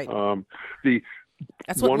everybody. Right.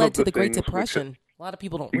 That's what led to the Great Depression. A lot of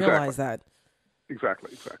people don't realize that.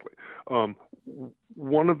 Exactly.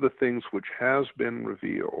 One of the things which has been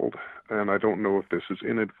revealed, and I don't know if this is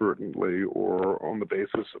inadvertently or on the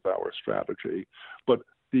basis of our strategy, but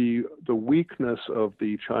the weakness of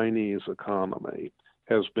the Chinese economy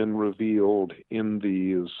has been revealed in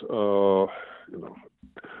these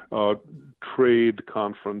trade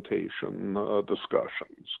confrontation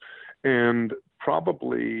discussions. And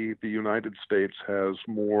probably the United States has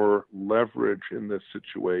more leverage in this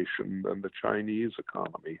situation than the Chinese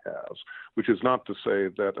economy has, which is not to say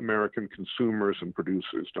that American consumers and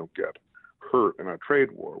producers don't get hurt in a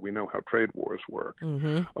trade war. We know how trade wars work.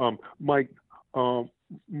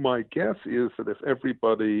 My guess is that if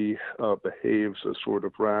everybody behaves as sort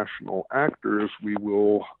of rational actors,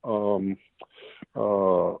 we'll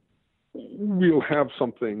have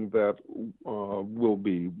something that will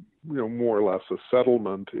be, more or less a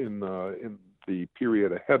settlement in the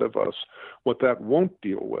period ahead of us. What that won't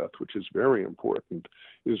deal with, which is very important,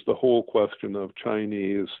 is the whole question of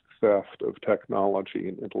Chinese theft of technology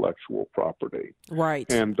and intellectual property. Right.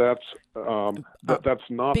 And that's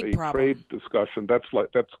not a problem. Trade discussion. That's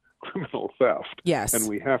criminal theft. Yes. And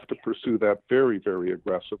we have to pursue that very, very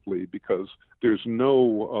aggressively, because there's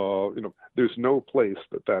no place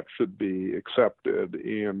that should be accepted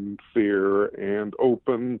in fair and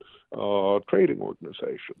open trading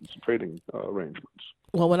organizations, trading arrangements.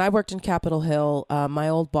 Well, when I worked in Capitol Hill, my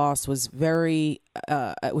old boss was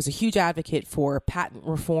was a huge advocate for patent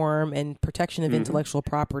reform and protection of intellectual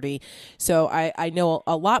property. So I know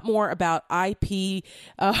a lot more about IP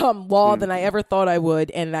law than I ever thought I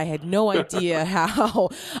would, and I had no idea how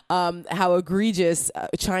egregious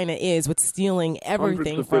China is with stealing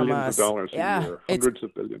everything from us. It's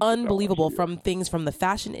unbelievable. From things from the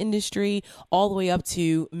fashion industry all the way up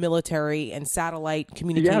to military and satellite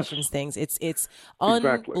communications things. It's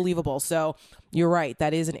unbelievable. So you're right.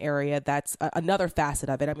 That is an area that's another facet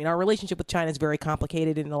of it. I mean, our relationship with China is very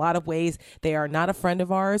complicated in a lot of ways. They are not a friend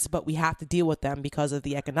of ours, but we have to deal with them because of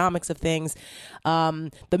the economics of things.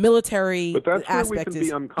 The military aspect is... But that's where we can be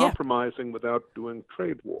uncompromising without doing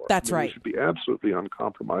trade war. That's right. We should be absolutely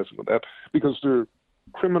uncompromising with that, because there are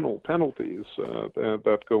criminal penalties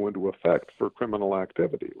that go into effect for criminal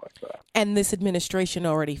activity like that. And this administration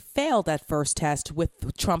already failed that first test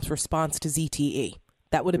with Trump's response to ZTE.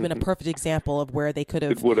 That would have been a perfect example of where they could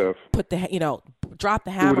have put dropped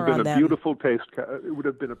the hammer on them. It would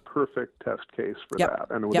have been a perfect test case for that,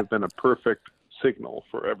 and it would have been a perfect signal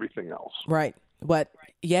for everything else. Right. But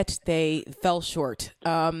yet they fell short.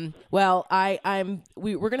 Well,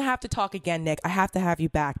 we're going to have to talk again, Nick. I have to have you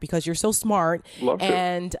back because you're so smart. Love to.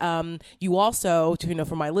 And you also,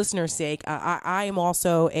 for my listeners' sake, I am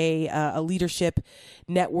also a leadership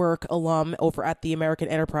network alum over at the American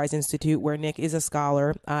Enterprise Institute, where Nick is a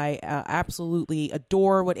scholar. I absolutely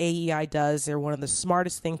adore what AEI does. They're one of the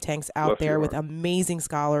smartest think tanks out there with amazing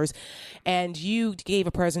scholars. And you gave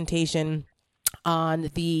a presentation on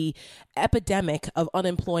the epidemic of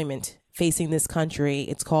unemployment facing this country.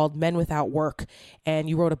 It's called Men Without Work. And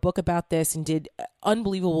you wrote a book about this and did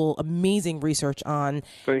unbelievable, amazing research on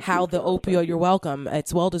you're welcome.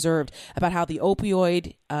 It's well-deserved, about how the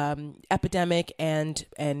opioid epidemic and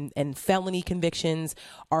felony convictions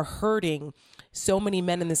are hurting so many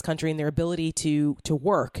men in this country and their ability to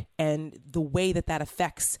work, and the way that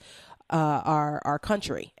affects our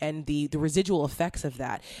country and the residual effects of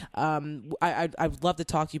that. I'd love to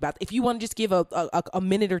talk to you about, if you want to just give a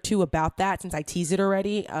minute or two about that, since I teased it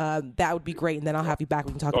already, that would be great. And then I'll have you back.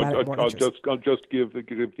 We can talk about it more. I'll just give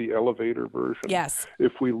the elevator version. Yes.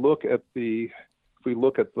 If we look at the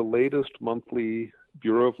latest monthly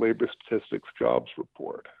Bureau of Labor Statistics jobs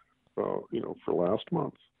report, for last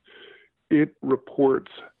month, it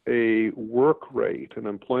reports a work rate, an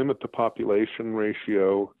employment to population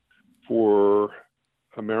ratio for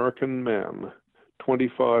American men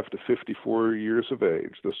 25 to 54 years of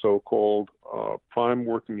age, the so-called prime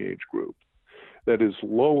working age group, that is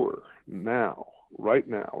lower now, right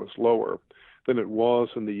now, is lower than it was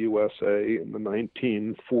in the USA in the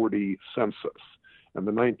 1940 census. And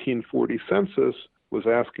the 1940 census was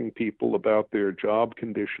asking people about their job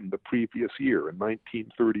condition the previous year in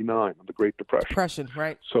 1939, the Great Depression.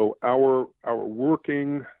 Right. So our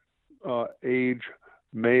working age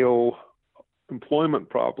male employment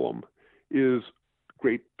problem is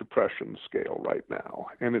Great Depression scale right now,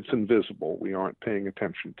 and it's invisible. We aren't paying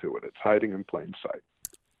attention to it. It's hiding in plain sight.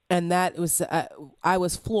 And that was, I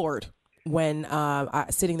was floored when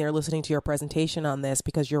sitting there listening to your presentation on this,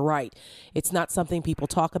 because you're right. It's not something people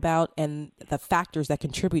talk about, and the factors that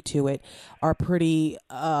contribute to it are pretty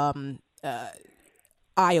eye-opening.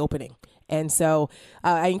 And so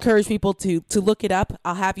I encourage people to look it up.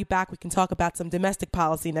 I'll have you back. We can talk about some domestic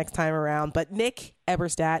policy next time around. But Nick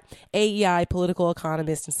Eberstadt, AEI political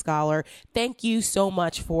economist and scholar, thank you so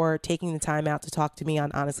much for taking the time out to talk to me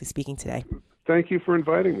on Honestly Speaking today. Thank you for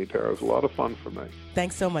inviting me, Tara. It was a lot of fun for me.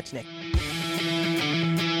 Thanks so much, Nick.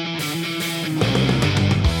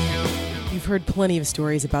 You've heard plenty of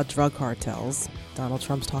stories about drug cartels. Donald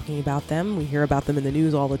Trump's talking about them. We hear about them in the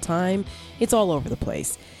news all the time. It's all over the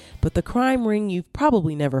place. But the crime ring you've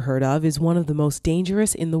probably never heard of is one of the most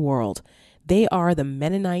dangerous in the world. They are the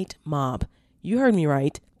Mennonite mob. You heard me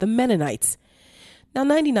right, the Mennonites. Now,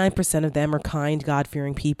 99% of them are kind,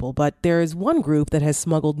 God-fearing people, but there is one group that has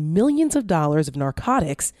smuggled millions of dollars of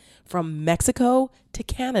narcotics from Mexico to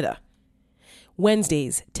Canada.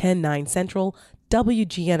 Wednesdays, 10/9 Central,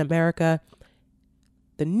 WGN America,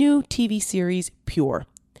 the new TV series Pure.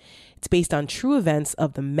 It's based on true events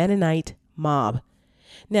of the Mennonite mob.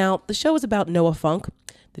 Now, the show is about Noah Funk,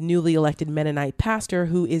 the newly elected Mennonite pastor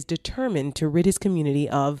who is determined to rid his community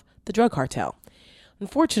of the drug cartel.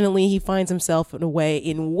 Unfortunately, he finds himself in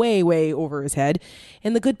way over his head,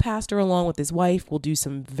 and the good pastor, along with his wife, will do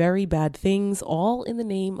some very bad things, all in the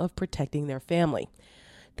name of protecting their family.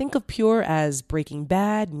 Think of Pure as Breaking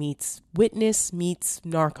Bad meets Witness meets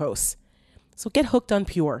Narcos. So get hooked on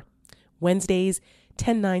Pure. Wednesdays,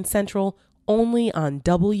 10/9 Central, only on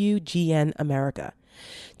WGN America.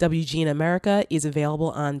 WGN America is available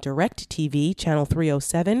on DirecTV Channel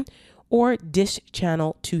 307 or Dish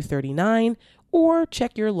Channel 239, or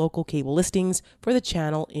check your local cable listings for the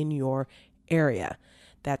channel in your area.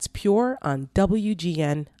 That's Pure on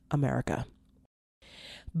WGN America.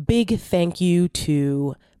 Big thank you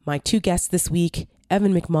to my two guests this week,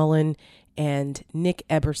 Evan McMullin and Nick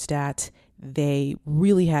Eberstadt. They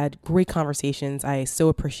really had great conversations. I so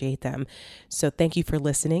appreciate them. So thank you for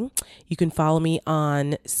listening. You can follow me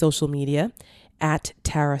on social media at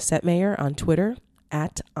Tara Setmayer on Twitter,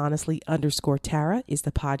 at honestly_Tara is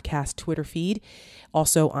the podcast Twitter feed.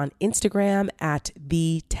 Also on Instagram at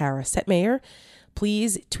the Tara Setmayer.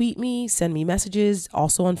 Please tweet me, send me messages.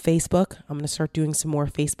 Also on Facebook. I'm going to start doing some more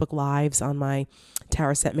Facebook Lives on my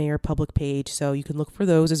Tara Setmayer public page, so you can look for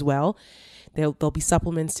those as well. There'll be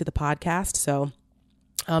supplements to the podcast. So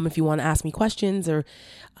if you want to ask me questions or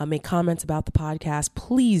make comments about the podcast,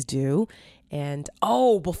 please do. And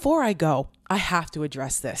before I go, I have to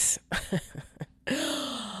address this.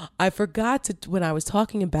 I forgot to, when I was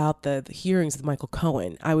talking about the hearings with Michael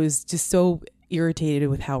Cohen, I was just so irritated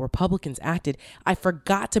with how Republicans acted. I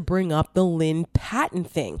forgot to bring up the Lynn Patton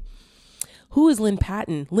thing. Who is Lynn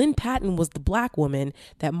Patton? Lynn Patton was the black woman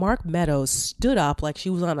that Mark Meadows stood up like she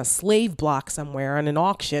was on a slave block somewhere on an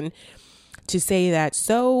auction to say that,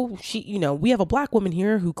 so she, we have a black woman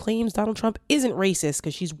here who claims Donald Trump isn't racist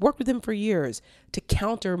because she's worked with him for years, to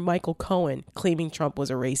counter Michael Cohen claiming Trump was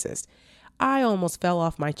a racist. I almost fell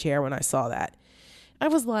off my chair when I saw that. I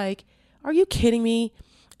was like, are you kidding me?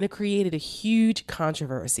 And it created a huge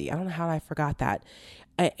controversy. I don't know how I forgot that.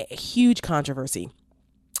 A huge controversy.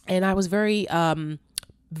 And I was very,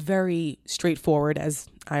 very straightforward, as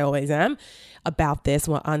I always am, about this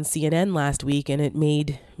on CNN last week. And it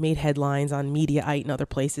made headlines on Mediaite and other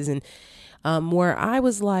places. And where I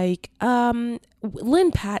was like,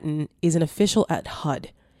 Lynn Patton is an official at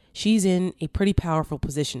HUD. She's in a pretty powerful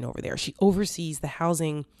position over there. She oversees the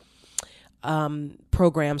housing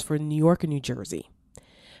programs for New York and New Jersey.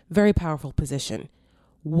 Very powerful position.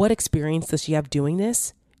 What experience does she have doing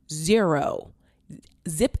this? Zero.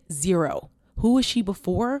 Zip zero. Who was she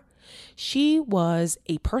before? She was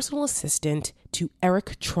a personal assistant to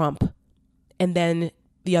Eric Trump and then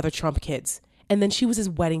the other Trump kids. And then she was his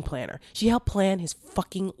wedding planner. She helped plan his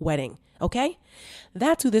fucking wedding. Okay?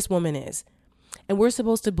 That's who this woman is. And we're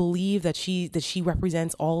supposed to believe that she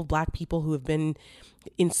represents all black people who have been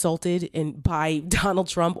insulted by Donald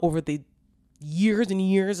Trump over the years and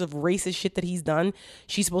years of racist shit that he's done.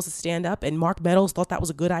 She's supposed to stand up, and Mark Meadows thought that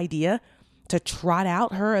was a good idea to trot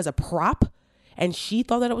out her as a prop, and she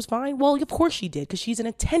thought that it was fine. Well, of course she did, because she's an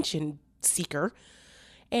attention seeker,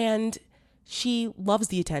 and she loves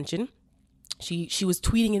the attention. She was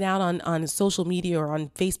tweeting it out on social media or on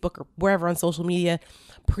Facebook or wherever on social media,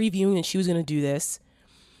 previewing that she was going to do this.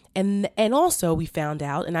 And also we found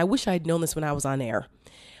out, and I wish I'd known this when I was on air,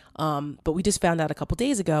 but we just found out a couple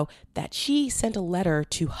days ago that she sent a letter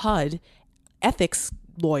to HUD ethics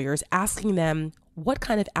lawyers, asking them what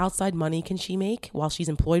kind of outside money can she make while she's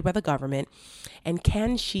employed by the government, and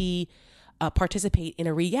can she participate in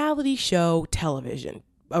a reality show television,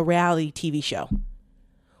 a reality TV show.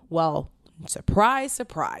 Well, surprise,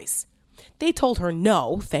 surprise. They told her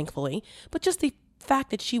no, thankfully, but just the fact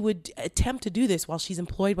that she would attempt to do this while she's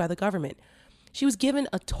employed by the government. She was given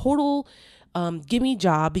a total gimme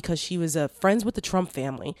job because she was friends with the Trump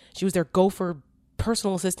family. She was their gopher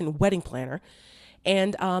personal assistant wedding planner.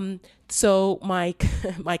 And so my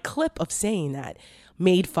clip of saying that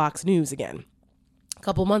made Fox News again. A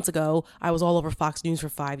couple months ago, I was all over Fox News for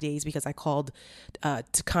 5 days because I called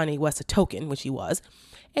to Kanye West a token, which he was.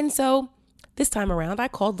 And so this time around, I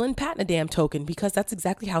called Lynn Patton a damn token because that's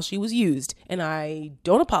exactly how she was used. And I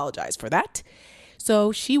don't apologize for that.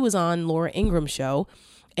 So she was on Laura Ingram's show,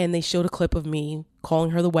 and they showed a clip of me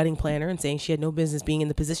calling her the wedding planner and saying she had no business being in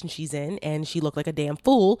the position she's in, and she looked like a damn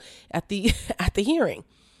fool at the hearing.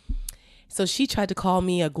 So she tried to call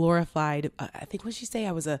me a glorified, I think, what did she say?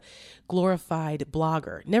 I was a glorified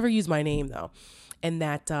blogger. Never used my name, though. And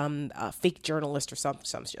that fake journalist or some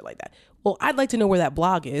shit like that. Well, I'd like to know where that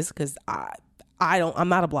blog is, because I'm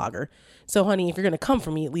not a blogger. So, honey, if you're going to come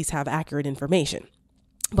for me, at least have accurate information.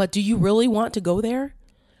 But do you really want to go there?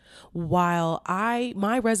 While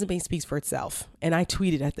my resume speaks for itself, and I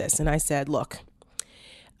tweeted at this, and I said, look,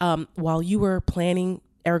 while you were planning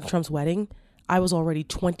Eric Trump's wedding, I was already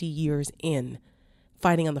 20 years in,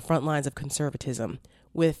 fighting on the front lines of conservatism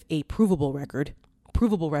with a provable record,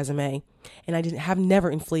 provable resume, and I have never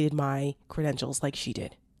inflated my credentials like she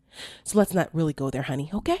did. So let's not really go there, honey,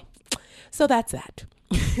 okay? So that's that.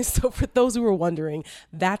 So for those who were wondering,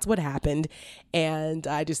 that's what happened. And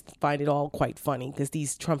I just find it all quite funny because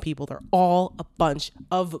these Trump people, they're all a bunch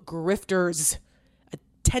of grifters,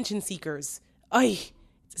 attention seekers.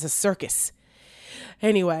 It's a circus.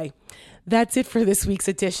 Anyway, that's it for this week's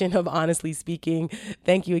edition of Honestly Speaking.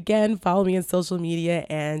 Thank you again. Follow me on social media,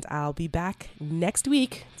 and I'll be back next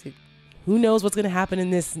week. Who knows what's going to happen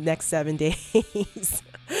in this next 7 days.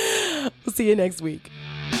 We'll see you next week.